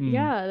 Mm.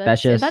 Yeah,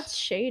 That's that's just-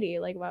 shady.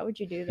 Like, why would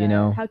you do that? You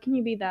know? How can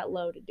you be that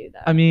low to do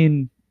that? I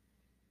mean,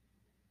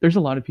 there's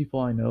a lot of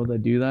people I know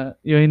that do that.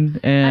 You know, what I mean?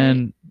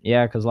 And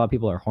Yeah, because a lot of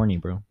people are horny,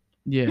 bro.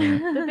 yeah,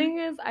 The thing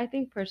is, I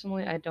think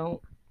personally, I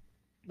don't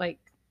like.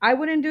 I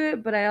wouldn't do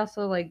it, but I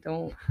also like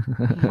don't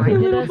mind it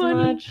Little as bunny.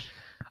 much.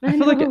 I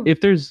feel like know.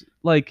 if there's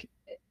like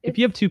if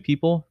you have It's- two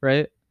people,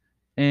 right,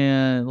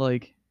 and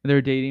like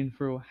they're dating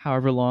for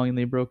however long and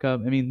they broke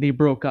up. I mean, they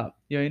broke up.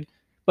 You know what I mean?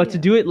 But to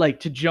Yeah. do it like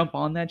to jump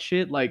on that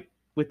shit like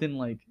within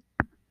like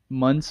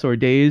months or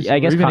days, I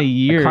guess or even a the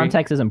year,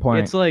 context is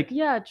important. it's like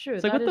yeah, true.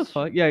 it's like that what the is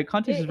true. fuck? Yeah,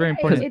 context is very It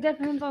important.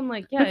 depends on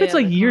like yeah. If it's yeah,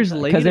 like the years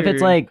context. later, Because if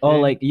it's like, oh,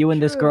 then- like you and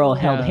this girl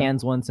True. held Yeah.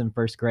 hands once in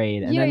first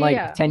grade, and Yeah, then like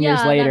yeah. 10 years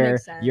Yeah, that later,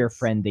 makes your sense.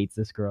 friend dates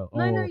this girl.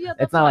 No, oh, yeah, it's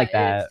that's not like why.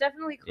 that. It's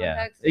definitely Yeah.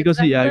 context. It goes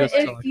to- yeah, it But goes to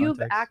if all the you've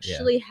context.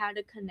 actually had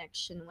a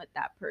connection with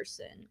that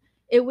person,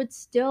 it would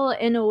still,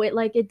 in a way,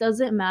 like it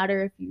doesn't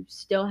matter if you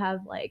still have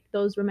like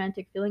those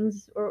romantic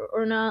feelings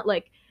or not.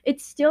 Like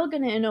it's still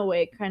gonna, in a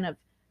way, kind of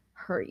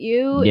hurt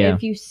you Yeah.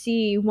 if you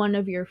see one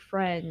of your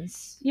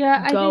friends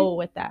Yeah, I go think-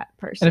 with that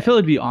person. and I feel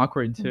it'd be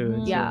awkward too. Mhm.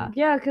 It's Yeah. like-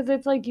 Yeah, because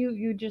it's like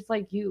you just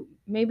like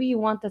maybe you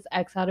want this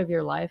ex out of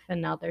your life,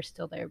 and now they're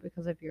still there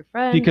because of your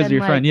friend. because and, your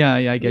like, friend. Yeah,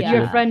 I get Yeah. you.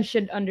 Your friend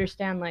should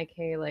understand, like,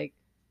 hey, like,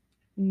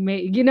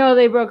 you know,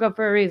 they broke up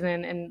for a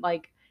reason, and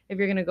like, if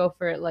you're gonna go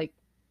for it, like,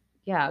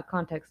 yeah,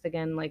 context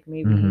again, like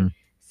maybe Mhm.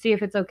 see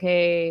if it's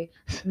okay.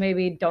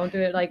 Maybe don't do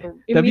it like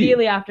be-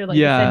 immediately after, like,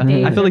 yeah, you said,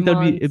 days I feel or like it'd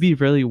months. be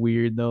really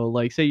weird though.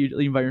 Like, say you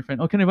invite your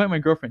friend. Oh, can I invite my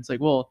girlfriend? It's like,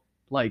 well,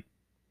 like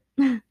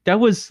that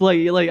was like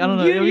I don't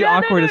know. It'd be Yeah,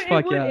 no, awkward no, as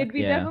fuck. It would, yeah, it'd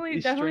be Yeah. definitely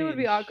Be definitely would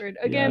be strange. awkward.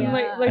 Again, Yeah.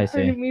 like I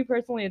for see. me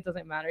personally, it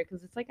doesn't matter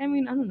because it's like, I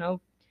mean, I don't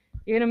know.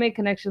 You're gonna make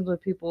connections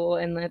with people,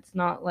 and it's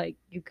not like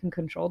you can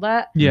control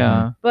that.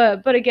 yeah.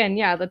 But again,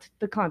 yeah, that's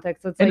the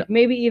context. It's And- like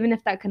maybe even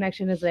if that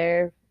connection is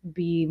there,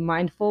 be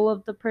mindful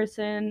of the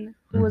person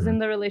who was Mhm. in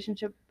the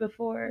relationship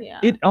before. yeah.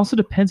 It also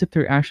depends if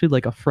they're actually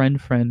like a friend.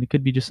 It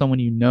could be just someone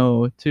you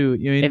know too.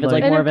 You know, what I mean? If it's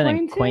like An more of an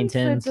acquaintance, it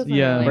acquaintance doesn't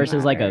Yeah. really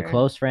versus like a matter.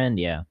 close friend,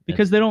 yeah.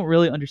 because they don't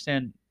really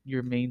understand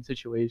your main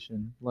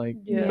situation. Like,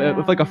 Yeah. but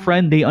if like a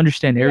friend, they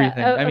understand Yeah,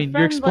 everything. a I mean, friend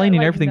you're that, explaining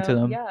like, everything to know-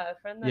 them. Yeah, a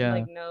friend that Yeah.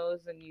 like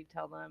knows and you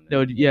tell them. That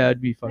would, and- yeah, it'd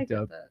be I fucked get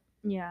up. that.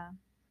 yeah.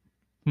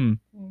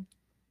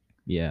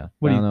 Yeah.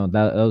 What I do don't know.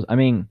 That was, I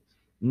mean,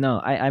 no,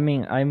 I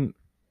mean,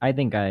 I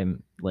think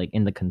I'm like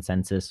in the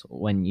consensus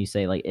when you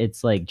say like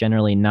it's like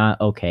generally not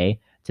okay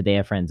to date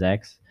a friend's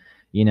ex.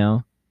 You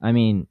know, I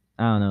mean,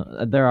 I don't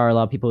know. There are a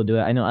lot of people who do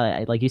it. I know,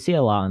 I like you see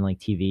a lot on like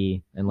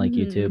TV and like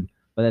Mhm. YouTube,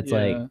 but it's Yeah.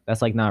 like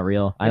that's like not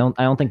real. I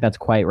don't think that's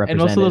quite And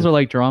representative. most of those are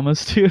like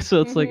dramas too.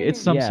 So it's like it's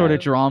Mhm. some sort of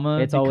Yeah. drama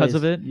It's because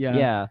of always- it. Yeah.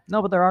 Yeah.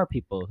 No, but there are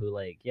people who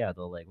like they'll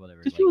like whatever.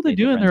 There's like, people that date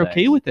do their it and they're friend's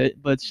okay ex. with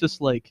it, but it's just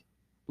like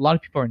a lot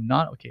of people are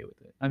not okay with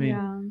it. I mean,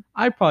 yeah.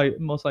 I probably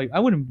most like I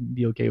wouldn't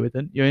be okay with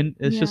it. You know, and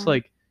it's just Yeah.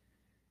 like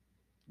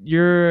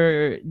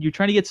you're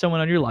trying to get someone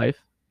on your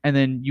life, and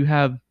then you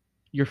have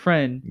your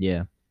friend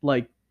Yeah.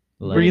 like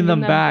Like, bringing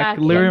them them back, back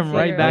luring them into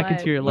right your back life,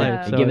 into your yeah. life.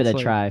 like, So give it it's a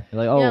like- try.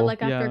 Like, oh, yeah,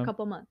 like after yeah. a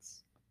couple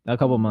months. a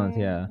couple months.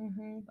 Yeah.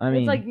 Mhm. I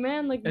mean, it's like,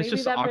 man, like it's maybe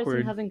just that awkward.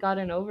 person hasn't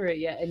gotten over it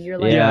yet, and you're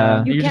like,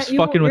 Yeah. you You're can't, just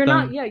fucking with you're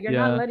them. Not, yeah, you're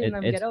Yeah. not letting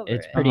them get over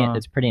it's it. pretty Uh-huh.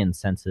 it's pretty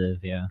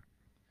insensitive. Yeah.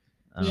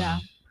 Yeah.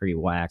 Pretty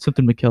whack.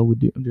 Something Mikkel would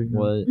do. I'm doing now.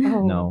 What?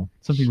 Oh. No.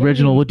 Something Shady-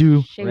 Reginald would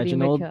do. Shady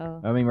Reginald.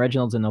 Mikkel. I mean,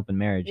 Reginald's an open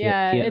marriage. He-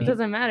 Yeah, he, it he-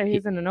 doesn't matter.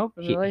 He's in an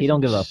open relationship. he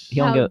don't give up. He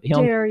don't How give. He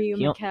don't. dare you,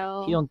 he don't-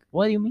 Mikkel? He don't.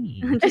 What do you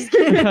mean? I'm just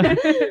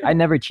kidding. I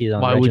never cheated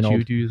on Why Reginald.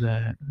 would you do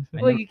that?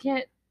 I Well, know- you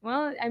can't.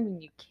 Well, I mean,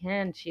 you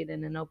can cheat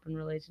in an open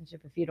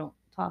relationship if you don't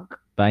talk.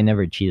 But I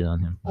never cheated on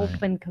him. All right.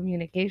 Open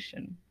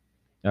communication.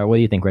 What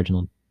do you think,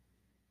 Reginald?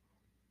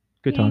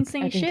 Good He talk. ain't I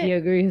saying think shit. he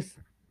agrees.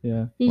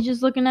 Yeah. He's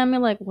just looking at me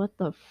like, what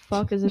the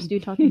fuck is this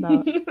dude talking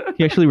about?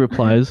 He actually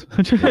replies.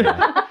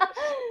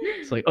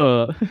 It's like,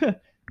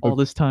 all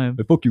this time.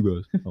 Hey, fuck you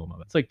guys. Oh my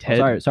bad. It's like Oh,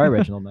 Ted. sorry,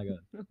 Reginald. My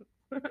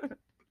God.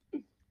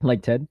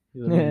 Like Ted.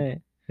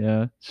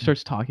 Yeah.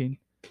 Starts talking.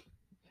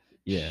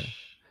 Yeah.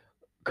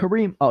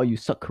 Kareem. Oh, you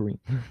suck, Kareem.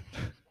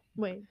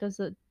 Wait, do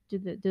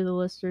the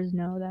listeners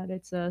know that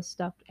it's a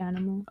stuffed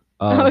animal?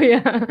 Oh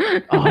yeah.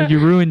 Oh, you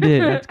ruined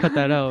it. Let's cut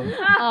that out.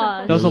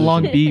 Oh, That was a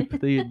long shit. beep.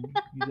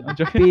 I'm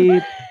joking.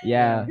 Beep.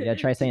 Yeah.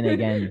 Try saying it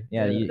again.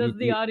 Yeah. Does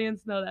the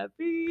audience know that?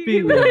 Beep.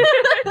 Beep.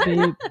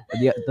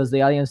 beep. Does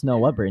the audience know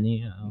what,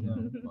 Brittany? I don't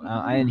know.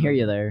 I didn't hear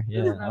you there.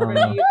 Yeah. I don't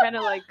know. You kind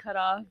of like cut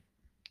off.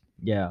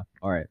 Yeah.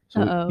 All right.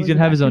 So Uh-oh, He's is gonna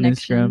have that his own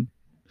connection?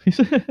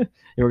 Instagram.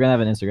 we're gonna have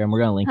an Instagram. We're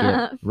gonna link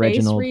it. Face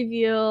Reginald.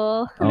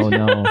 reveal. Oh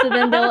no. So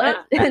then they'll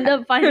end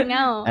up finding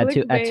out. At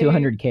Clickbait.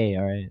 200K.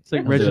 All right. It's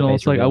like Let's do a Reginald.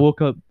 face It's like I reveal.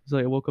 woke up. It's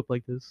like I woke up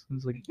like this.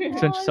 It's like Oh,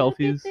 sent look at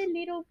selfies. the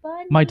little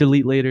bunny. Might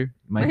delete later.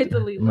 Might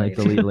delete might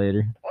later. delete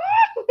later.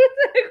 What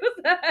the heck was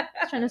that?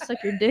 He's trying to suck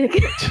your dick.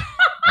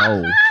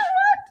 Oh.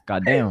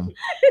 Goddamn.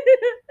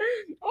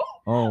 Oh,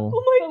 Oh.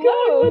 oh my Hello.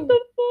 god, what the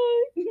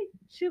fuck?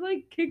 She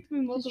like kicked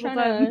me multiple trying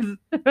times.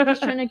 He's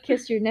trying to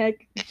kiss your neck.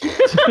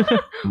 Oh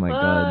my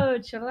god. Whoa,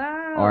 chill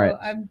out. All right.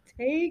 I'm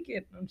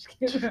taking. I'm just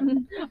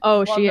kidding.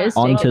 Oh, she is.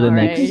 On to taken, the all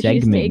next right. She's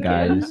segment, taken.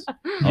 guys.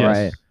 All Yes.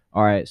 right.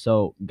 All right.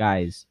 So,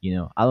 guys,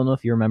 I don't know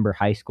if you remember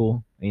high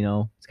school.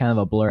 It's kind of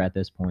a blur at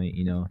this point.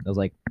 It was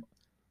like,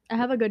 I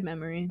have a good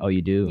memory. oh,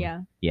 you do?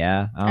 Yeah.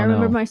 Yeah. I I don't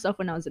remember know. myself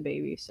when I was a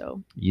baby,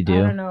 so You I do?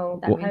 don't know.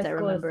 That means High I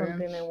school is remember.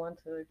 something I want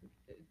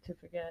to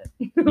forget.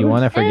 You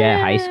want to forget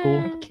high school?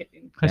 Eh.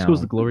 Kidding. High school's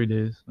No. the glory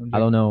days. I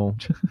don't know.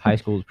 High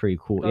school is pretty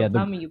cool. Don't Yeah,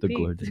 tell me you the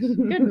glory peaked. days.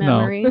 Good No.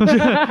 memory.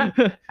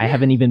 I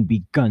haven't even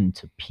begun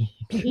to peak.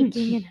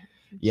 Peeking it.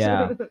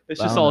 Yeah. It's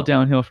I just don't all know.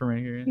 downhill from right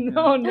here.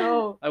 No,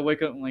 no. I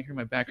wake up and like hear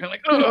my back. I'm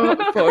like, oh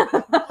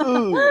fuck.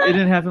 It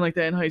didn't happen like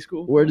that in high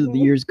school. Where did the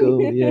years go?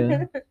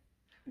 Yeah.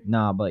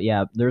 Nah, but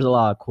yeah, there's a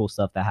lot of cool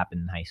stuff that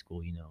happened in high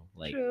school.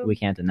 Like True. we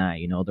can't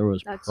deny. There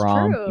was That's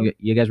prom. true.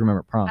 You guys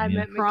remember prom? I yeah?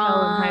 met Mikkel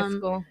in high Prom,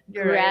 school.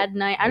 You're Grad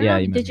night. I don't Yeah, know.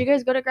 you Did remember. you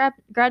guys go to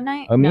grad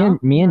night? Oh, No?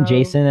 me and No.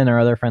 Jason and our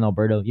other friend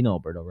Alberto. You know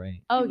Alberto,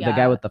 right? Oh yeah. The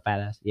guy with the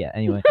fat ass. Yeah.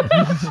 Anyway.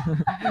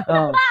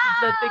 Um,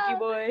 the thicky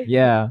boy.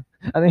 yeah.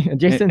 I think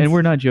Jason. And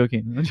we're not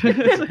joking.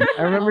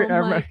 I remember. Oh I my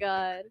remember.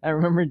 god. I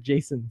remember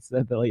Jason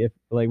said that if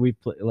we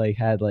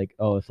had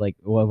if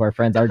one of our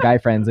friends, our guy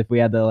friends, if we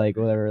had to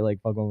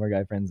fuck one of our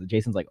guy friends,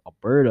 Jason's like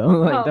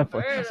Alberto. the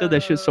fuck- I said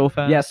that shit so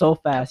fast. Yeah, so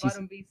That fast.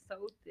 bottom be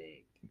so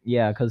thick.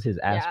 Yeah, because his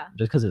ass. Yeah.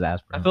 Just because his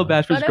ass. I feel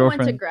bad for his But I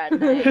went to girlfriend.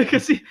 grad night.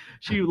 Because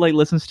she like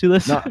listens to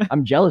this. No,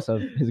 I'm jealous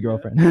of his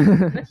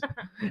girlfriend.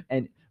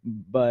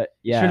 But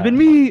yeah. Should have been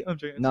me. I'm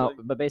joking. It's No, like,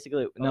 but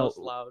basically, oh, no, it's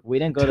loud. we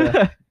didn't go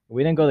to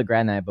we didn't go to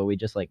grad night, but we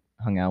just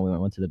hung out. We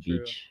went to the True.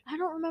 beach. I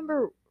don't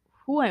remember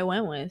who I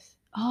went with.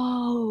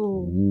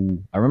 Oh.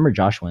 Ooh, I remember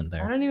Josh went I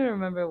there. don't even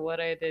remember what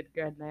I did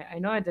grad night. I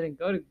know I didn't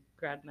go to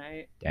grad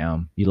night.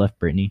 Damn, you left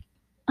Brittany.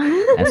 Did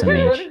you go to SMH.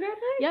 grad night?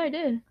 Yeah, I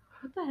did.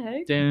 What the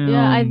heck? Damn.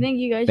 Yeah, I think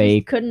you guys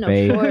fake, just couldn't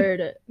fake.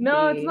 afford.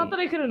 No, it's not that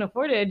I couldn't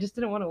afford it. I just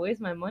didn't want to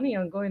waste my money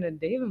on going to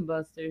Dave and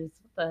Buster's.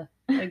 What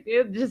the?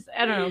 It just,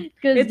 I don't know.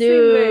 Because It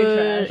seemed very dude,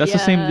 trash. That's the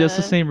same. That's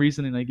the yeah. same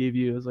reasoning I gave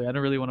you. I was like, I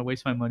don't really want to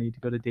waste my money to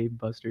go to Dave and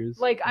Buster's.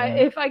 Like, Yeah.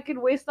 if I could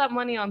waste that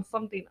money on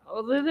something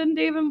other than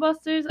Dave and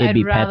Buster's, It'd I'd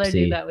be rather Pepsi.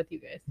 do that with you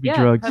guys. Be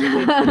drugs.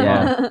 Pepsi.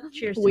 Yeah.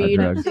 Cheers to Weed.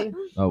 drugs. Pepsi.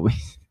 Oh,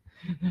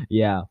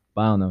 yeah,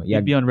 but I don't know. yeah,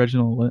 Yeah, be on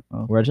Reginald. What?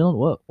 Oh,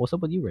 Reginald, what's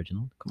up with you,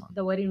 Reginald? Come on.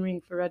 The wedding ring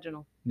for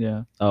Reginald.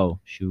 yeah. Oh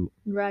shoot.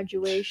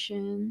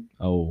 Graduation.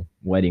 Oh,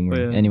 wedding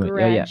ring. Yeah. Anyway,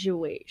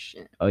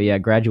 Graduation. oh yeah,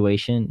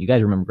 graduation. You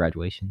guys remember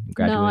graduation? You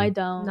No, I graduated?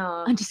 don't.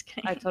 No. I'm just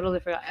kidding. I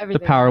totally forgot The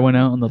everything. power went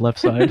out on the left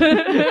side.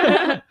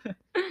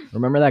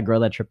 Remember that girl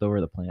that tripped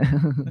over the plant?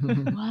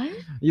 What?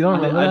 You don't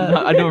remember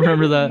that? I don't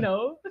remember that.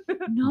 No.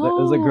 No. There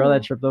was a girl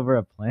that tripped over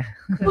a plant.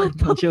 What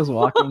the when she was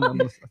walking on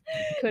the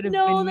Could have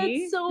No, been that's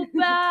me. so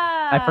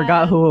bad. I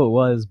forgot who it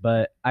was,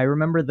 but I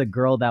remember the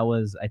girl that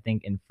was, I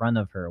think, in front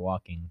of her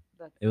walking.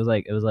 It was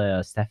like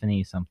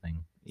Stephanie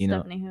something.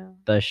 Stephanie who?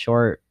 The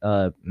short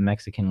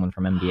Mexican one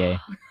from NBA.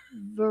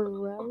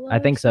 Varela. I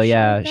think so.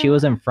 Yeah, she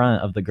was in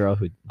front of the girl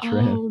who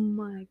tripped. Oh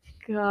my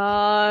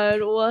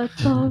god! What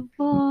the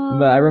fuck?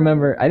 But I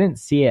remember I didn't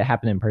see it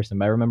happen in person,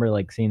 but I remember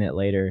seeing it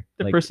later.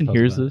 The like, person post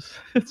hears about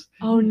it. this.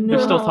 Oh no!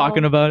 They're still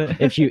talking about it.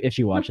 If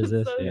she watches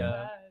this, So yeah.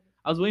 sad.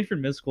 I was waiting for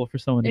mid school for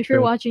someone to If you're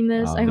trip. watching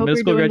this, I The hope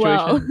middle you're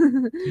school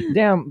doing well.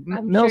 Damn,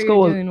 I'm middle sure school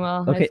you're was doing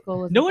well. okay. High school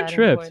wasn't No one that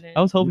tripped. important.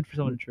 I was hoping for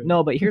someone to trip.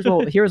 no, but here's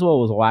what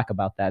was whack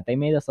about that. They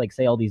made us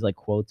say all these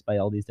quotes by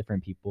all these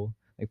different people.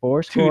 Like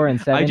four score and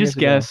seven. I just years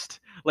ago. guessed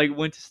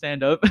when to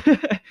stand up.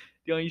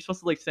 You're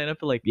supposed to stand up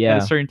at Yeah.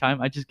 at a certain time.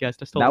 I just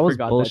guessed. I still That was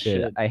forgot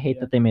bullshit. that shit. I hate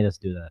that they made us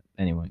do that.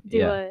 Anyway, Do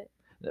yeah. it.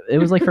 It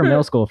was for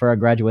middle school for our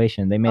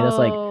graduation. They made us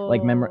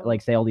Oh.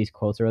 say all these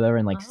quotes or whatever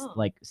and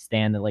Oh.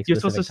 stand at You're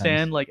supposed to specific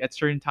times. stand at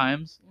certain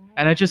times,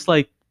 and I just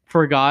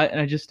forgot, and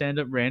I just stand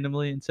up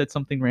randomly and said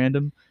something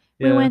random.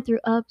 We Yeah. went through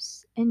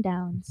ups and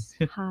downs,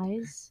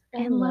 highs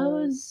and And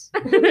lows.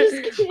 lows. I'm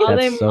just kidding. all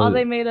That's all so-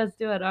 they made us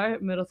do at our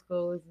middle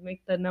school was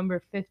make the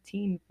number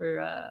 15 for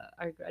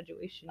our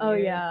graduation. Oh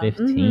year. yeah.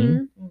 15?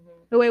 Mhm. Mhm.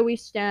 The way we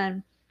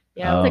stand.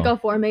 Yeah. Oh. It's like a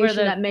For formation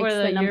the, that makes for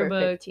the number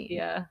yearbook, 15.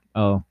 Yeah.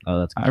 Oh,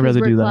 that's I'd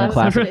rather we're do that.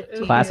 class Class of of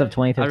 15. class of I'd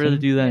 2015. rather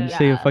do that and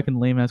say a Yeah. fucking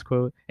lame ass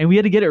quote. And we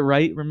had to get it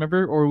right,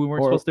 remember? Or we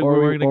weren't supposed to. Or we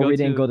weren't gonna we go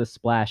didn't to. go to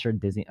Splash or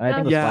Disney. I think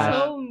it was Yeah.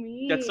 Splash. so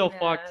mean. That's so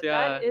fucked,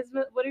 That yeah. is,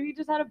 what if you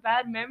just had a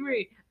bad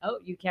memory? Oh,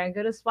 you can't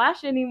go to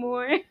Splash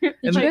anymore. Did And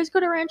you like- guys go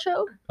to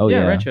Rancho? Oh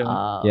yeah, yeah, Rancho.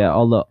 yeah.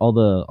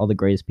 All the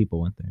greatest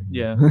people went there.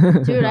 Yeah.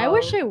 Dude, I Oh,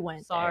 wish I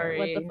went sorry.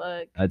 there. What the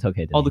fuck? That's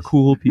okay. All the Denise.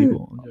 cool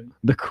people. I'm joking.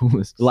 the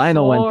coolest.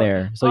 Lionel went So-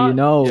 there, so you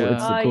know Yeah.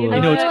 it's the You coolest. I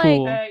know it's I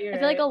cool. I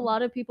feel like a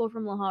lot of people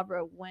from La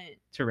Habra went.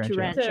 To Rancho.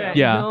 Rancho.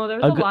 Yeah. No,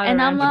 there's A a good- lot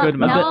And of I'm Rancho like- a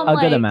now good, I'm a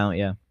good like- amount,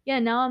 yeah. Yeah,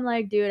 now I'm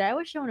like, dude, I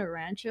wish I went to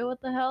Rancho.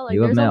 What the hell? Like,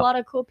 You would've there's a met- lot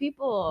of cool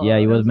people. Yeah,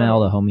 you would have there's met a-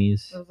 all the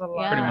homies. There's a lot.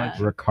 Yeah. Pretty much.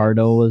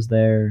 Ricardo was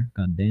there.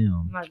 God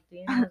damn. Martin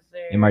was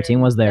there. And Martin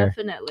was there.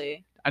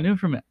 Definitely.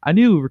 I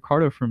knew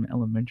Ricardo from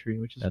elementary,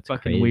 which is That's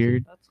fucking crazy.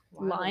 weird. That's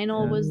wild.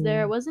 Lionel Yeah. was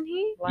there, wasn't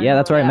he? Yeah,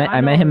 that's right. I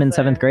Lionel met him in was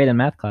seventh there. grade in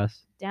math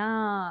class.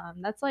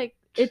 Damn, that's like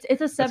it's a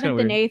kinda seventh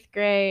weird. and eighth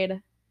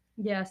grade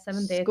Yeah,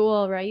 7th day.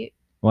 school, right?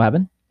 What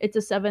happened? It's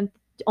a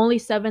only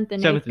seventh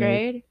and Seventh eighth and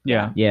eighth. grade.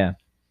 Yeah. Yeah.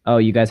 Oh,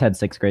 you guys had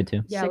sixth grade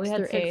too. Yeah, we Sixth had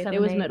through 6, eighth. 7,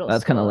 It was 8. middle.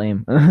 That's kind of school.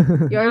 lame.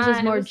 Yours Nah, is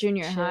it more was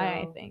junior high,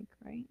 I chill. think,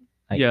 right?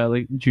 I- Yeah,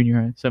 like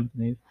junior high, 7th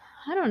and 8th.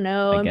 I don't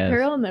know. I guess.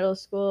 Imperial Middle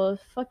School,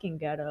 fucking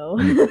ghetto.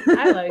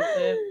 I liked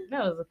it.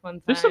 That was a fun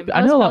time. There's some, I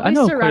I was know, probably I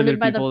know quite a surrounded bit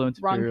by of the people that went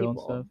to wrong Imperial and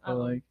people. stuff. But Oh,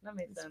 like, that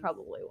makes That's sense.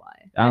 probably why.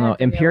 I don't I know. had to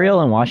be Imperial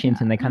alone. and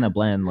Washington, they kind of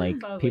blend. Like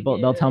Probably people,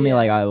 get they'll it, tell me yeah.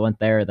 like I went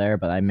there,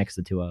 but I mixed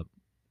the two up.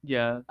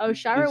 yeah. Oh,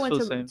 Shara it's went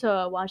still the same.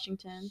 to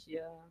Washington. Yeah.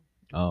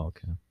 Oh,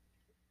 okay.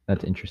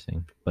 That's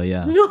interesting. But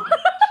yeah.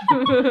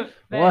 What?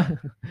 What?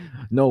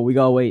 No, we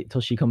gotta wait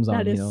till she comes on.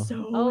 That You is know.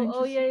 so.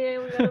 Oh yeah.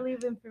 We gotta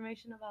leave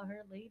information about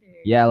her later.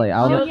 Yeah, like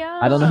I Oh, don't. yeah.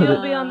 I don't know who She'll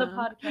the- be on the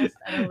podcast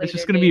at a later It's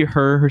just gonna be date.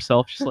 her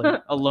herself, just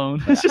like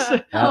alone. It's just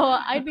like, Oh,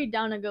 I'd be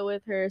down to go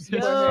with her.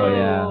 Support Oh, her.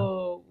 yeah.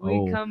 We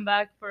Oh. come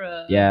back for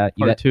a Yeah,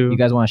 you Part guys. two. You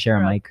guys want to share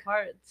for a a mic?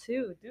 part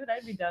 2, dude.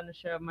 I'd be down to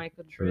share a mic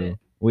with True. Britt.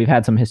 We've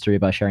had some history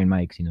about sharing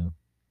mics, you know,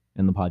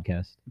 in the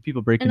podcast.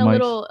 people breaking And a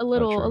mics.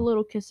 little, true. a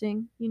little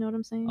kissing. You know what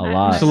I'm saying? A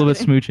lot. Just a little bit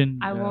smooching.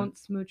 I yeah. won't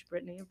smooch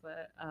Brittany,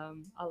 but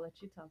I'll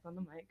let you talk on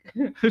the mic.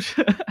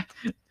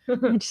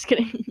 I'm just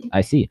kidding.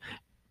 I see.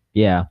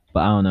 Yeah,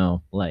 but I don't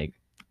know. Like,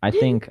 I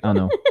think I don't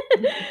know.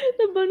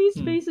 The bunny's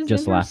Hmm. face is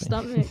Just in her laughing.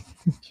 stomach.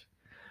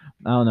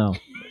 I don't know.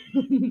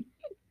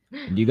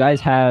 Do you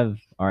guys have?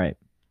 All right,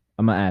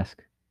 I'm gonna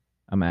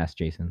ask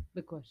Jason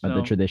The question. the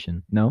No.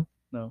 tradition. No,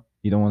 No.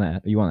 you don't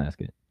want to. You want to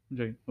ask it. I'm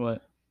joking.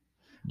 What?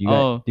 Do you guys,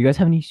 Oh. do you guys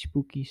have any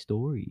spooky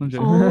stories? I'm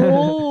joking.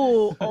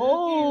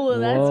 Oh,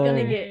 that's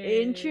gonna Whoa. get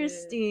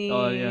interesting.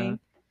 Oh, yeah.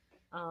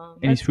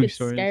 Any Let's spooky get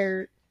stories?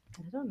 scared.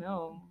 I don't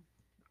know.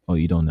 Oh,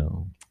 you don't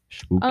know.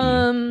 Spooky.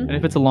 And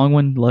if it's a long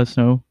one, let us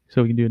know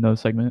so we can do another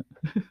segment.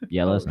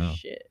 yeah, let us know.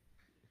 Shit.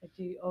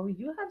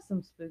 You have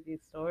some spooky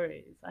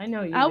stories. I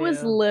know you. I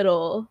was do.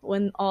 little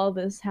when all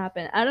this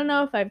happened. I don't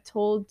know if I've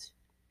told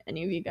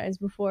any of you guys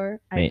before.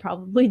 I Mate.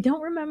 probably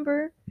don't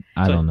remember.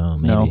 I So- don't know.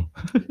 Maybe no.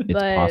 it's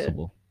But-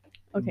 possible.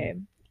 Okay.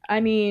 I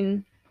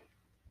mean,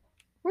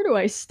 where do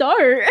I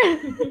start?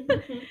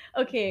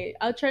 Okay,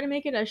 I'll try to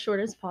make it as short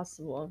as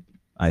possible.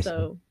 I see.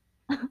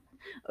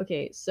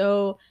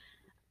 so,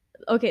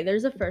 okay,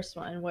 there's the first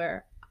one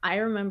where I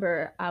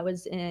remember I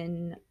was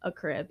in a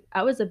crib.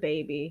 I was a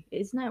baby.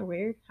 Isn't that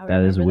weird? How I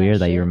That is remember weird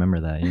that you shit? remember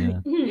that.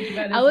 Yeah.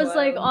 That I is was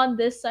like wild. on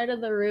this side of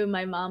the room.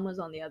 My mom was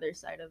on the other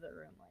side of the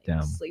room, like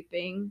Damn.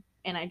 sleeping.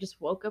 And I just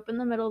woke up in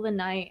the middle of the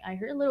night. I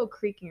heard a little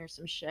creaking or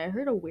some shit. I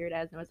heard a weird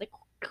ass noise, like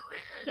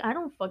I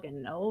don't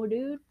fucking know,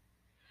 dude.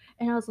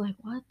 And I was like,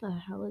 what the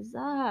hell is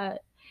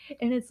that?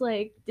 And it's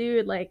like,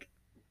 dude, like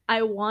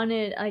I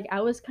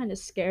was kind of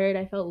scared.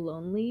 I felt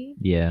lonely.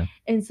 Yeah.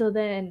 And so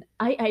then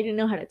I didn't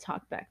know how to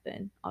talk back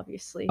then,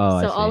 obviously. Oh,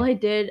 I so all see. I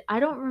did, I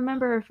don't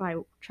remember if I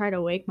tried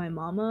to wake my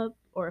mom up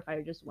or if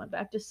I just went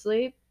back to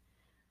sleep.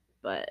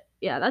 But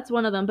yeah, that's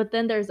one of them. But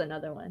then there's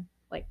another one.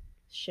 Like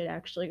shit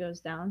actually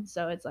goes down.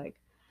 So it's like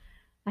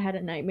I had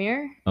a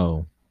nightmare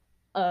Oh,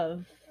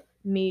 of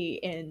me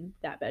in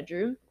that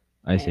bedroom.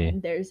 I see.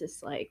 And there's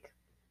this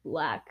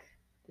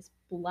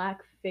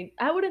black figure.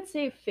 I wouldn't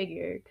say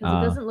figure because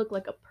Ah. it doesn't look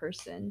like a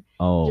person. It just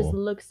Oh,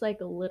 looks like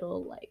a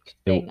little like It-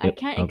 thing. I it-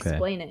 can't okay.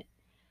 explain it.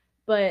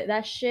 But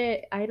that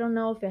shit, I don't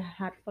know if it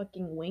had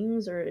fucking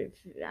wings or if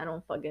I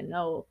don't fucking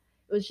know.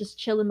 It was just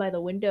chilling by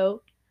the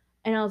window.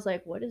 And I was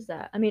like, what is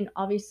that? I mean,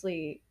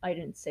 obviously I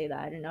didn't say that.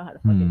 I didn't know how to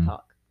fucking Hmm.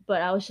 talk.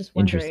 But I was just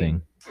wondering.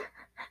 interesting.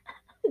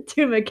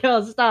 Dude,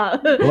 Mikhail,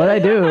 stop. What'd I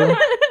do?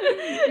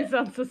 You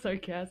sound so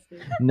sarcastic.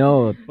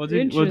 No, We'll do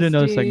another segment.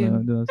 Interesting.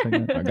 We'll do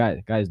another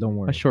segment. guys, don't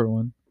worry. A short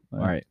one. All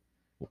right.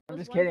 I'm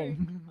was just wondering.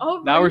 kidding.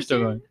 Oh, Now we're really, still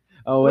dude? going.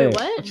 Oh Wait, wait.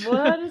 what?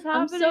 What is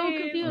I'm happening? so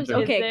confused. Is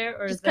Okay, there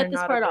or is just there cut this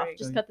not a part off. break?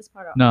 Just cut this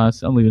part off. No,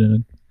 I'm leaving it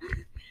in.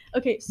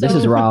 Okay, so This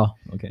is raw.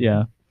 Okay.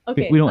 Yeah.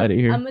 Okay, We don't edit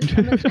here.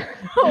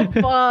 Oh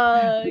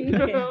fuck. Okay.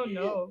 No,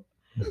 no.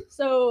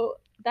 So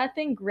that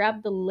thing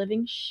grabbed the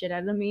living shit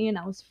out of me, and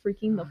I was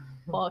freaking the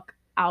fuck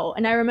out.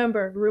 And I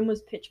remember room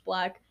was pitch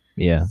black.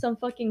 Yeah. Some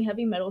fucking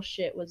heavy metal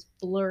shit was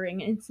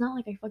blurring, and it's not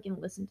like I fucking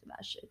listened to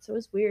that shit, so it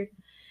was weird.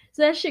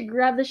 So that shit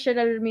grabbed the shit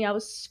out of me. I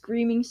was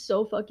screaming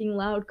so fucking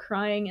loud,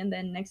 crying, and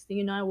then next thing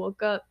you know, I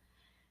woke up,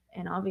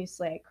 and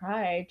obviously I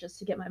cried just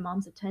to get my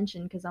mom's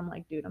attention because I'm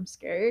like, dude, I'm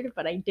scared,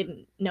 but I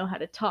didn't know how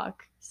to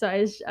talk, so I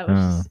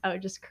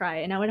would just cry,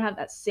 and I would have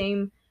that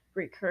same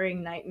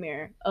recurring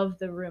nightmare of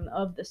the room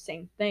of the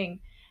same thing.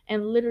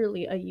 And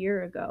literally a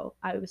year ago,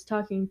 I was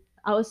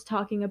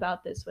talking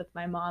about this with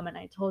my mom, and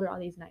I told her all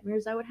these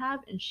nightmares I would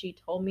have, and she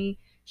told me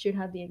she would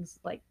have the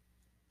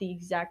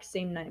exact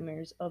same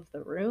nightmares of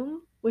the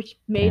room, which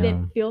made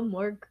Damn. it feel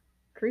more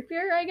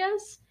creepier, I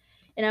guess.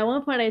 And at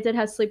one point, I did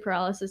have sleep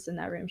paralysis in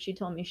that room. She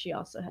told me she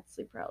also had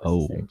sleep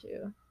paralysis there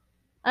too.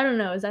 I don't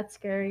know. Is that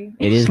scary?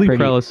 It is Sleep pretty,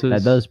 paralysis.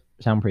 That does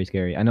sound pretty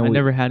scary. I know I we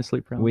never had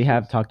sleep paralysis. we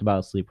have talked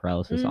about sleep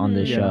paralysis on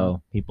this Mhm.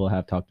 show. People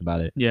have talked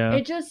about it. Yeah.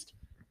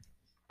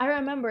 I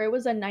remember it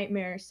was a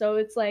nightmare. So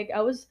it's like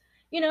I was,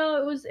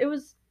 it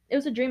was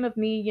a dream of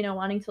me,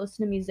 wanting to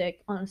listen to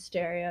music on a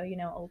stereo,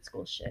 old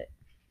school shit.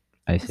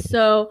 I see.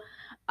 So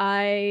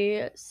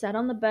I sat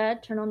on the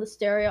bed, turned on the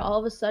stereo. All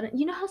of a sudden,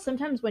 you know how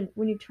sometimes when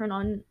you turn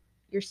on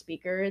your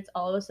speaker, it's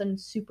all of a sudden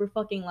super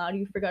fucking loud.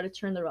 You forgot to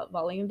turn the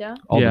volume down.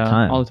 All the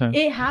time. All the time.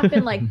 It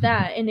happened like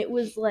that, and it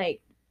was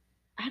like,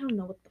 I don't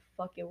know what the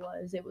fuck it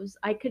was.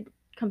 I could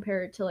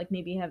compare it to like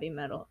maybe heavy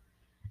metal.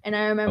 And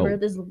I remember Oh.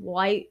 this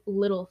white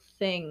little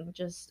thing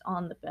just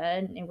on the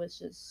bed, and it was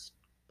just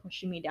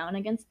pushing me down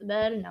against the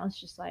bed, and I was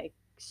just like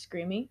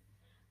screaming.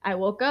 I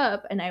woke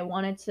up and I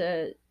wanted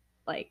to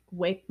like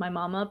wake my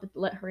mom up and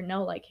let her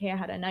know like, hey, I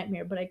had a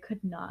nightmare, but I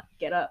could not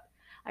get up.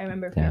 I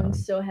remember feeling Damn.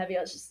 so heavy.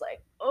 I was just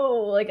like,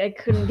 oh, like I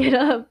couldn't get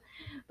up.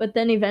 But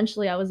then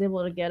eventually I was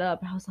able to get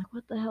up. I was like,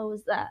 what the hell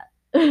was that?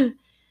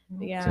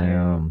 Yeah.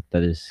 Damn,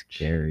 that is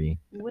scary.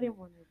 Wouldn't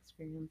want to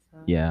experience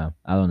that. Yeah,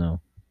 I don't know.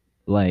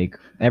 Like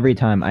every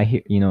time I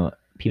hear,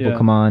 people Yeah.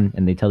 come on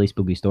and they tell these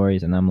spooky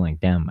stories, and I'm like,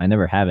 damn, I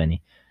never have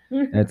any.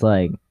 It's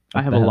like I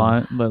what have the a hell?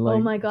 lot, but like, Oh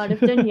my god, if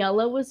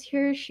Daniela was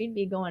here, she'd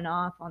be going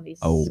off on these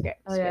Oh.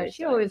 Oh yeah,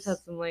 she always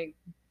has some like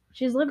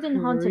She's lived in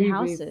haunted creepy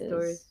houses.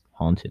 stories.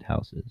 Haunted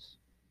houses.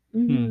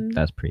 Mhm.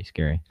 That's pretty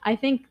scary. I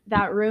think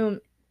that room.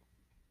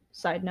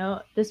 Side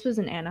note: this was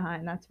in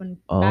Anaheim. That's when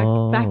back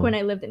Oh. when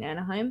I lived in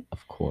Anaheim.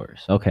 Of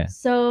course. Okay.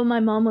 So my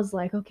mom was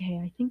like, "Okay,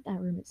 I think that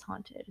room is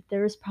haunted.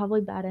 There was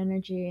probably bad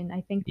energy, and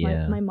I think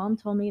Yeah. my mom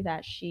told me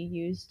that she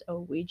used a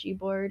Ouija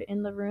board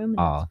in the room, and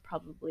Aw. that's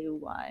probably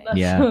why." That's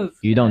Yeah, so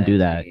you don't do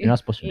that. sketchy. You're not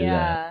supposed to do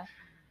that.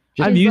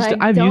 Yeah. I've She's used- like,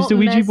 I've used "Don't a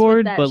Ouija mess with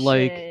board, that but,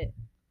 like, shit."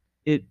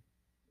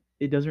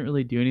 it doesn't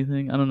really do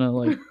anything. I don't know,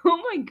 like,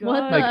 Oh my god.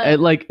 What like, the-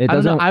 like It I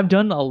don't know. doesn't- I've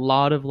done a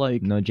lot of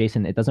like, No,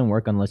 Jason, it doesn't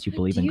work unless you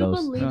believe Do in you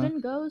ghosts. believe No.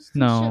 in ghosts and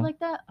No. shit like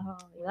that? Oh,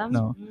 yeah.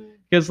 No. Mm,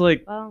 because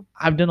like well,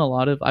 I've been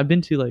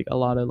to like a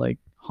lot of like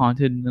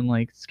haunted and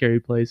like scary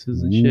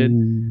places and shit,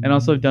 and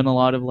also I've done a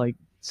lot of like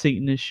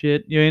Satanist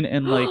shit,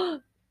 and like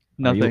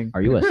nothing.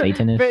 Are you a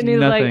Satanist? Brittany's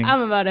Nothing. like,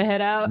 I'm about to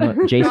head out. No,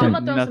 No, Jason- I'm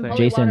gonna throw some nothing. holy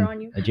Jason, water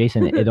on you.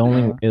 Jason, it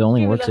only Give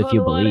me works the if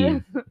you holy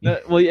believe.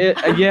 water. Well,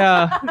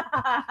 yeah,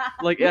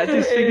 like I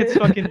just think it's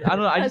fucking. I don't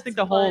know. I just think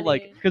the That's whole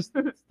like funny. because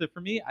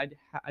for me, I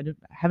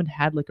haven't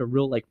had like a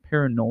real like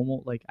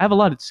paranormal. Like I have a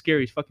lot of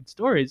scary fucking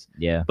stories,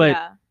 Yeah. but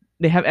Yeah.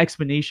 they have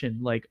explanation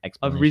like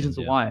of reasons Explanations,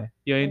 yeah. why.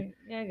 You know what I mean? Right,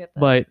 yeah, I get that.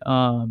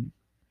 But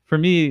for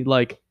me,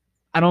 like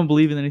I don't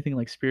believe in anything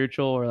like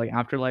spiritual or like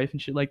afterlife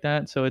and shit like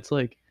that. So it's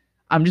like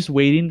I'm just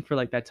waiting for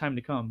like that time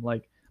to come.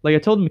 Like I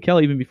told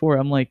Mikkel even before,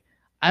 I'm like,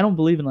 I don't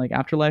believe in like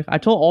afterlife. I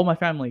told all my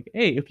family, like,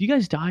 hey, if you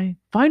guys die,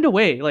 find a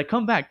way, like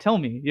come back, tell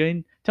me. You know what I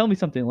mean? Tell me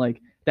something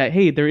like that,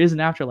 hey, there is an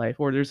afterlife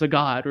or there's a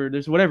God or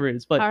there's whatever it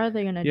is. But How are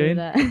they gonna Yeah, do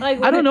that? Like, I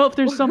what don't if- know if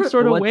there's some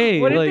sort of What- way.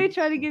 What if like, they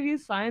try to give you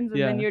signs and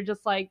Yeah. then you're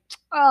just like,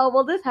 oh,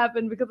 well, this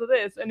happened because of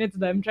this, and it's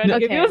them trying to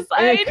give you a Okay.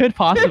 sign? it could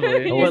possibly.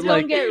 It's but It's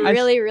like gonna get I-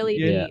 really, really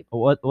Yeah. deep.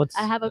 What's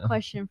I have a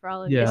question for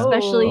all of Yeah. you,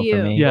 especially Oh, for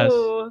you. me. Yes.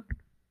 Ooh.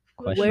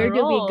 Question. Where do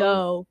we Rolls.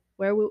 go?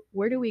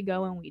 Where do we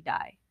go when we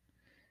die?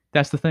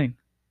 That's the thing.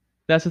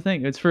 That's the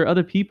thing. It's for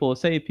other people.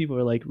 Say people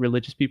are like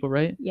religious people,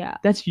 right? Yeah.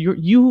 That's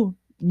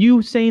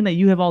you saying that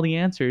you have all the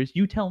answers.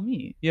 You tell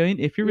me. You know, what I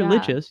mean? If you're Yeah.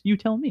 religious, you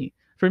tell me.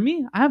 For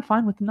me, I'm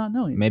fine with not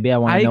knowing. Maybe I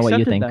want I to know what you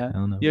accepted think. that. I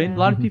don't know. You know, what I mean? Yeah. A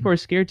lot of people are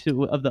scared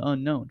of the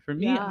unknown. For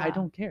me, I Yeah.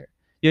 don't care.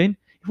 You know, what I mean?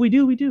 If we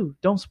do, we do.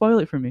 Don't spoil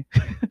it for me.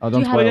 Oh, Do don't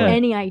you have spoil yeah. it.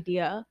 any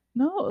idea?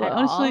 No, At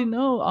honestly, all?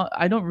 no.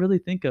 I don't really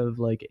think of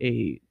like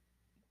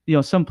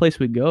some place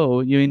we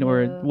go. You know,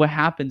 or Yeah. what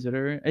happens at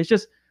her. It's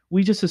just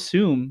we just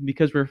assume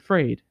because we're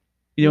afraid.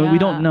 You know, we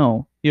don't Yeah.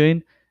 know. You know, what I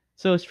mean?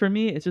 So it's for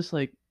me. It's just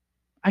like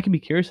I can be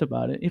curious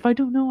about it. If I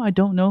don't know, I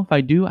don't know. If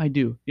I do, I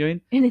do. You know, what I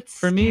mean? And it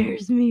For me-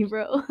 scares me,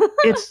 bro.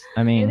 It's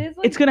I mean, It is,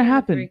 like, it's gonna kinda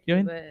happen. freaky, You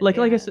know, what I mean? but like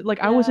I yeah. said, like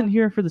I wasn't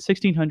here for the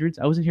 1600s.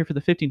 I wasn't here for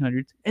the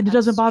 1500s, and it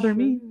doesn't That's bother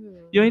me.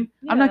 true. You know what I mean?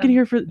 I'm not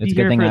Yeah. gonna a good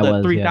thing I the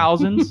was, yeah.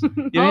 3000s. You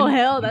know what I Oh mean?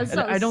 hell, that I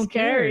sounds don't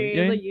care, scary.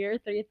 yeah. The year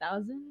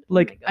 3000.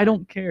 Like I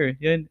don't care.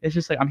 You know? It's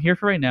just like I'm here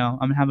for right now.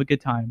 I'm gonna have a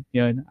good time.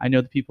 You know, and I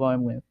know the people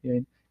I'm with. You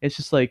know? It's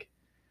just like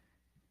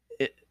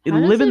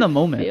live in the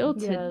moment. Feel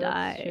Yeah, to that's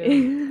die.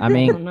 true. I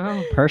mean, don't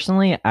know.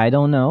 personally, I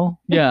don't know.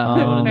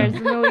 Yeah.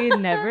 Personally,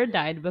 never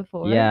died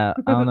before. Yeah,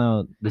 I don't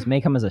know. This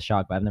may come as a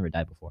shock, but I've never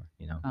died before.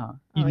 You know,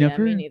 You Oh,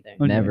 never. yeah, me neither.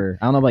 Okay. never.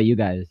 I don't know about you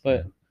guys.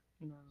 But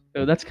No.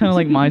 so that's kind of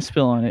like my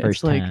spill on it.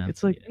 First time.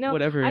 It's like No,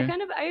 whatever. I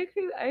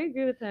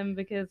agree with him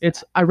because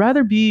It's I'd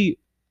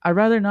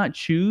rather not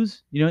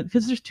choose, you know,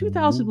 because there's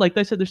 2,000, Ooh. like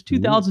I said, there's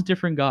 2,000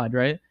 different God,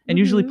 right? And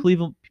usually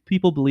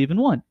people believe in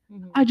one.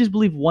 Mhm. I just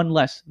believe one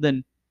less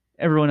than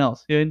everyone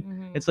else. You know?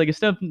 Mhm. It's like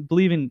instead of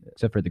believing,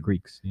 except for the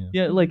Greeks. Yeah.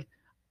 yeah, like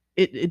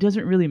it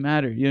doesn't really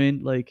matter. You know, what I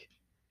mean? Like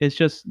it's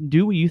just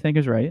do what you think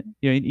is right.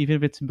 You know, even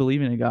if it's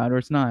believing in a God or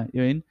it's not. You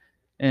know, what I mean?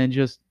 And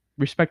just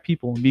respect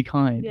people and be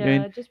kind. You know, what I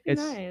yeah, mean? just be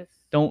it's- nice.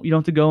 you don't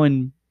have to go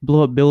and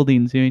blow up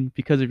buildings, you know, what I mean,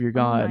 because of your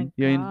God. Oh my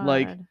You know, what I mean?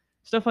 Like God.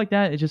 stuff like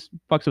that. It just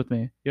fucks with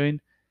me. You know, what I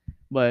mean?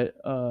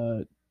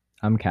 But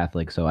I'm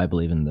Catholic, so I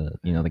believe in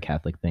the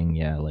Catholic thing.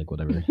 Yeah, like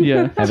whatever.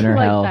 yeah. Heaven or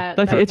Like hell. that,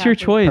 That's that it's your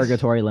Catholic- choice.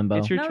 Purgatory, limbo.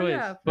 It's your No, choice.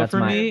 yeah, But that's for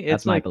my me, that's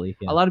it's my like belief.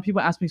 Yeah. a lot of people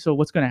ask me, so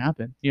what's gonna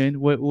happen? You know,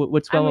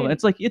 what's I relevant? mean,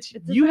 It's like it you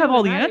doesn't have all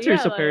really the matter,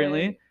 answers yeah,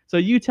 apparently. like- So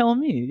you tell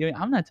me. You know,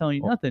 I'm not telling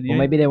you nothing. You Well,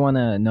 know? maybe they want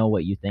to know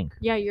what you think.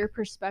 Yeah, your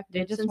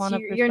perspective. just Since want a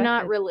you're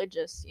not perspective.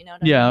 religious, you know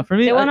what I Yeah, mean? for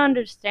me, They want to I-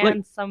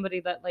 understand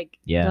somebody that like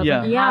Yeah. doesn't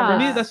Yeah. Yeah. have For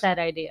me, a that's- set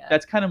idea.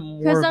 that's kind of more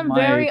Because of I'm my.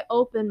 very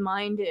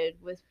open-minded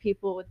with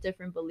people with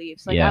different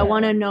beliefs. Like Yeah. I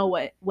want to know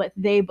what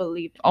they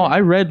believe. Oh, I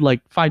read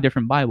like 5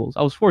 different Bibles.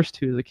 I was forced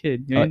to as a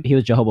kid. You know? He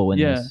was Jehovah's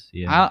Witness.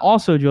 Yeah. I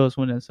also Jehovah's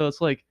Witness. So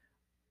it's like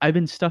I've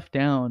been stuffed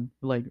down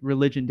like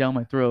religion down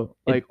my throat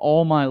like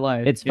all my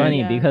life. It's you know? funny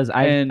Yeah. because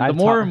And I've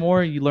the more taught- and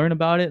more you learn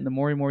about it, and the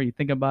more you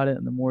think about it,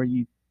 and the more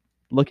you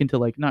look into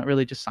like not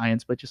really just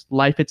science, but just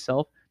life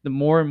itself, the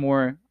more and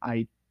more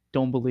I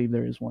don't believe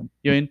there is one.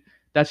 You know what I mean?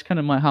 That's kind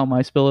of how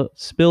my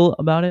spill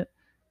about it.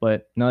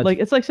 But No, it's- like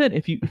it's like I said,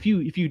 if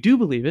you do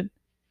believe it,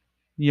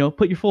 you know,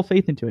 put your full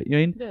faith into it. You know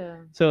what I mean? yeah.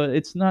 So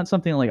it's not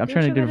something like I'm Do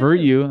trying what to you gotta divert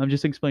do. you. I'm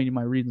just explaining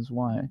my reasons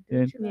why. Do You know?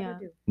 what you gotta Yeah.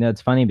 do. No,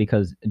 it's funny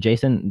because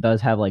Jason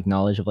does have like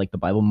knowledge of like the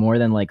Bible more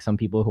than like some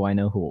people who I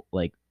know who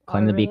like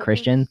claim Are to be religious?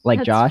 Christian, like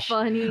That's Josh.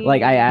 funny.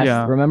 Like I asked,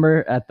 Yeah.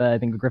 remember at the I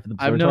think Griffith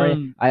I've Observatory,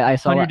 known I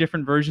saw 100 like,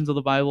 different versions of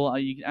the Bible.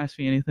 You can ask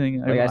me anything.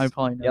 Like, I I s-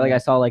 probably know. yeah, like I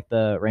it. saw like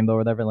the rainbow or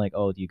whatever. Like,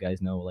 oh, do you guys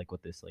know like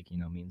what this like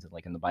means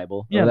like in the Bible?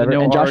 Or Yeah, the whatever.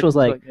 Noah And Josh Ark was was,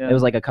 like, like, yeah. it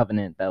was like a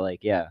covenant that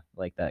like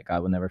like that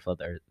God would never flood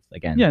the earth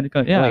again. Yeah,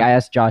 yeah. Like I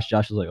asked Josh.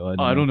 Josh was like, oh,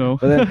 I don't know.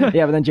 But then,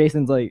 yeah, but then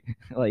Jason's like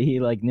he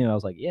like knew. I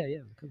was like, yeah,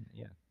 covenant,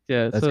 yeah.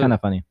 yeah, That's so kind of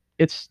funny.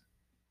 it's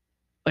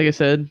like I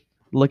said,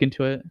 look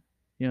into it.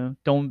 You know,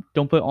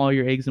 don't put all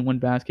your eggs in one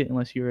basket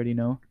unless you already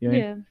know. You know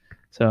what I mean? Yeah.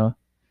 So,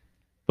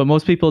 but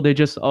most people they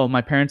just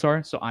my parents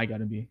are, so I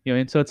gotta be. You know,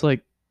 and so it's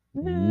like,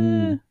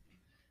 Ooh.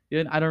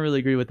 yeah, I don't really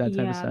agree with that type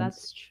of yeah, sense.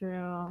 that's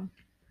true.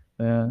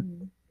 Yeah.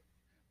 Mhm.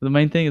 The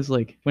main thing is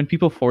like when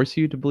people force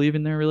you to believe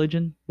in their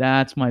religion,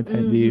 that's my pet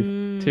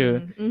peeve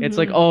too. It's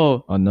like, Mhm.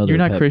 oh, Another you're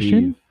not pet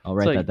Christian? peeve. I'll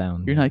write like, that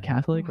down. you're not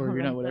Catholic or I'll you're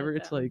write not whatever. that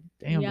It's down. like,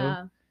 damn, bro.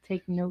 yeah.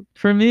 Take note.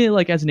 For me,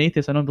 like as an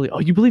atheist, I don't believe. Oh,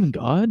 you believe in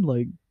God?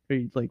 Like, are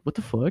you, like what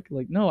the fuck?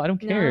 Like, no, I don't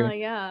care. No,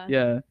 yeah.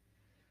 Yeah.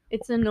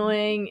 It's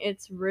annoying.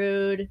 It's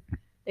rude.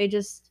 They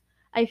just.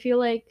 I feel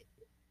like.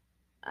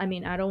 I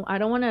mean, I don't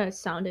want to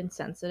sound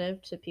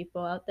insensitive to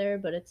people out there,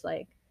 but it's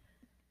like.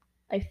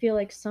 I feel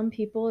like some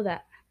people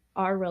that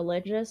are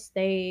religious,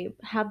 they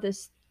have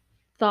this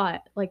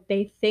thought, like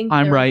they think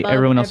I'm they're right, above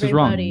everyone else is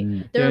wrong.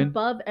 everybody. They're Yeah.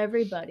 above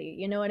everybody.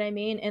 You know what I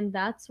mean? And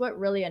that's what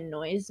really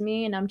annoys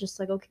me. And I'm just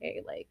like,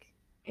 okay, like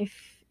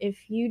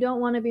if you don't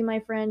want to be my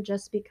friend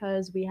just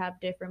because we have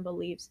different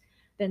beliefs,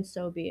 then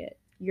so be it.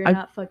 You're I-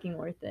 not fucking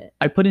worth it.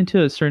 I put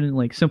into a certain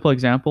like simple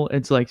example.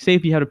 It's like say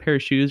if you had a pair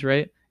of shoes,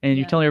 right? And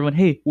you're Yeah. telling everyone,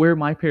 hey, wear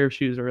my pair of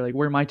shoes or like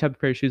wear my type of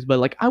pair of shoes, but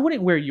like I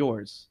wouldn't wear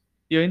yours.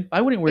 You know?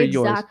 I wouldn't wear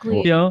yours. Exactly.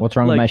 You know? What's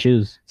wrong like, with my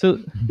shoes? So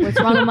What's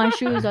wrong with my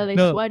shoes? Are they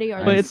No, sweaty?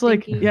 Are but they it's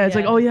like stinky? yeah, it's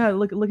like oh yeah,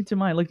 look into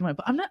mine, look into mine.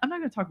 But I'm not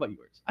gonna talk about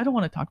yours. I don't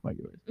want to talk about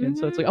yours. And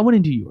so it's like I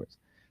wouldn't do yours.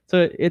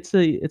 So it's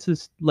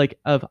this like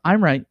of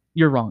I'm right,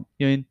 you're wrong.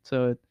 You know what I mean?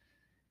 So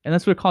and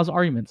that's what causes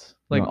arguments.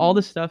 Like No. all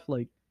this stuff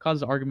like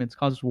causes arguments,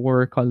 causes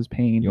war, causes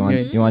pain. You want know what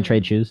I mean? you want to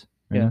trade shoes?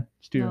 right Yeah, now?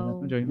 just do that. No.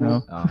 I'm joking.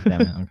 No. Oh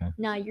damn it. Okay.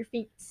 Nah, your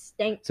feet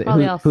stink. So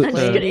Probably all I'm just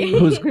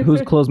kidding.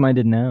 who's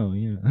close-minded now?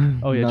 Yeah.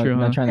 Oh, yeah, not, true,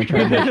 Not huh? trying to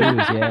trade their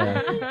shoes.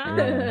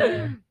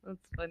 Yeah. That's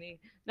funny.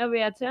 No, but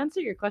yeah, to answer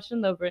your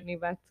question though, Brittany,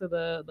 back to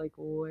the like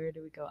where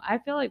do we go? I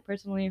feel like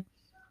personally,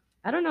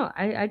 I don't know.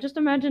 I just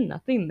imagine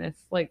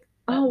nothingness. Like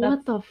Oh, that's-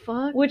 what the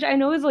fuck? which I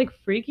know is like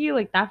freaky,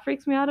 like that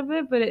freaks me out a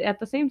bit, but at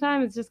the same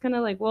time it's just kind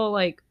of like, well,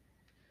 like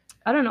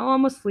I don't know,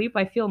 I'm asleep,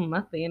 I feel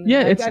nothing. Yeah,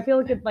 Like, it's- I feel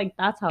like it, like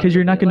that's how Because it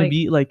you're would not gonna like,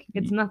 be like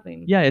it's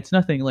nothing. yeah, it's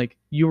nothing. Like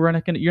you're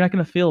not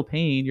gonna feel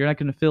pain. You're not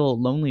gonna feel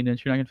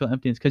loneliness. You're not gonna feel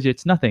emptiness because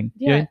it's nothing.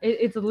 you know? Yeah,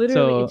 it's literally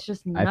So, it's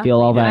just nothing. I feel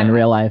all that And in I-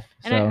 real life.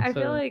 And So I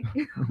So- feel like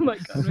oh my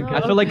god, So-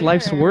 I feel like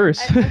life's Yeah. worse.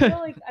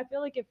 I feel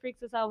feel like it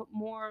freaks us out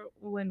more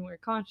when we're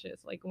conscious.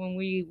 Like when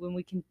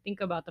we can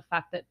think about the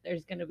fact that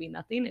there's gonna be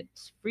nothing.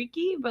 It's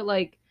freaky, but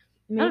like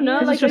I don't know.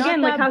 Because Like it's just-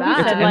 again, like how you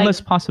It's said, endless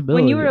like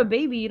possibility. when you were a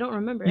baby, you don't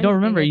remember. You don't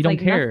remember, anything. you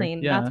It's don't like care.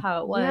 Nothing. Yeah. That's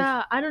how it was.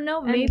 Yeah, I don't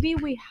know. And- Maybe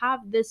we have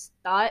this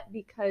thought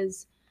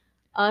because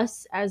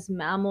us as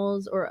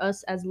mammals or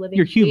us as living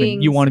You're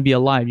human. You beings, want to be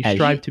alive. You As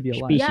strive to be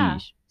alive. species. Yeah.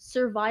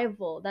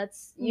 survival.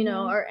 That's, you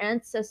know, Mhm. our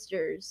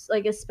ancestors,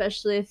 like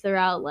especially if they're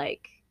out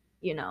like,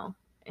 you know,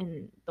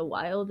 in the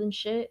wild and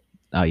shit.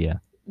 Oh yeah.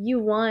 You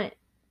want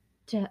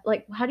to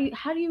like how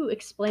do you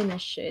explain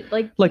this shit?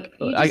 Like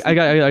you I just-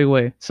 got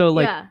away. So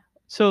like yeah.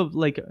 so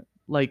like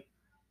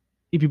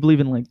if you believe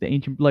in like the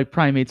ancient like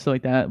primates stuff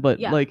like that, but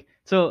Yeah. like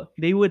so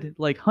they would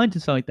like hunt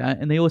and stuff like that,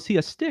 and they will see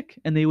a stick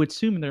and they would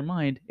assume in their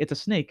mind it's a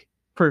snake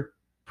for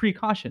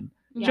precaution.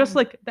 Just Yeah.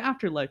 like the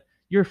afterlife,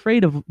 you're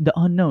afraid of the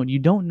unknown. You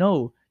don't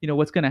know,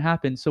 what's gonna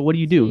happen. So what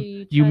do? So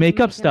You try to make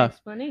up an stuff.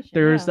 explanation,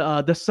 There's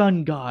yeah. the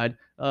sun god,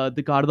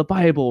 the god of the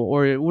Bible,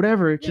 or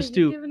whatever, Yeah, just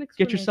you to give an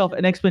get yourself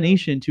an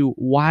explanation. explanation to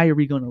why are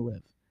we going to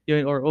live,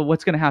 or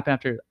what's going to happen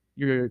after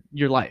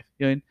your life.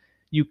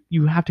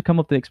 You have to come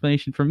up with an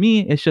explanation. For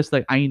me, it's just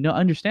like I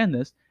understand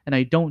this, and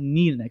I don't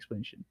need an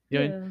explanation.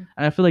 And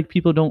I feel like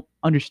people don't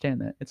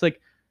understand that. It's like,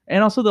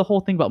 and also the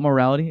whole thing about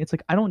morality. It's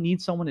like I don't need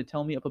someone to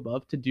tell me up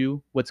above to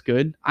do what's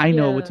good. I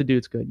know what Yeah. to do.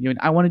 It's good.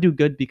 I want to do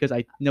good because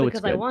I know because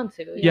it's good. I want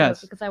to. Yes.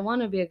 Because I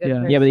want to be a good Yeah.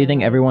 person. Yeah, but do you think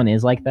like- everyone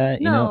is like that?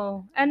 You know,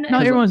 No, and Not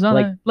Cause, everyone's not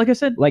like- like I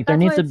said. like there That's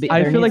needs why to it's be. so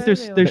I there feel needs- like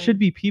there everyone. should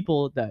be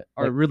people that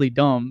are Like- really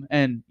dumb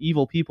and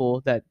evil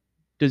people that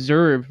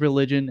deserve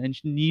religion and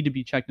need to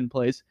be checked in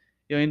place.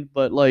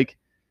 But like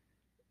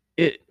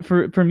it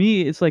for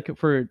me, it's like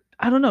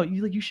I don't know.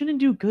 You shouldn't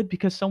do good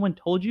because someone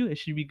told you. It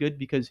should be good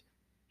because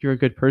you're a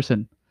good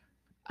person.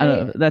 I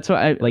don't know. That's what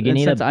I like you in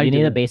need sense I you need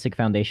do a it. basic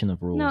foundation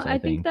of rules. No, I I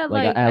think that,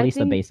 like like, at I least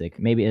a think- basic.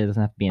 Maybe it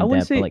doesn't have to be I in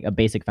wouldn't depth, say- but like a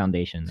basic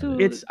foundation. To-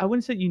 Of it. I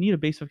wouldn't say you need a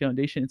basic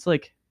foundation. It's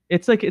like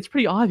it's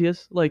pretty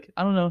obvious. Like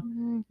I don't know.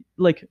 Mhm.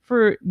 Like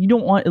you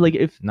don't want like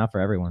if Not for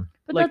everyone.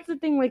 But like- that's the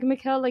thing, like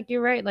Mikhail, like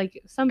you're right.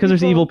 Like some because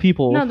there's evil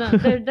people. No,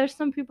 there's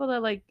some people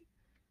that like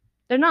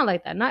they're not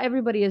like that. Not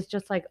everybody is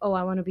just like, oh,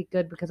 I want to be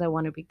good because I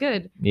want to be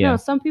good. Yeah. No,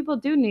 some people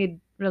do need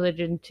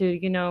religion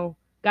to,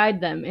 guide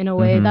them in a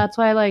way. Mhm. That's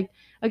why, like,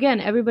 again,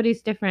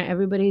 everybody's different.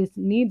 Everybody's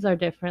needs are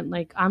different.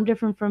 Like, I'm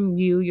different from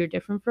you. You're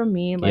different from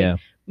me. Like, Yeah.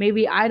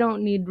 maybe I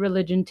don't need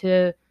religion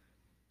to,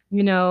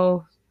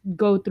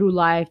 go through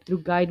life,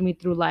 guide me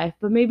through life.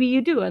 But maybe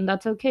you do, and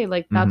that's okay.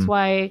 Like, that's Mhm.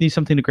 why. Need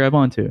something to grab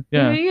onto.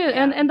 Yeah.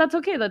 And that's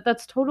okay.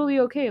 That's totally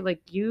okay.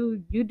 Like you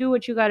do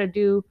what you got to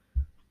do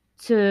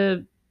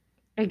to,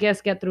 I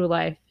guess, get through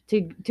life,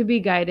 to be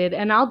guided,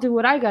 and I'll do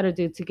what I got to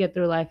do to get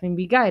through life and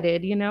be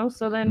guided.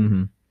 So then,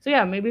 Mhm. so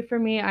yeah, maybe for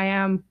me,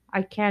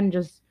 I can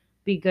just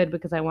be good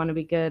because I want to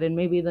be good, and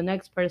maybe the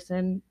next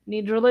person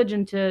needs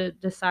religion to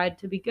decide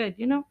to be good.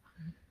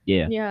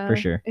 Yeah. Yeah, for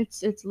sure.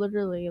 It's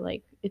literally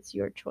like it's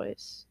your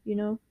choice,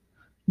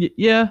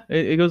 Yeah,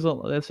 it goes.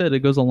 That's it. It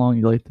goes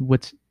along like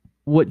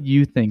what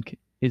you think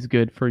is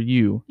good for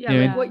you. Yeah, you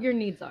know? like what your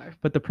needs are.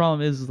 But the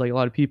problem is like a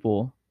lot of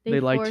people They they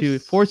like to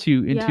force- force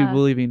you into yeah.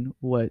 believing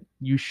what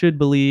you should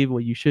believe,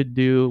 what you should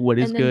do, what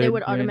is and then good. they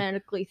would you know?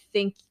 automatically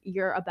think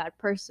you're a bad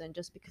person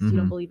just because you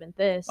don't Mhm. believe in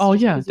this. Oh,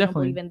 just yeah, because you don't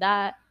definitely. believe in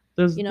that.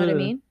 There's You know what I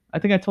mean? I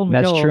think I told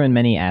That's Michaela, true in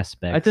many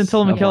aspects. I didn't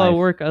tell of Michaela at life.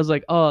 work. I was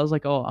like,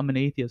 oh, I'm an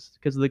atheist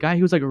because the guy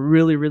he was like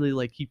really, really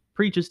like he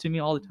preaches to me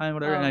all the time,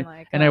 whatever. Oh and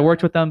my I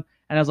worked God. with them,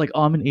 and I was like,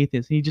 oh, I'm an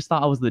atheist. And he just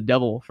thought I was the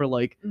devil for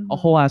like a Mhm.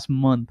 whole ass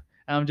month.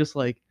 And I'm just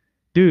like,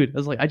 dude, I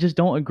was like, I just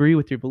don't agree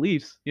with your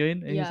beliefs.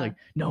 And he's Yeah. like,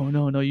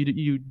 no,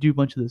 you do a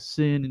bunch of this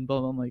sin and blah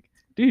blah. I'm like,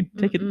 dude,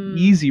 take it Mm-mm.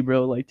 easy,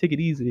 bro. Like, take it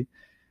easy.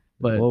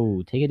 But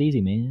Whoa, take it easy,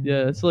 man.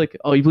 yeah, it's like,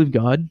 oh, you believe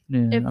God? Yeah,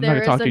 If I'm not there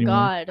gonna is talk a to you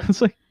anymore. God,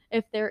 It's like,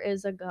 if there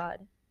is a God,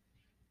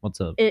 What's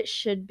up? it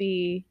should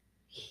be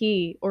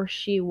he or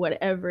she,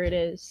 whatever it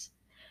is.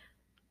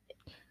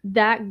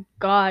 That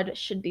God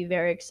should be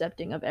very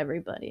accepting of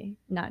everybody,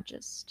 not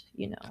just,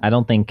 I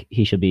don't think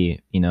he should be.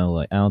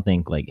 Like I don't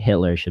think like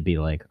Hitler should be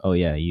like, oh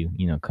yeah, you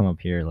come up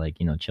here, like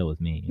chill with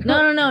me.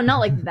 No, not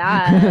like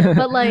that.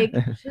 But like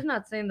She's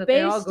not saying that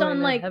they're all based going on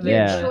to like heaven. your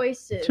Yeah.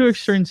 choices. to a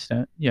certain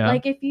extent, yeah.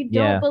 Like if you don't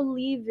Yeah.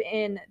 believe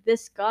in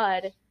this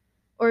God,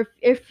 or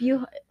if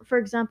you, for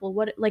example,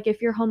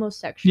 if you're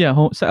homosexual.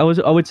 Yeah, so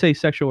I would say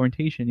sexual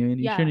orientation. You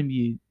Yeah. shouldn't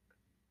be,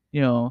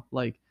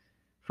 like,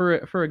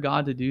 for a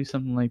god to do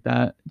something like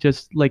that,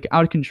 just like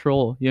out of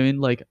control.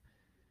 Like,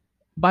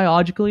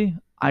 biologically,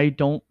 I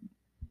don't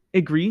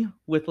agree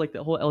with like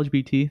the whole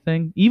LGBT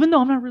thing. Even though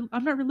I'm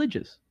not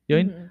religious.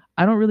 Mhm.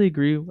 I don't really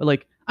agree.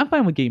 Like, I'm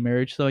fine with gay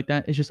marriage, stuff like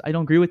that. It's just I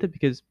don't agree with it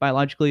because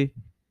biologically,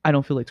 I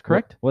don't feel it's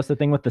correct. What's the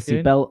thing with the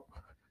Dude. seatbelt?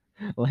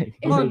 Like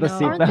Is Oh, it- the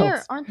no. aren't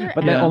there seatbelts.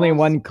 But then Yeah. only animals-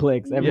 one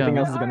clicks. Everything Yeah.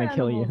 else is There gonna are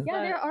kill you. animals.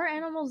 Yeah, there are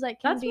animals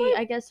that can That's be, what-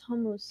 I guess,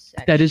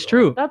 homosexual. That is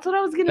true. That's what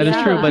I was gonna That is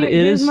say. true, but it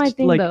Here's is, my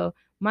thing like, though.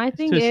 My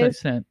thing To a certain is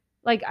extent.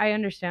 like I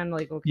understand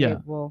like okay, Yeah.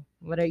 well,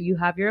 whatever you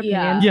have your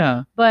Yeah. opinions,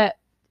 Yeah. but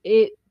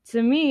it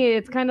to me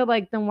it's kind of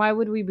like then why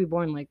would we be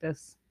born like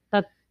this?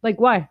 That like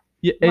why?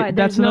 Yeah, Why?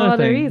 that's There's no another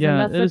other thing. reason. Yeah,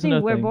 That's it the is thing.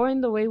 another We're thing.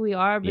 born the way we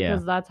are Yeah.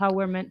 because that's how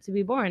we're meant to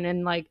be born.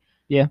 And like,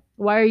 Yeah.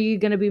 why are you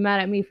gonna be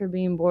mad at me for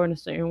being born a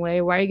certain way?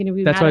 Why are you gonna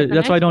be That's mad why at the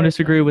that's why I next don't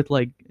disagree person? with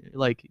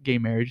like gay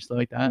marriage stuff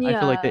like that. I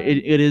feel like that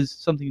Yeah. it is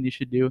something they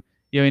should do.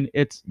 You know, and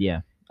it's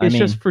Yeah.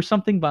 just for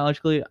something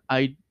biologically.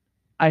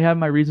 I have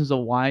my reasons of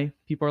why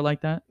people are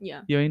like that.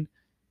 Yeah. You know, what I mean?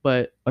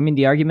 But I mean,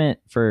 the argument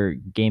for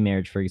gay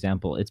marriage, for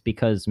example, it's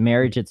because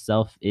marriage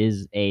itself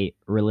is a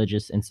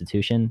religious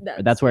institution.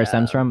 That's where it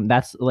stems yeah. from.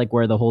 That's like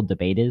where the whole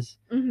debate is.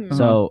 Mhm.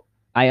 So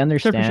I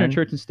separation of understand.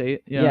 church and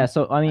state. Yeah.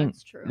 So I mean,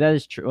 That's true. that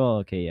is true. Well,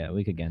 okay, yeah,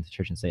 we could get into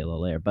church and state a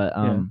little later, but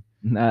Yeah.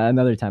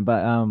 another time.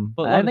 But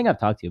But a lot I of- think I've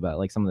talked to you about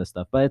like some of this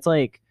stuff. But it's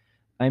like,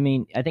 I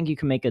mean, I think you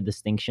can make a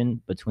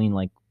distinction between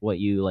like what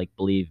you like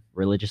believe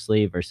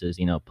religiously versus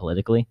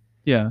politically.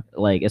 Yeah.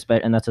 Like,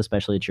 and that's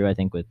especially true, I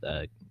think, with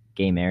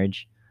gay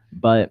marriage.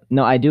 But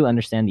no, I do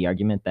understand the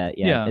argument that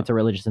Yeah. it's a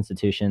religious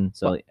institution.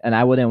 So, and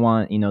I wouldn't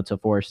want to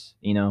force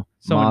Someone-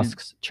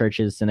 mosques,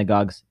 churches,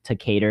 synagogues to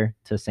cater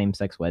to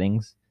same-sex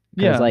weddings.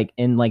 Because Yeah. like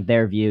in like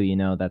their view,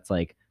 that's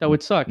like That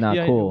would suck. Not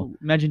yeah, cool.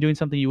 Imagine doing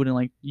something you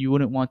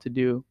wouldn't want to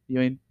do. You know, what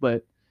I mean?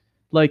 But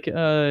like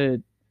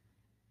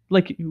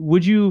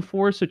would you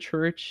force a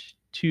church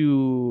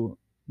to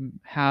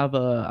have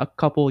a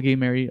couple gay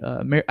married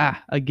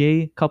a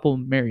gay couple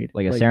married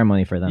like a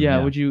ceremony for them.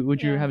 Yeah, would you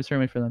Yeah. have a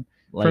ceremony for them?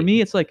 For Like,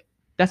 me, it's like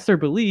that's their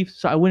belief,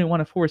 so I wouldn't want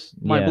to force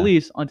my Yeah.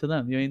 beliefs onto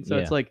them. You know what I mean? So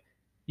it's Yeah. like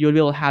you would be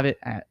able to have it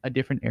at a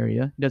different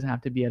area. It doesn't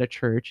have to be at a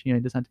church. You know,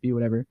 it doesn't have to be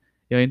whatever.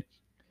 You know what I mean?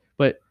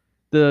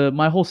 But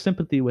my whole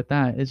sympathy with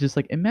that is just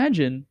like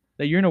imagine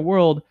that you're in a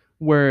world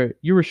where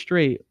you were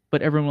straight,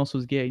 but everyone else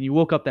was gay, and you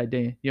woke up that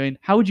day. You know what I mean?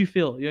 How would you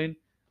feel? You know what I mean?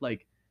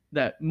 Like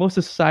that most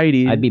of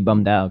society. I'd be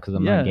bummed out because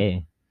I'm Yeah. not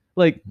gay.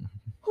 like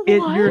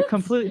you're What?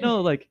 completely no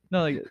like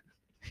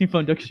you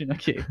found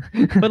okay.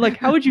 But like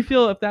how would you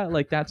feel if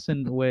that's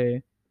in the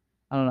way?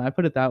 I don't know. I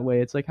put it that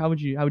way. It's like how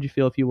would you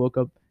feel if you woke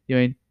up, you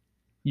know, what I mean,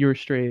 you were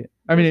straight.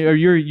 I mean, or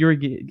you're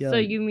gay. So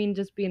you mean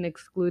just being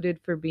excluded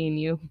for being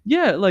you?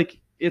 Yeah, like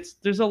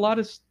there's a lot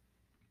of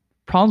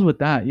problems with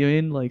that. You know, what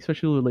I mean, like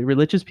especially with like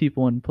religious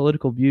people and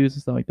political views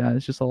and stuff like that.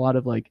 It's just a lot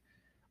of like,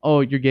 oh,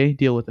 you're gay,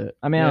 deal with it.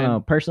 I mean, You I don't what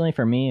know. Personally,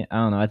 for me, I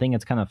don't know. I think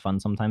it's kind of fun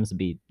sometimes to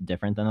be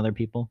different than other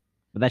people,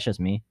 but that's just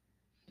me.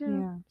 Yeah.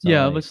 So,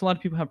 yeah, like, but a lot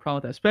of people have a problem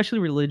with that, especially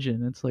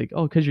religion. It's like,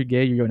 oh, because you're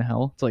gay, you're going to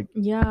hell. It's like,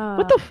 Yeah.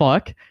 what the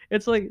fuck?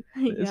 It's like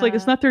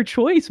it's not their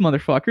choice,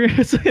 motherfucker.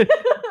 It's like,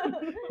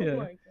 yeah. Oh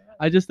my God.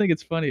 I just think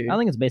it's funny. I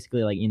think it's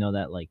basically like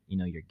that like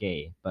you're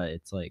gay, but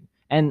it's like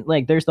and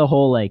like there's the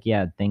whole like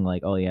thing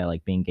like oh yeah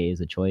like being gay is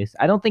a choice.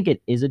 I don't think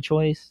it is a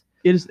choice.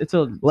 it's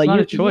Like, not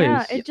a you- choice.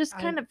 Yeah, it just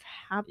kind of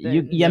happens. I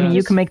mean, you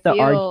just can make the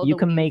feel you the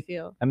can way make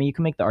feel. I mean you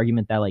can make the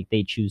argument that like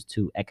they choose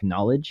to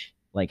acknowledge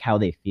like how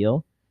they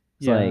feel.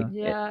 It's Yeah. like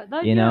Yeah,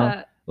 that, you know,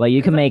 yeah. like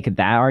you can 'Cause I- make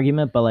that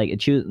argument, but like it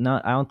choose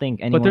not. I don't think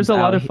anyone. But there's a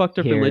lot of fucked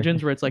up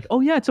religions where it's like, oh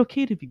yeah, it's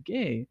okay to be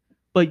gay,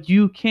 but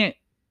you can't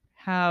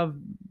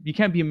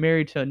be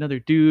married to another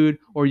dude,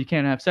 or you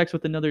can't have sex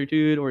with another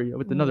dude or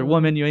with another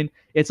woman. You know,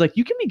 it's like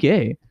you can be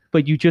gay,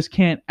 but you just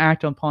can't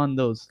act upon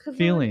those 'Cause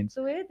feelings.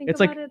 the way I think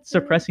It's about like it too,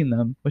 suppressing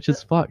them, which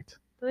is fucked.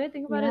 The way I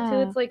think about it too,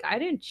 Yeah. it's like I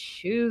didn't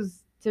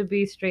choose to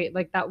be straight.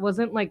 Like that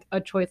wasn't like a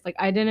choice. Like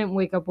I didn't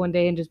wake up one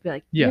day and just be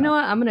like, Yeah. you know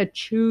what, I'm gonna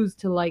choose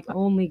to like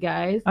only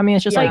guys. I mean,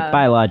 it's just Yeah. like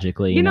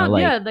biologically, You know,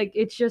 like yeah, like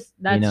it's just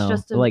that's know,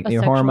 just a, like a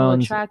your sexual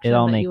hormones, attraction it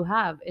all that make- you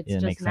have. It's it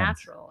just makes sense.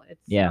 natural.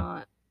 It's Yeah.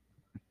 not.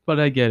 But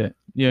I get it.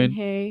 Yeah, And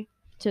hey,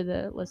 to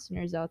the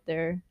listeners out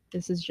there,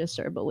 this is just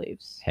our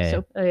beliefs. Hey.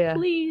 So Oh yeah,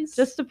 please,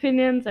 just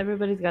opinions.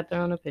 Everybody's got their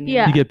own opinion.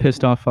 Yeah. you get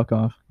pissed off, fuck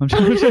off. I'm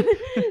just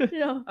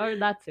No. or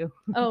that too.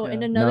 Oh,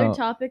 and Yeah. another No,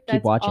 topic keep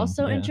that's watching,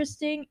 also yeah.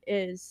 interesting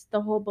is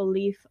the whole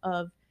belief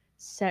of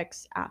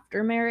sex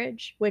after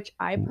marriage, which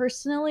I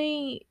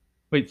personally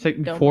Wait,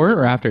 Don't before believe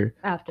or it. after?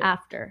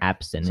 after.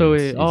 abstinence So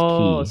is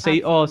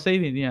key.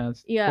 saving, yeah,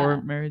 Yeah.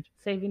 for marriage.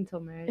 Saving till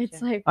marriage.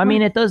 It's yeah. like I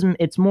mean, it does.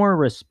 It's more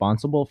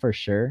responsible for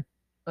sure.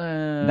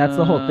 That's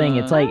the whole thing.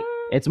 It's like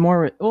it's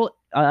more. Well,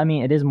 I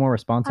mean, it is more I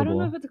responsible. don't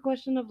know if it's a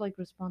question of like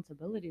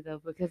responsibility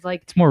though, because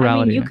like it's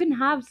morality. I mean, you can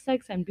have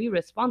sex and be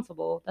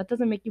responsible. That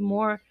doesn't make you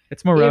more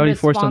It's morality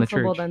forced on the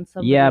irresponsible church. than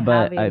somebody Yeah,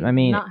 but having, I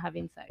mean- not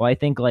having sex. Well, I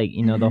think like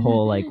the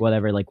whole like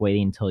whatever like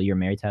waiting until you're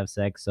married to have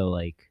sex. So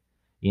like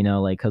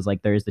like because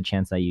like there is the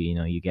chance that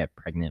you get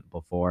pregnant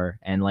before,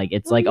 and like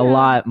it's Well, like a yeah.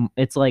 lot.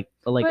 It's like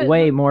But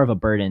way more of a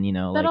burden.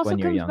 that like also when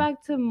you're comes young.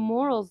 back to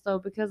morals though,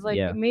 because like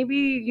Yeah. maybe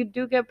you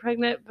do get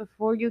pregnant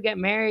before you get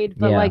married,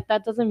 but Yeah. like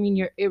that doesn't mean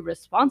you're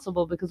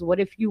irresponsible, because what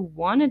if you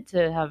wanted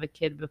to have a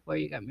kid before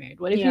you got married?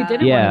 What if you Yeah.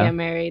 didn't want Yeah. to get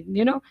married?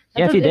 You know?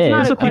 Yeah, if That you does- it's did. not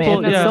There's a some question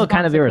people- of it's still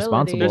kind of responsibility.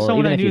 irresponsible. There's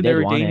someone even I if knew you they did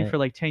were want dating it. for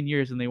like 10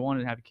 years and they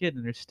wanted to have a kid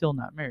and they're still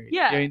not married. Yeah.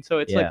 You know what I mean? So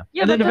it's Yeah. like,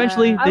 Yeah, and then but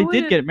eventually I they would-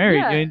 did get married. yeah.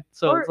 You know what I mean?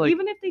 So Or it's like,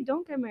 even if they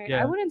don't get married,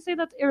 Yeah. I wouldn't say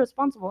that's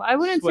irresponsible. I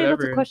wouldn't Just say that's a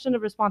whatever. question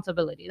of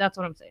responsibility. That's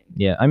what I'm saying.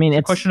 Yeah, I mean it's a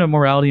it's question of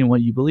morality and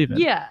what you believe in.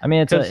 Yeah. I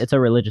mean because- it's a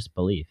religious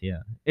belief.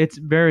 Yeah. It's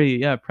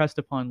very pressed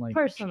upon like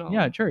Personal.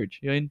 Yeah, church.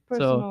 You know what I mean?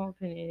 Personal So,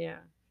 opinion, yeah.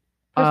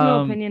 Personal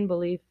um, opinion,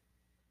 belief.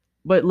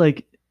 but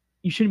like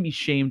you shouldn't be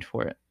shamed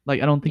for it.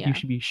 Like I don't think you Yeah.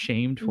 should be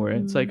shamed for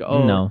it. It's Mhm. like,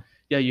 oh No.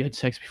 yeah, you had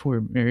sex before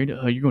you were married.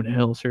 You're going to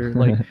hell, sir.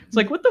 Like it's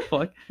like what the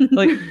fuck?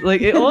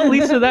 Like it all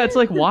leads to that. It's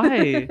like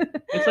why?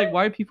 It's like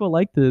why are people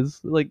like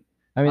this? Like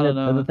I mean, I don't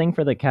the know. thing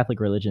for the Catholic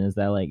religion is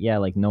that, like, yeah,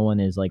 like, no one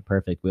is, like,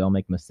 perfect. We all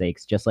make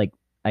mistakes. Just, like,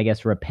 I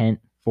guess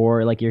repent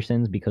for, like, your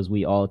sins because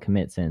we all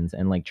commit sins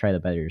and, like, try to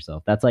better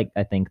yourself. That's, like,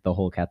 I think the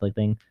whole Catholic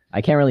thing.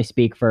 I can't really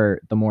speak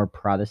for the more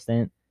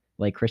Protestant,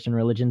 like, Christian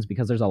religions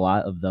because there's a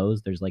lot of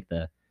those. There's, like,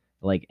 the,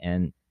 like,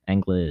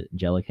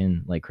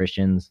 Anglican, like,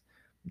 Christians.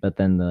 But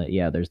then,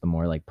 there's the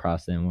more, like,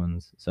 Protestant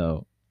ones.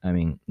 So, I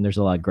mean, there's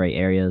a lot of gray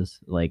areas.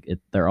 Like,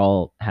 they're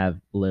all have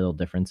little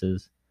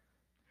differences.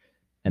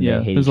 And yeah,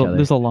 they hate there's each a, other.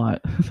 there's a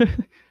lot.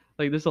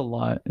 Like there's a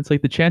lot. It's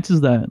like the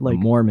chances that like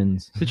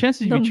Mormons. the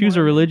chances The if you choose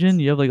a religion,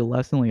 Mormons. you have like a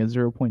less than like a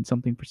 0 point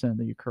something percent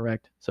that you're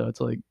correct. So it's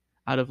like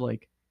out of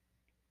like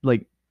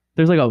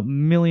there's like a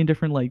million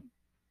different like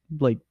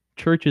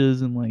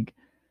churches and like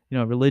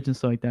religions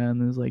stuff like that,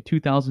 and there's like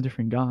 2,000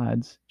 different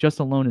gods just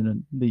alone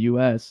in the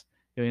U.S.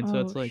 And so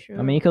it's like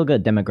I mean, you could look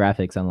at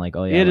demographics on like,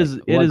 oh yeah, it like, is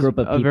what group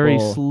of a people. very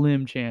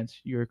slim chance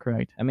you're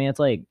correct. I mean, it's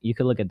like you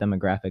could look at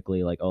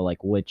demographically, like, oh,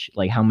 like which,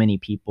 like how many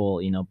people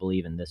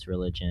believe in this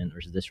religion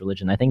versus this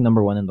religion. I think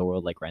number one in the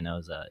world, like right now,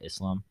 is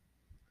Islam.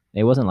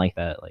 It wasn't like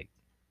that, like.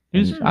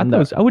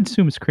 I would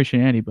assume it's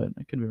Christianity, but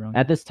I could be wrong.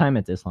 At this time,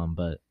 it's Islam,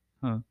 but.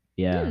 Huh.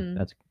 Yeah, Hmm.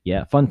 that's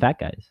fun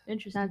fact, guys.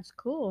 Interesting. That's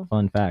cool.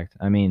 Fun fact.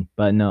 I mean,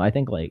 but no, I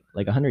think like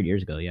 100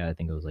 years ago, yeah, I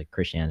think it was like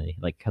Christianity,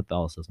 like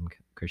Catholicism,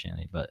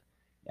 Christianity, but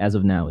as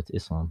of now, it's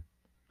Islam.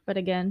 But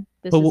again,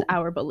 this But is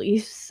our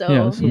beliefs, so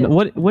yeah. So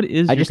what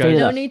is I your just guys? stated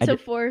no that- need I to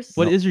ju- force.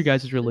 What is your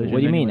guys' religion? What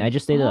do you mean? anyway? I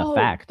just stated a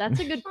fact. That's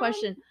a good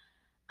question.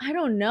 I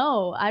don't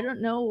know. I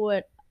don't know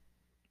what.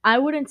 I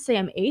wouldn't say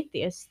I'm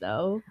atheist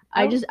though.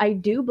 I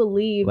do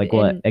believe like in.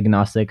 what,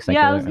 agnostic, secular?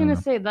 Yeah, I was don't gonna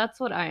know. say that's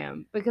what I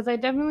am because I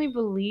definitely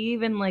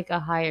believe in like a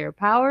higher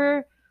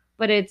power,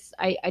 but it's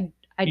I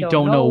You don't,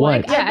 don't know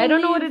what. Like, yeah, I don't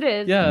know what believe-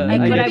 it is. Yeah, It I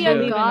could get be you. a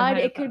believe in god. higher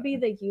It could power. be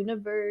the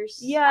universe.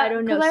 Yeah, I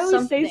don't know. Because I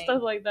always say something.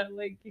 stuff like that.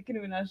 Like you can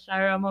even ask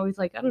Shira. I'm always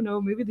like, I don't know,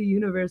 maybe the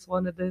universe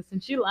wanted this,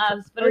 and she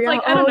laughs. But Or it's you're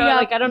like I don't know. yeah,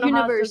 Like I don't know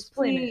how to universe,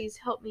 explain it. please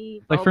help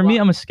me. Like blah, for me,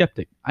 blah. I'm a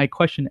skeptic. I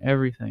question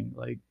everything.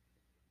 Like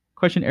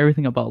question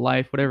everything about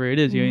life, whatever it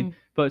is. You know? Mhm.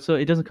 But so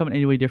it doesn't come in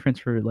any way difference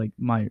for like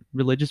my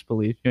religious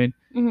belief. You know?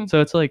 Mhm.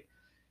 So it's like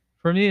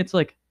for me, it's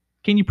like,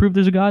 can you prove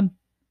there's a God?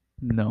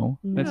 No.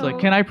 It's like,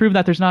 No. can I prove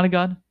that there's not a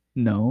God?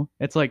 No.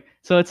 It's like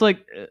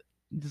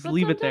just But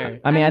leave it there.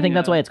 sometimes- I mean, I think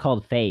that's Yeah. why it's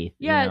called faith.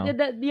 Yeah, you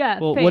know? yeah.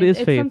 Well, faith. what is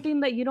it's faith? something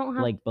that you don't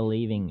have. Like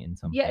believing in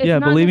something. Yeah, it's Yeah,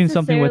 not believing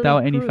something without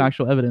necessarily any proof.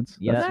 factual evidence.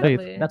 Yeah, That's Exactly.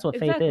 faith. That's what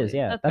faith is,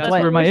 yeah. That's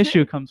why- where my we're issue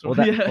saying. comes from. Well,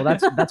 that, Yeah. well,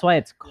 that's why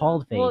it's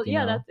called faith. Well, you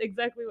yeah, know? that's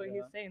exactly what Yeah.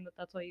 he's saying.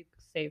 That's why you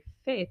say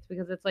faith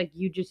because it's like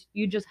you just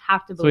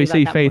have to So we believe.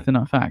 say at that faith point. and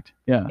not fact.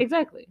 Yeah.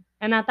 Exactly,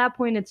 and at that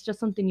point, it's just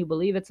something you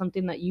believe. It's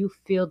something that you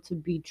feel to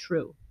be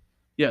true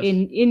Yes.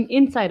 in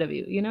inside of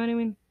you. You know what I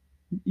mean?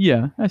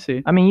 Yeah, I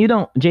see. I mean,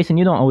 Jason,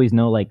 you don't always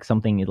know like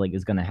something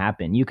is gonna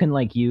happen. You can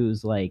like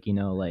use like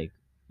like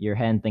your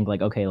head and think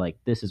like, okay, like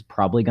this is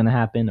probably gonna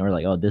happen, or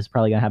like, oh, this is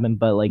probably gonna happen.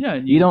 But like Yeah,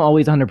 you don't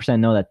always 100%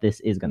 know that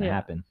this is gonna Yeah.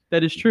 happen.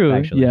 That is true.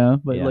 Actually, yeah,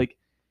 but yeah. like,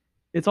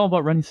 it's all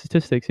about running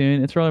statistics,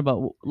 and it's really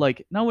about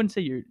like. Now, I wouldn't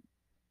say you're.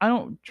 I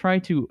don't try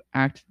to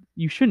act.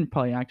 You shouldn't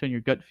probably act on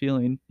your gut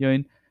feeling. You know,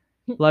 and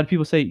a lot of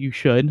people say you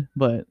should,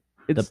 but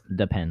it's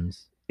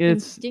Depends.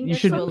 it's you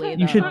should Instinctually,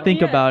 you should though. think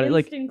Yeah, about it.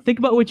 Like instincts think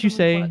about what you so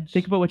say. much.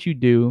 Think about what you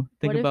do.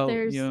 Think What if about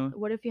there's? you know.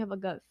 What if you have a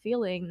gut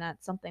feeling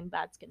that something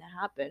bad's gonna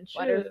happen?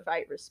 Fight True. or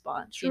flight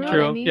response. You know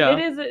True. what I mean? Yeah. It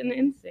is an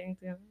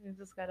instinct. Yeah, you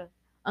just gotta.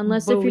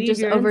 Unless if you're Believe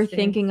just your overthinking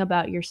instincts.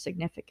 about your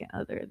significant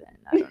other, then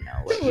I don't know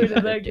what Where you does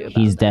gotta that do get? about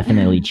He's that.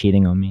 definitely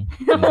cheating on me.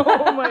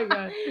 Oh my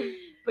god!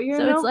 But you're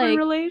So in an it's open like-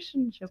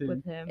 relationship Dude.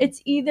 with him.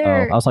 It's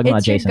either I was talking about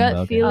it's your Jason, gut but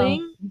okay.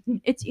 feeling. Oh.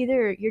 It's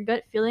either your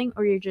gut feeling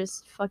or you're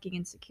just fucking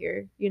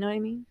insecure. You know what I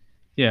mean?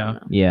 I Yeah. don't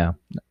know. Yeah,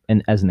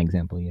 and as an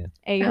example, yeah.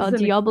 Hey As y'all, an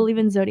do y'all believe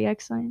in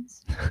zodiac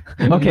signs?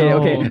 Okay, No.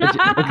 okay,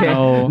 okay.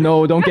 No.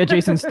 No, don't get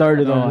Jason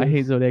started No, on I this.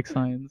 hate zodiac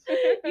signs.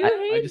 You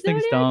I just think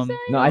it's dumb.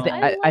 No, I think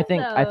I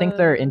I think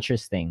they're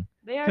interesting.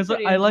 They are 'Cause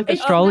pretty I like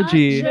interesting.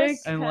 astrology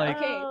just- and like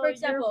Okay, for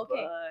example,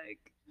 okay.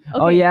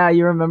 Oh yeah,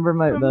 you remember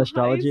the From high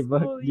astrology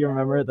book? school, Do you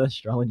remember yes. the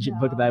astrology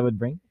book that I would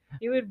bring?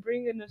 He would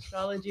bring an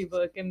astrology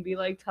book and be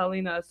like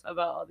telling us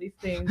about all these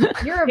things.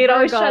 You're a He'd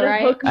always Virgo, try to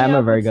right? hook me I'm a up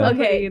with Virgo.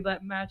 somebody Okay.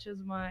 that matches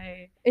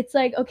my. It's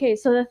like, okay,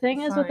 so the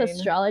thing is with Sign.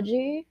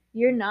 astrology,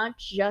 you're not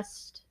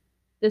just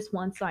this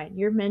one sign.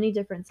 You're many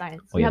different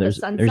signs. Oh You yeah, have a there's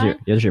sun there's sign.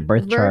 your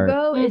birth chart.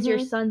 Virgo is your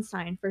Mhm. sun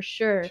sign for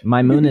sure.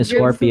 My moon is Your-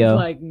 Scorpio.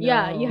 Like,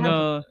 Yeah, you have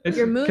no, it's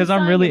your moon because I'm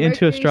sign, really your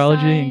into Mercury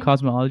astrology and sign,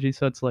 cosmology,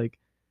 so it's like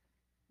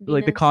the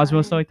Venus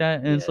cosmos sign. stuff like that,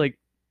 and it's Yeah. like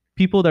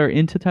people that are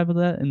into type of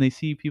that, and they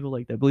see people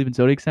like that believe in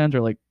zodiac signs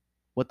are like,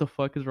 what the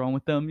fuck is wrong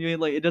with them? You know,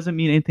 like it doesn't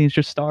mean anything. It's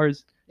just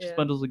stars, just Yeah.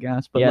 bundles of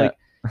gas. But Yeah. like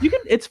you can,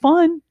 it's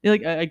fun.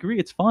 Like I agree,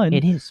 it's fun.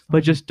 It is, But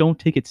fun. just don't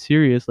take it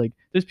serious. Like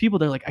there's people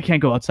that are like, I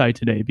can't go outside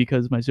today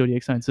because my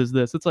zodiac sign says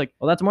this. It's like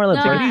well, that's more No,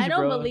 like Take it I easy, don't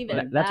bro. believe in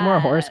That- that's more that.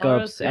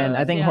 horoscopes, and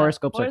I think yeah.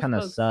 horoscopes are kind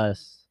of Horoscopes,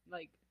 sus.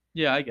 Like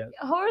Yeah, I guess.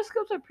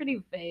 Horoscopes are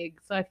pretty vague,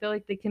 so I feel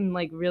like they can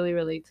like really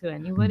relate to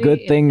anybody.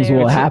 Good if things they're-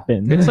 will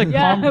happen. It's like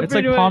Yeah, palm. It's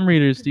like pretty much. palm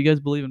readers. Do you guys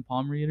believe in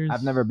palm readers?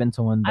 I've never been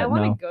to one, I but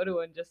want to no. go to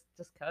one just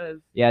cause.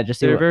 Yeah, just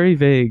see They're what, very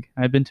vague.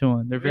 I've been to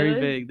one. They're very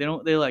Really? vague. They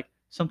don't. They're like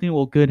something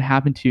will good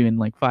happen to you in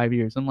like 5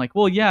 years. I'm like,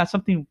 well, yeah,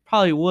 something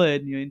probably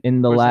would. You know,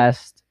 in the or some-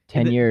 last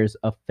 10 the- years,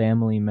 a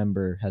family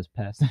member has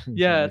passed.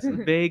 Yeah, it's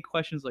vague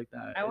questions like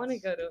that. I want to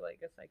It's- go to like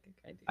a psychic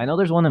ID. I know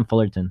there's one in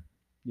Fullerton.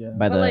 Yeah.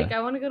 By but the like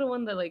I want to go to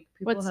one that like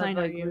people What have sign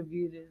are like you?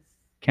 reviewed as.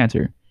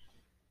 Cancer.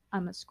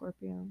 I'm a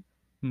Scorpio.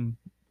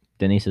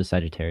 Denise is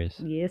Sagittarius.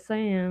 Yes, I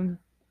am.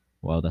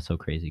 Wow, that's so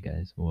crazy,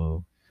 guys.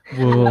 Whoa.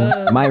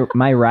 Whoa.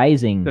 My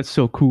rising That's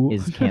so cool.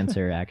 is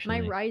Cancer,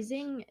 actually. My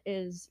rising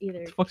is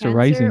either the fuck's a Cancer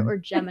rising? or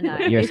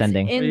Gemini. Your It's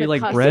ascending. in Are you the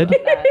like cusp bread?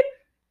 of that.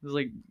 It's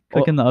like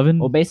cook in the oven.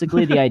 Well,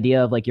 basically, the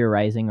idea of like your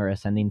rising or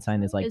ascending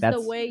sign is like It's that's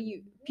the way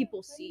you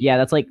people see. yeah,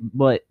 that's like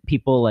what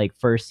people like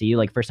first see,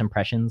 like first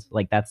impressions.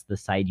 Like that's the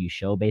side you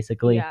show,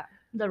 basically. Yeah.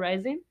 The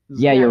rising.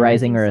 Yeah, Yeah, your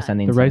rising rising or sign.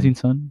 ascending. the sign. rising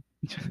sun.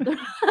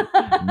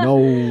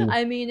 No.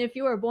 I mean, if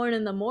you were born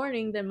in the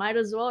morning, then might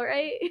as well,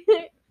 right?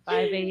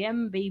 5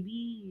 a.m.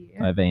 baby.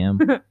 5 a.m.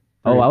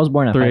 Oh, I was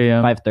born at 3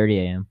 a.m. 5:30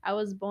 a.m. I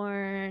was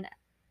born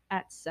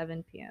at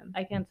 7 p.m.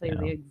 I can't tell you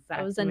the Yeah.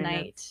 exact. I was a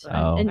minutes, night,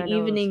 but Oh. an I know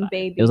it was evening 5.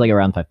 baby. It was like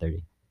around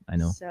 5:30. I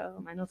know.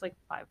 So Mine was like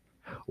 5.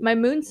 my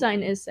moon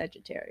sign is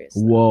Sagittarius.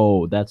 though.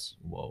 Whoa, that's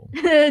whoa.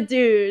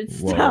 Dude,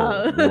 Whoa,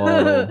 stop.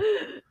 whoa.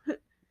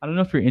 I don't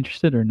know if you're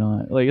interested or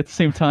not. Like at the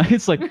same time,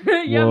 it's like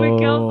Yeah,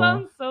 Mikhail whoa.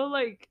 sounds so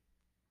like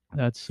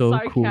that's so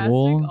sarcastic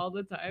cool. all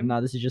the time. No,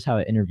 this is just how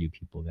I interview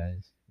people,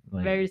 guys.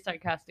 Like, Very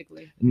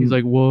sarcastically. He's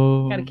like,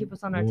 whoa. Gotta keep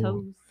us on our Whoa.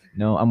 toes.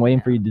 no, I'm waiting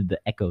for you to do the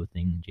echo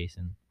thing,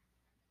 Jason.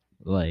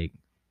 Like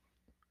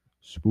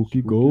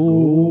spooky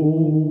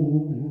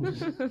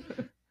ghost.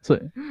 So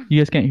you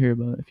guys can't hear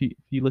about it. If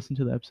you listen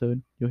to the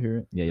episode, you'll hear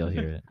it. Yeah, you'll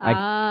hear it. I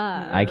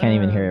Ah. I can't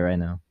even hear it right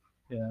now,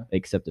 Yeah.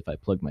 except if I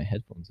plug my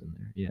headphones in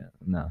there. Yeah,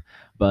 no.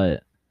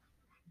 But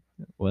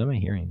what am I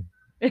hearing?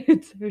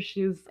 It's her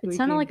shoes. It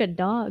sounded like a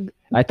dog.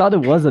 I thought it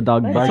was a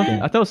dog That's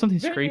barking. I thought it was something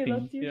Hey, scraping.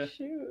 that's your Yeah.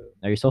 shoe.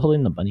 Are you still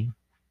holding the bunny?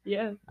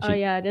 Yeah. Oh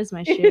yeah, it is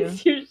my shoe.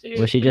 It's your shoe.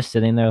 Was she just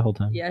sitting there the whole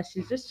time? Yeah,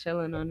 she's just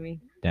chilling on me.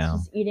 Down.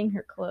 She's eating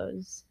her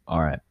clothes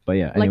All right, but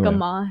yeah. like Anyway. a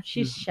moth.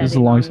 She's This shedding is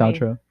a long on me.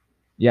 outro.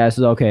 Yeah, this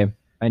is okay.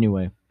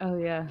 Anyway, Oh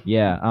yeah.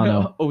 yeah, I don't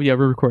know. Oh yeah,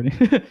 we're recording.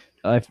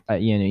 I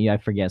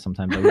forget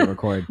sometimes that we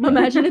record. but-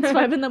 Imagine it's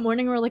 5 in the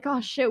morning. We're like, oh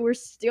shit, we're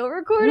still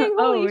recording.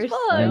 Oh, Holy we're fuck!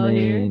 I still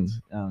here. mean,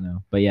 I don't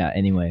know, but yeah.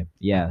 Anyway,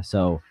 yeah.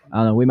 So I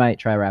don't know. We might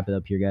try to wrap it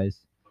up here,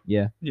 guys.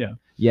 Yeah. Yeah.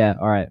 Yeah.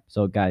 All right.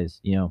 So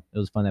guys, it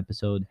was a fun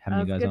episode having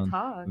That you was guys good on.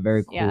 talks.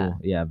 Very cool. Yeah.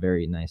 Yeah.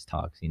 Very nice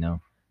talks.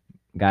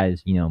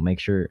 Guys. Make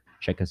sure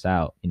check us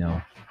out.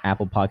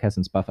 Apple Podcasts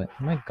and Spotify.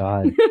 Oh my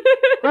God.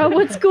 Bro,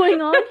 what's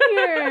going on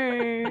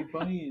here?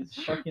 Bunny is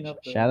fucking up.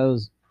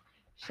 Shadows.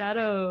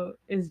 Shadow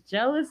is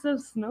jealous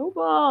of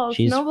Snowball.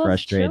 She's Snowball's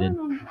frustrated.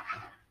 chilling.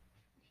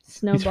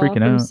 Snowball freaking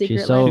from out. Secret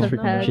She's so Life of freaking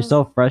out. Pets. she's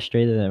so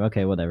frustrated.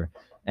 Okay, whatever.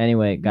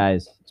 Anyway,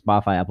 guys,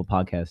 Spotify, Apple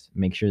Podcasts.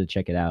 Make sure to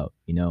check it out.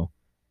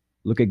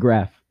 Look at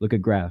Graph. Look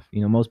at Graph.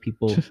 Most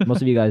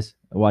of you guys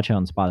watch it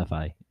on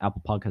Spotify.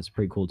 Apple Podcasts is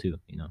pretty cool too.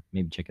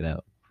 Maybe check it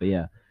out. But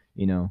yeah,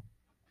 Yep.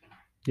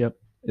 it This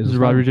was is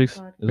fun. Roger Jakes.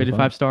 It was Rated fun.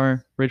 5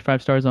 star. Rated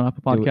 5 stars on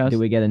Apple Do, Podcasts. do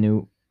we get a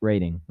new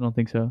rating? I don't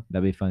think so.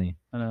 That'd be funny.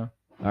 I know.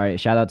 All right,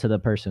 shout out to the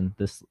person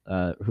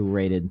who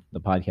rated the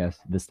podcast.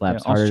 This Yeah,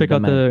 slaps harder also check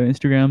than out the my-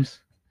 Instagrams.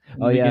 in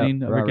the Oh yeah,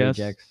 beginning of our Raw guests.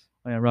 Rejects.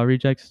 Oh yeah, Raw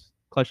Rejects,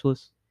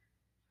 Clutchless,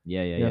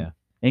 Yeah, Yeah. yeah.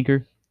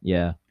 Anchor.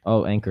 Yeah.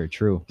 Oh, Anchor.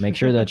 True. Make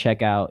sure to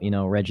check out,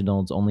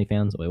 Reginald's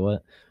OnlyFans. Wait,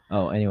 what?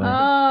 Oh, anyway,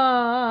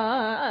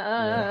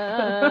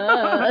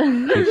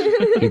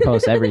 he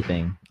posts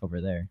everything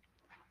over there.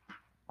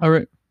 All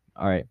right.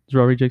 All right. This is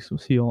Raw Rejects. We'll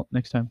see you all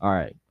next time. All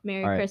right.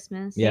 Merry All right.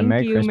 Christmas. Yeah, Thank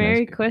Merry you. Christmas.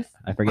 Merry Christmas.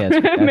 I forget.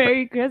 It's-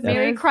 Merry Christmas.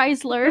 Merry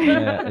Chrysler.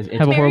 Yeah, it's-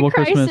 Have a Merry horrible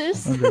Christmas.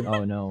 Crisis. Okay.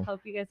 Oh no.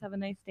 Hope you guys have a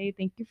nice day.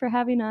 Thank you for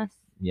having us.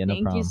 Yeah, no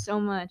Thank problem. you so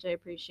much. I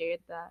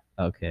appreciate that.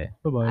 Okay.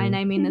 Bye-bye. And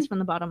I mean this from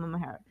the bottom of my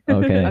heart.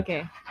 Okay.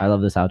 Okay. I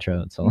love this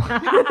outro. It's so.